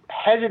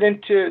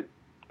hesitant to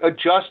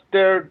adjust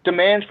their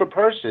demands for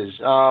purses.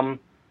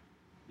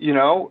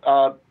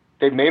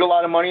 They've made a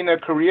lot of money in their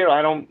career.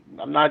 I'm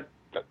not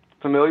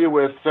familiar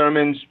with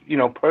Thurman's,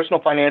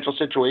 personal financial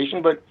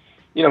situation, but,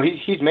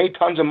 he's made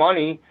tons of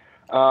money.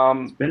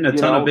 It's been a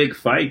ton of big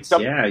fights.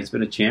 He's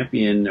been a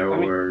champion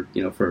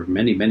for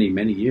many, many,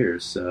 many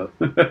years. So,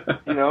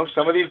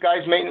 some of these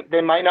guys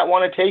might not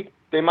want to take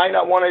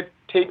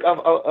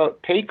a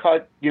pay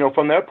cut,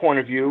 from their point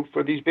of view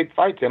for these big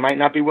fights. They might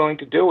not be willing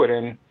to do it.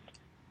 And,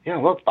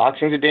 look,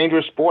 boxing's a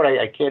dangerous sport.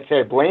 I can't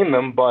say I blame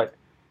them, but,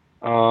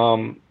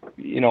 I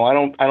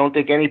don't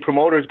think any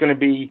promoter is going to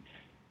be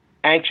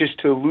anxious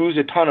to lose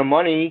a ton of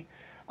money,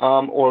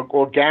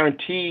 or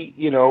guarantee,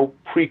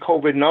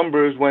 pre-COVID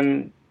numbers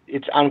when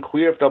it's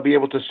unclear if they'll be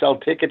able to sell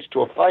tickets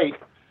to a fight.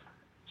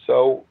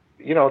 So,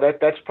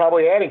 that's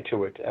probably adding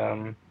to it,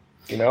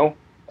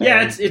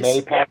 Yeah,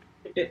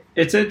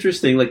 it's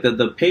interesting. Like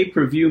the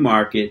pay-per-view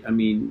market. I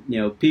mean,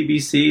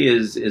 PBC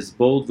is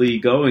boldly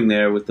going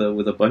there with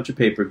a bunch of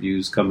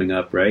pay-per-views coming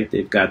up. Right?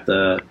 They've got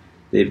the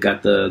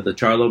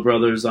Charlo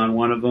brothers on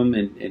one of them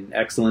in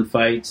excellent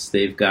fights.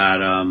 They've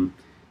got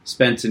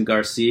Spence and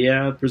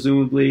Garcia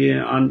presumably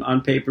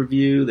on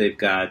pay-per-view. They've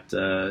got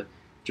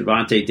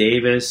Gervonta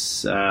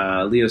Davis,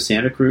 Leo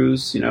Santa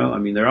Cruz. I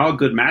mean, they're all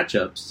good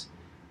matchups.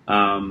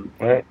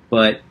 Right.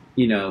 But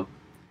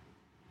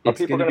are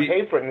people going to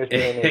pay for it in this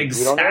day and age?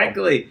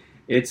 Exactly.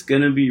 It's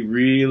going to be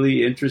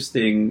really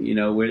interesting,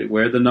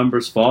 where the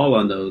numbers fall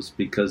on those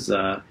because,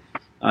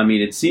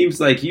 it seems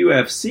like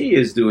UFC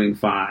is doing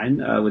fine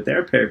with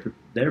their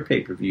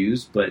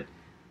pay-per-views, but,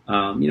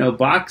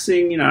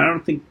 boxing, I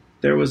don't think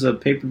there was a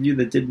pay-per-view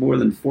that did more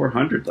than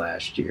 400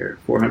 last year,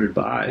 400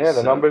 buys. Yeah,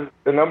 the numbers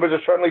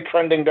are certainly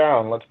trending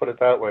down. Let's put it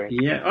that way.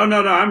 Yeah. Oh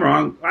no, I'm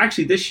wrong.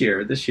 Actually, this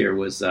year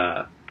was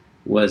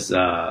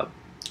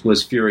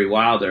Fury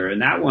Wilder,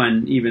 and that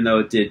one, even though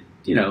it did,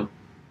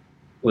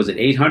 was it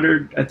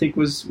 800? I think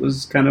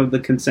was kind of the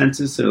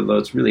consensus. Although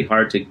it's really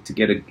hard to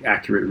get an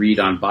accurate read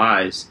on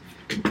buys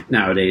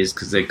nowadays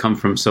because they come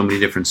from so many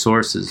different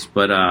sources.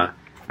 But I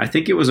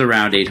think it was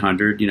around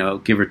 800,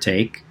 give or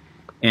take,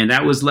 and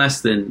that was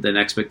less than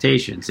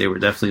expectations. They were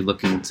definitely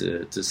looking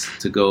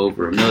to go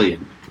over 1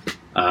 million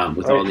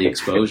with all the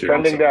exposure. It's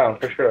trending down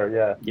for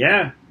sure.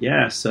 Yeah.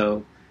 Yeah.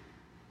 So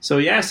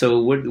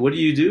what do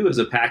you do as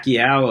a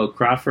Pacquiao, a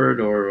Crawford,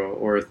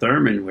 or a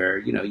Thurman, where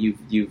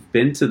you've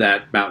been to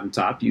that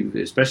mountaintop?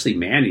 Especially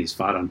Manny's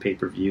fought on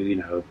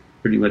pay-per-view,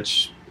 pretty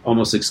much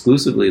almost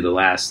exclusively the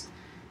last,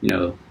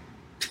 I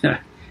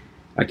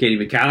can't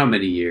even count how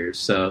many years.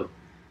 So,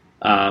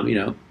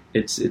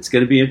 it's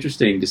going to be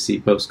interesting to see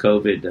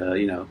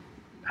post-COVID,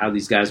 how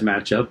these guys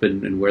match up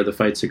and where the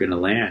fights are going to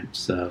land.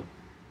 So,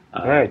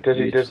 all right. Does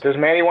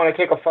Manny want to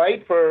take a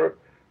fight for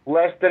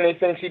less than he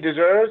thinks he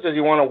deserves? Does he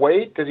want to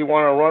wait? Does he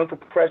want to run for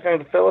president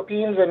of the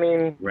Philippines? I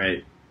mean,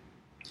 right.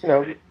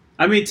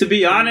 I mean, to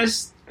be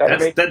honest,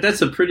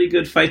 that's a pretty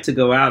good fight to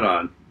go out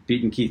on,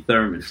 beating Keith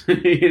Thurman.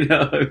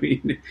 I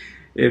mean,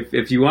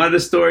 if you wanted a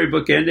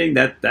storybook ending,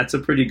 that's a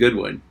pretty good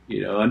one.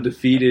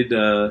 Undefeated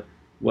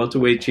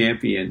welterweight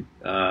champion.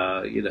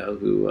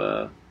 Who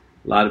a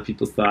lot of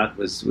people thought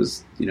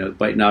was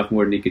biting off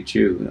more than he could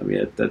chew. I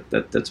mean,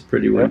 that's a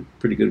pretty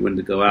good one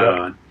to go out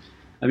on.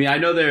 I mean, I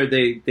know they're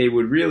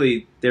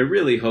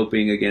really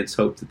hoping against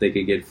hope that they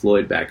could get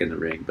Floyd back in the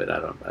ring, but I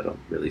don't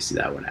really see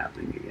that one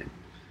happening again.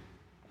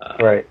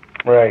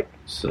 Right.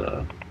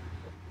 So,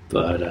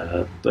 but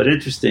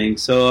interesting.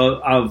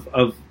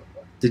 So,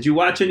 did you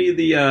watch any of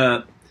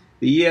the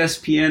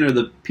ESPN or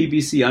the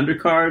PBC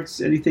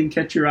undercards? Anything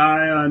catch your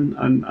eye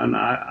on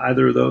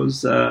either of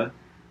those? I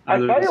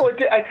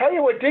tell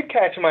you what did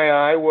catch my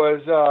eye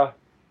was.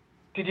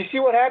 Did you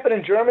see what happened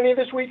in Germany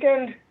this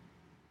weekend?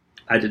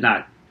 I did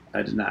not.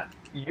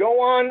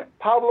 Johan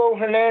Pablo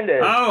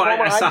Hernandez. Oh,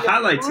 I saw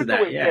highlights of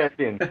that. Yeah.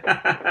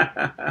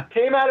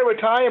 Came out of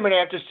retirement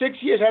after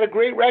 6 years, had a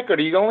great record.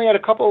 He only had a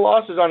couple of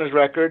losses on his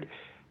record.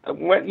 His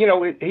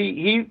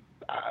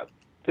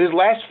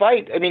last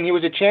fight. I mean, he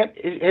was a champ.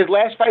 His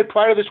last fight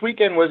prior to this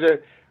weekend was a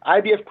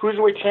IBF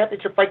Cruiserweight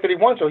Championship fight that he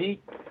won. So he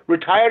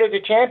retired as a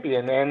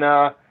champion, and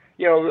a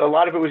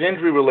lot of it was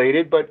injury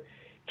related. But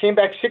came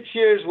back 6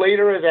 years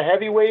later as a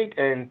heavyweight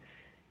and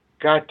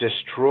got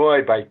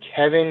destroyed by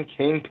Kevin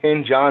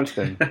Kingpin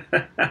Johnson.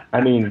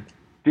 I mean,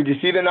 did you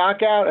see the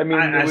knockout? I mean,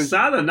 I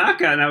saw the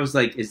knockout, and I was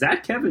like, is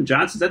that Kevin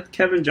Johnson? Is that the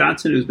Kevin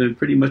Johnson who's been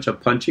pretty much a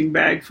punching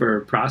bag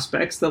for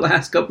prospects the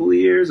last couple of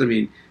years? I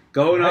mean,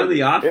 going on the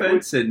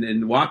offense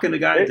and walking the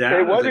guy down.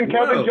 It wasn't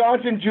Kevin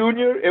Johnson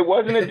Jr. It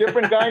wasn't a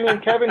different guy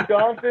named Kevin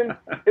Johnson.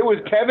 It was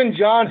Kevin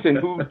Johnson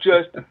who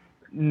just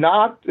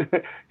knocked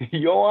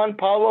Johan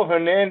Pablo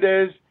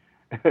Hernandez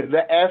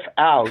the F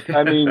out.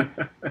 I mean,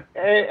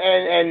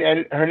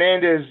 and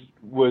Hernandez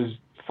was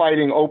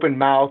fighting open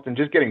mouth and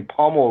just getting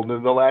pummeled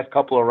in the last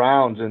couple of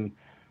rounds and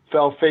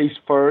fell face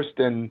first.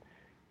 And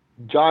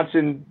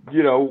Johnson,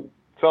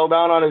 fell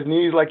down on his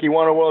knees like he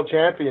won a world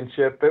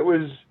championship. It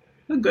was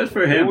good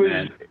for him,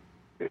 man.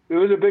 It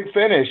was a big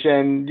finish.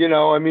 And,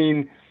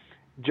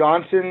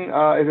 Johnson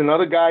is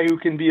another guy who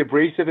can be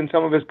abrasive in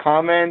some of his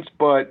comments,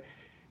 but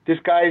this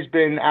guy's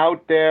been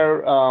out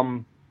there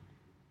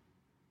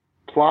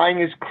plying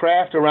his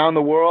craft around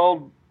the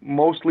world,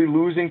 mostly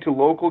losing to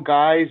local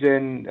guys,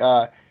 and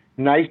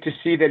nice to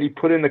see that he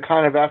put in the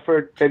kind of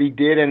effort that he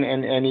did,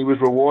 and he was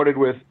rewarded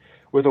with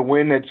a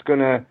win that's going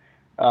to,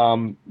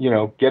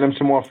 get him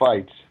some more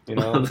fights.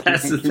 Well,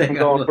 that's the thing. Keep him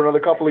going for another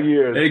couple of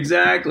years.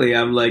 Exactly.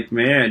 I'm like,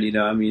 man,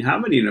 how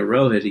many in a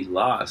row had he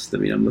lost? I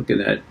mean, I'm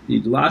looking at,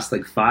 he'd lost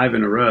like 5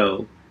 in a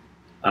row.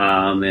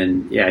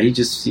 And yeah,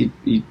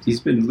 he's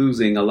been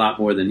losing a lot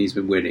more than he's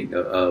been winning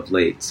of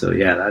late. So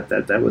yeah,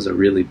 that was a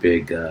really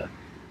big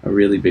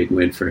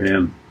win for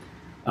him.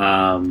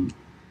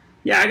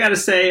 Yeah, I gotta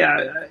say,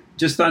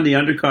 just on the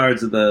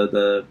undercards of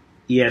the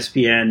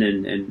ESPN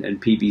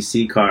and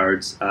PBC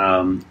cards,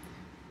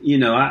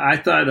 I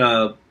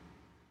thought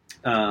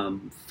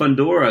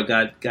Fundora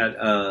got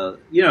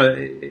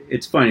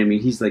it's funny. I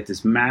mean, he's like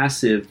this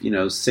massive,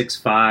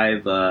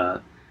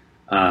 6'5"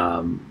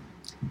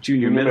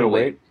 junior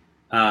middleweight.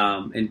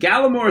 And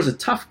Gallimore is a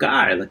tough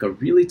guy, like a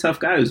really tough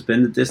guy who's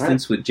been the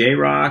distance with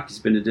J-Rock. He's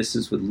been the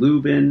distance with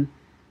Lubin.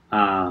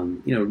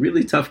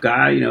 Really tough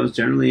guy, is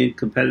generally in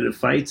competitive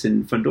fights.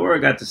 And Fundora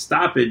got the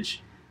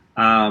stoppage.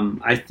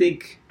 I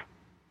think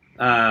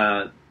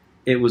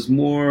it was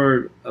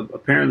more,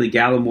 apparently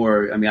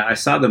Gallimore, I mean, I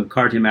saw them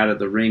cart him out of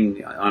the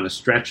ring on a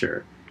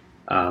stretcher.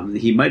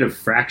 He might have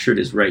fractured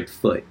his right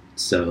foot.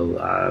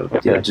 So,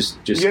 just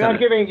you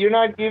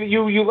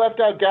left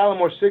out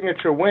Gallimore's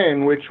signature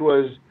win, which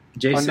was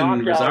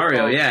Jason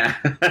Rosario,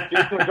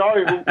 Jason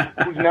Rosario,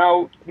 who's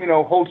now,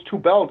 holds 2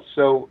 belts.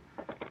 So,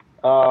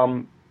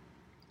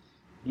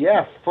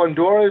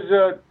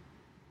 Fundora's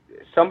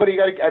somebody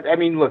got. I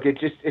mean, look,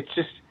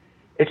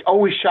 it's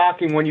always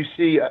shocking when you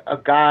see a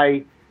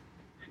guy,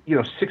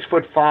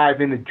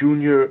 6'5" in the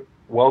junior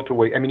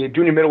welterweight. I mean, the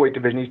junior middleweight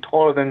division. He's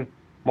taller than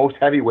most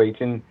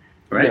heavyweights, and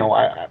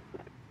right.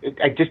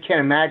 I just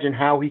can't imagine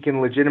how he can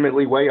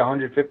legitimately weigh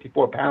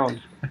 154 pounds,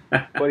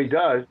 but he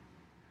does.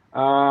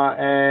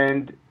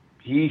 And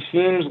he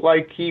seems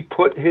like he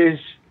put the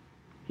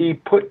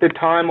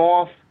time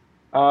off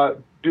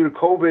due to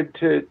COVID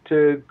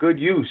to good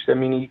use. I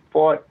mean, he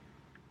fought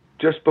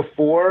just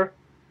before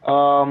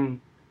the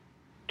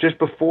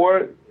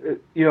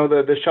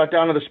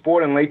shutdown of the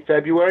sport in late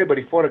February, but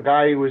he fought a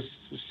guy who was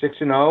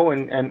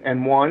 6-0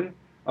 and won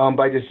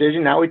by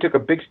decision. Now he took a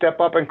big step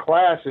up in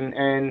class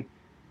and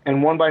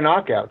won by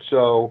knockout.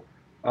 So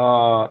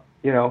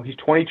he's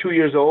 22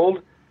 years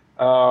old.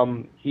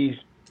 He's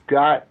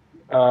got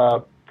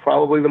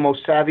probably the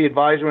most savvy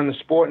advisor in the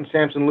sport in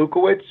Samson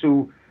Lukowicz,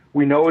 who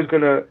we know is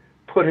going to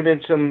put him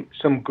in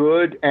some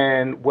good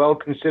and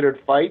well-considered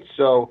fights.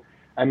 So,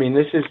 I mean,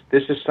 this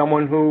is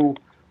someone who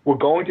we're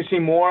going to see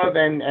more of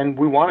and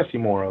we want to see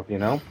more of,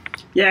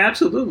 Yeah,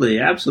 absolutely.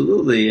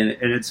 And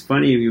it's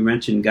funny you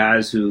mentioned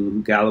guys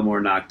who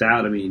Gallimore knocked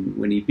out. I mean,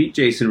 when he beat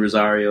Jason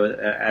Rosario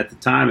at the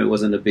time, it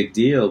wasn't a big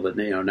deal, but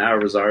now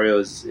Rosario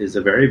is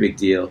a very big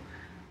deal.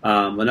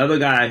 Another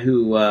guy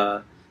who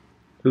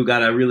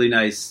got a really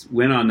nice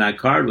win on that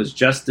card was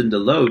Justin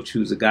DeLoach,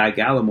 who's a guy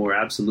Gallimore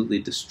absolutely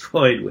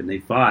destroyed when they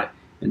fought.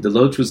 And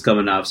DeLoach was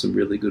coming off some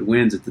really good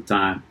wins at the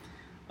time.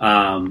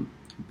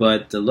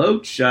 But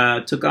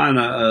DeLoach took on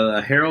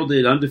a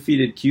heralded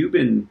undefeated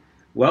Cuban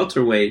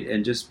welterweight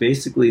and just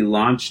basically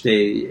launched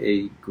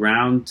a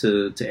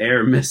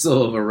ground-to-air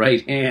missile of a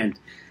right hand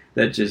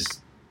that just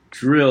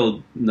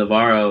drilled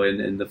Navarro.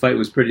 And the fight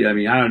was pretty, I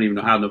mean, I don't even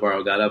know how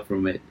Navarro got up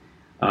from it.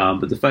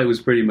 But the fight was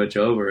pretty much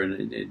over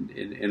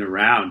in a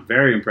round.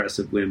 Very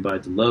impressive win by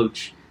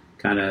DeLoach,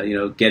 kind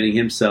of getting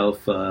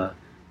himself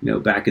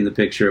back in the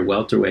picture at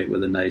welterweight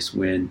with a nice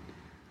win.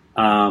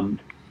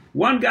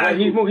 One guy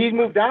he's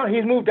moved down.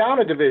 He's moved down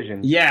a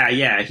division.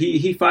 Yeah.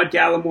 He fought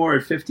Gallimore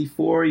at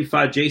 54. He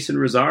fought Jason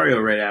Rosario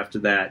right after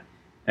that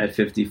at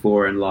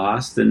 54 and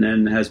lost, and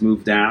then has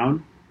moved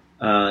down.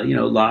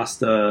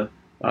 Lost a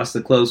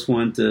close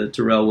one to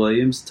Terrell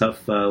Williams,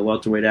 tough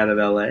welterweight out of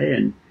L.A.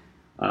 and.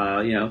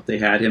 They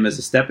had him as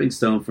a stepping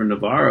stone for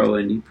Navarro,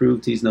 and he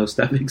proved he's no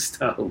stepping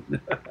stone.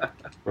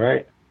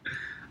 Right.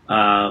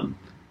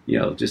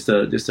 Just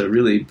a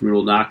really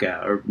brutal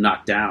knockout or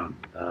knockdown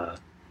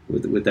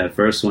with that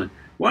first one.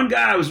 One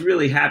guy I was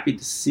really happy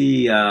to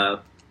see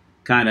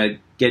kind of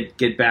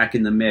get back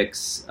in the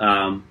mix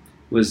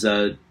was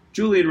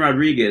Julian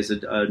Rodriguez,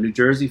 a New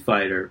Jersey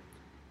fighter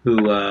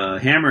who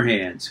Hammer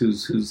Hands,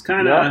 who's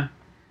kind of. Yeah.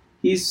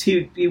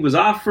 He was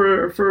off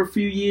for a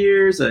few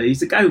years.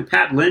 He's the guy who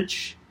Pat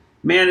Lynch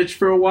managed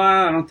for a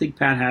while. I don't think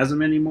Pat has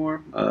him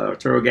anymore.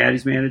 Turo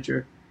Gaddy's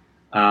manager.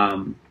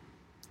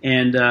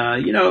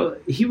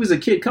 He was a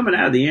kid coming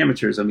out of the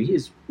amateurs. I mean, he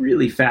has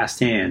really fast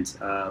hands,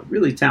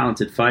 really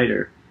talented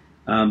fighter.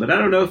 But I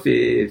don't know if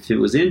it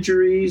was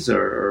injuries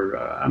or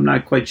I'm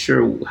not quite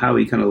sure how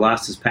he kind of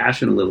lost his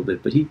passion a little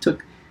bit. But he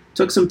took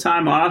some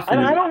time off. And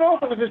I don't know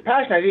if it was his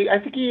passion. I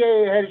think he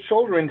had a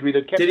shoulder injury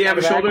that kept. Did he have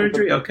a shoulder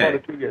injury?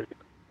 Okay. Yeah.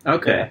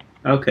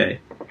 Okay.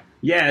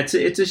 Yeah,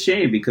 it's a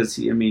shame because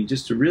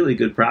just a really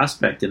good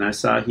prospect, and I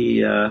saw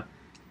he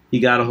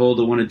got a hold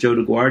of one of Joe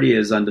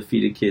DeGuardia's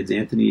undefeated kids,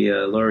 Anthony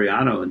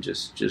Laureano, and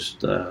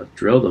just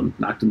drilled him,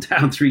 knocked him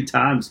down 3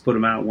 times, put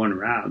him out 1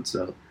 round.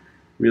 So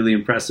really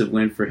impressive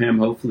win for him.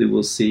 Hopefully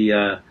we'll see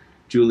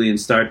Julian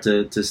start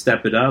to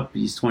step it up.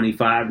 He's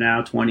 25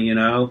 now,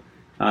 20-0.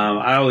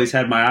 I always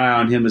had my eye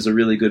on him as a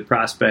really good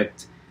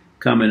prospect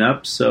coming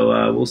up,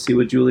 so we'll see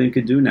what Julian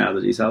can do now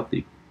that he's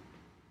healthy.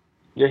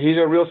 Yeah, he's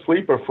a real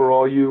sleeper for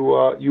all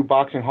you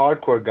boxing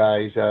hardcore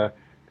guys.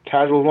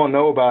 Casuals won't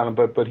know about him,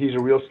 but he's a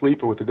real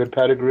sleeper with a good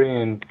pedigree.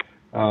 And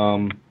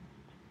I'm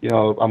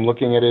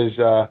looking at his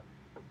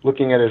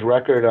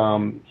record.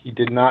 He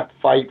did not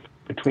fight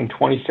between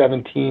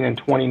 2017 and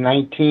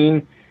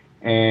 2019,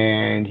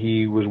 and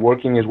he was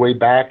working his way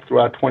back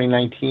throughout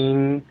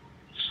 2019.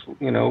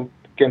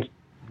 Against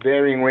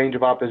varying range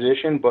of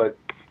opposition, but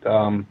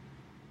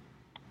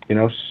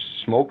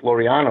smoked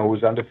Laureano, who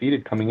was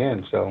undefeated coming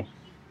in. So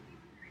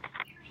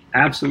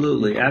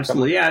absolutely. Yeah,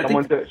 someone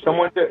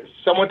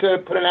to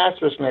put an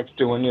asterisk next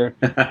to on your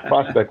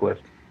prospect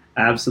list.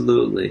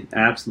 Absolutely.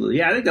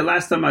 Yeah, I think the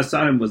last time I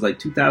saw him was like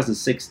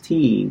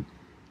 2016.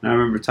 And I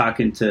remember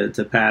talking to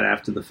Pat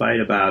after the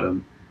fight about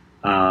him.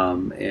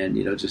 And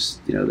they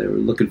were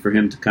looking for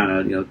him to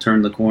kind of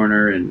turn the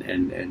corner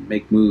and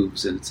make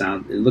moves. And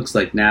it looks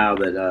like now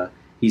that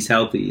he's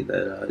healthy,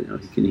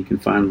 that he can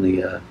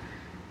finally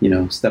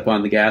step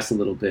on the gas a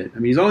little bit. I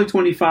mean, he's only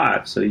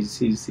 25, so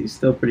he's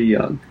still pretty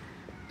young.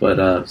 But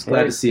it's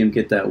glad to see him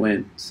get that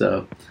win.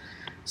 So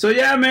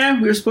yeah,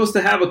 man, we were supposed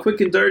to have a quick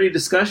and dirty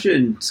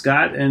discussion,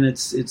 Scott, and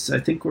it's I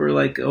think we're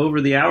like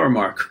over the hour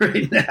mark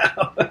right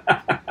now.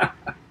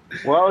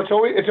 Well, it's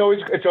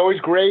always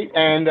great,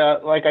 and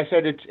like I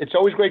said, it's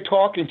always great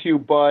talking to you.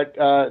 But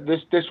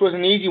this was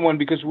an easy one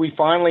because we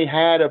finally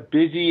had a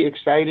busy,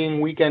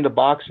 exciting weekend of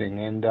boxing,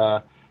 and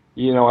I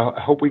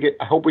hope we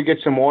get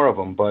some more of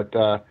them. But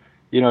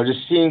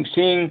just seeing.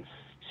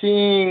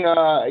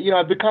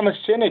 I've become a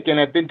cynic, and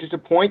I've been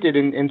disappointed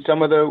in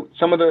some of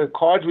the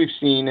cards we've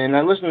seen. And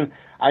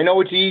I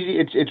know it's easy.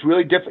 It's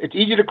really it's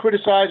easy to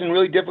criticize and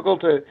really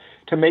difficult to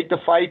make the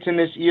fights in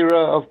this era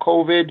of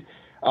COVID.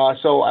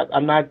 So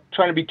I'm not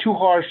trying to be too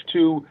harsh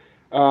to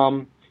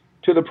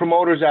the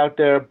promoters out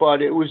there,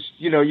 but it was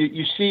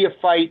you see a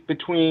fight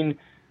between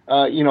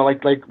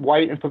like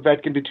White and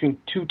Povetkin, between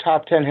two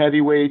top 10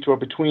 heavyweights, or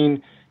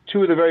between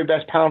two of the very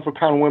best pound for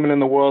pound women in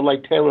the world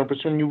like Taylor and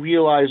Pursuit. You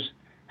realize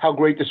how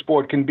great the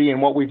sport can be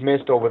and what we've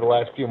missed over the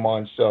last few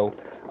months. So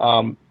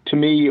to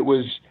me,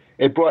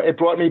 it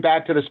brought me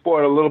back to the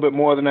sport a little bit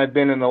more than I've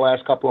been in the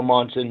last couple of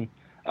months, and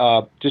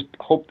just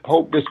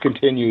hope this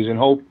continues, and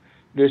hope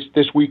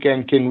this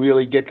weekend can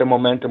really get the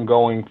momentum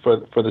going for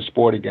the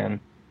sport again.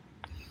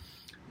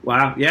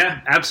 Wow.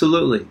 Yeah,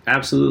 absolutely.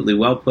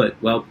 Well put.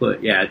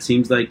 Yeah, it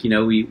seems like,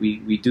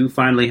 we do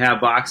finally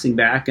have boxing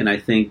back, and I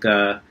think,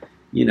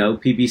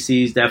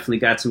 PBC's definitely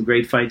got some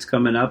great fights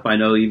coming up. I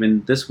know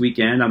even this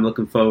weekend I'm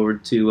looking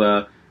forward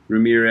to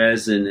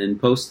Ramirez and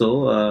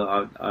Postal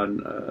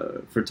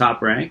for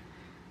Top Rank.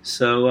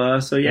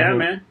 So yeah,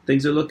 man,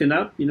 things are looking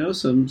up.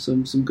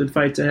 Some good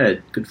fights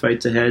ahead. Good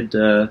fights ahead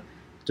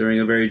during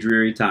a very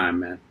dreary time,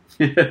 man.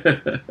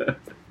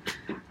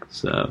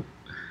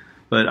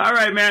 But all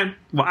right, man.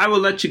 Well, I will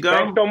let you go.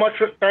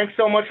 Thanks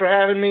so much for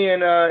having me,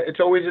 and it's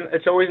always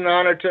an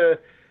honor to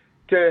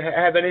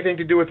have anything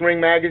to do with Ring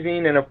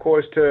Magazine, and of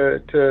course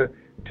to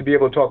be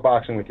able to talk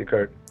boxing with you,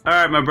 Kurt. All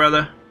right, my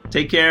brother.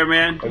 Take care,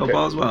 man. Okay. Hope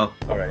all is well.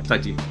 All right.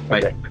 Talk to you. Bye.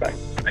 Okay.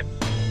 Bye.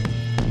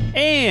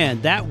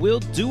 And that will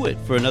do it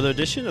for another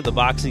edition of the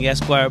Boxing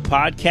Esquire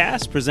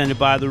podcast, presented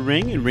by The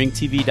Ring and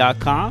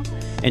RingTV.com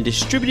and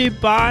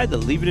distributed by the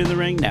Leave It in the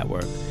Ring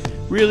Network.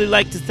 Really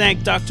like to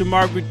thank Dr.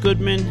 Margaret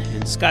Goodman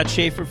and Scott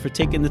Shaffer for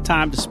taking the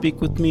time to speak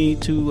with me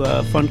to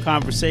fun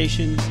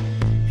conversations.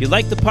 If you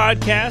like the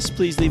podcast,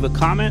 please leave a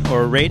comment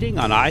or a rating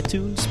on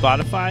iTunes,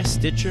 Spotify,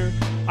 Stitcher,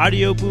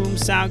 Audio Boom,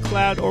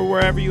 SoundCloud, or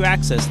wherever you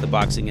access the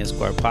Boxing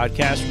Esquire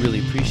podcast. Really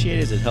appreciate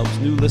it, as it helps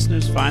new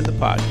listeners find the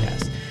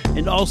podcast.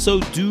 And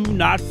also, do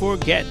not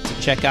forget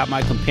to check out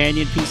my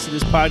companion piece to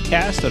this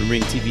podcast on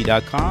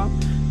ringtv.com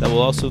that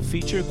will also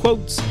feature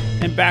quotes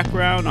and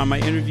background on my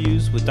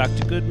interviews with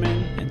Dr.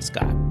 Goodman and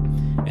Scott.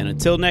 And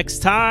until next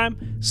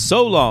time,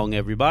 so long,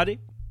 everybody.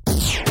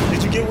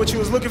 Did you get what you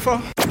was looking for?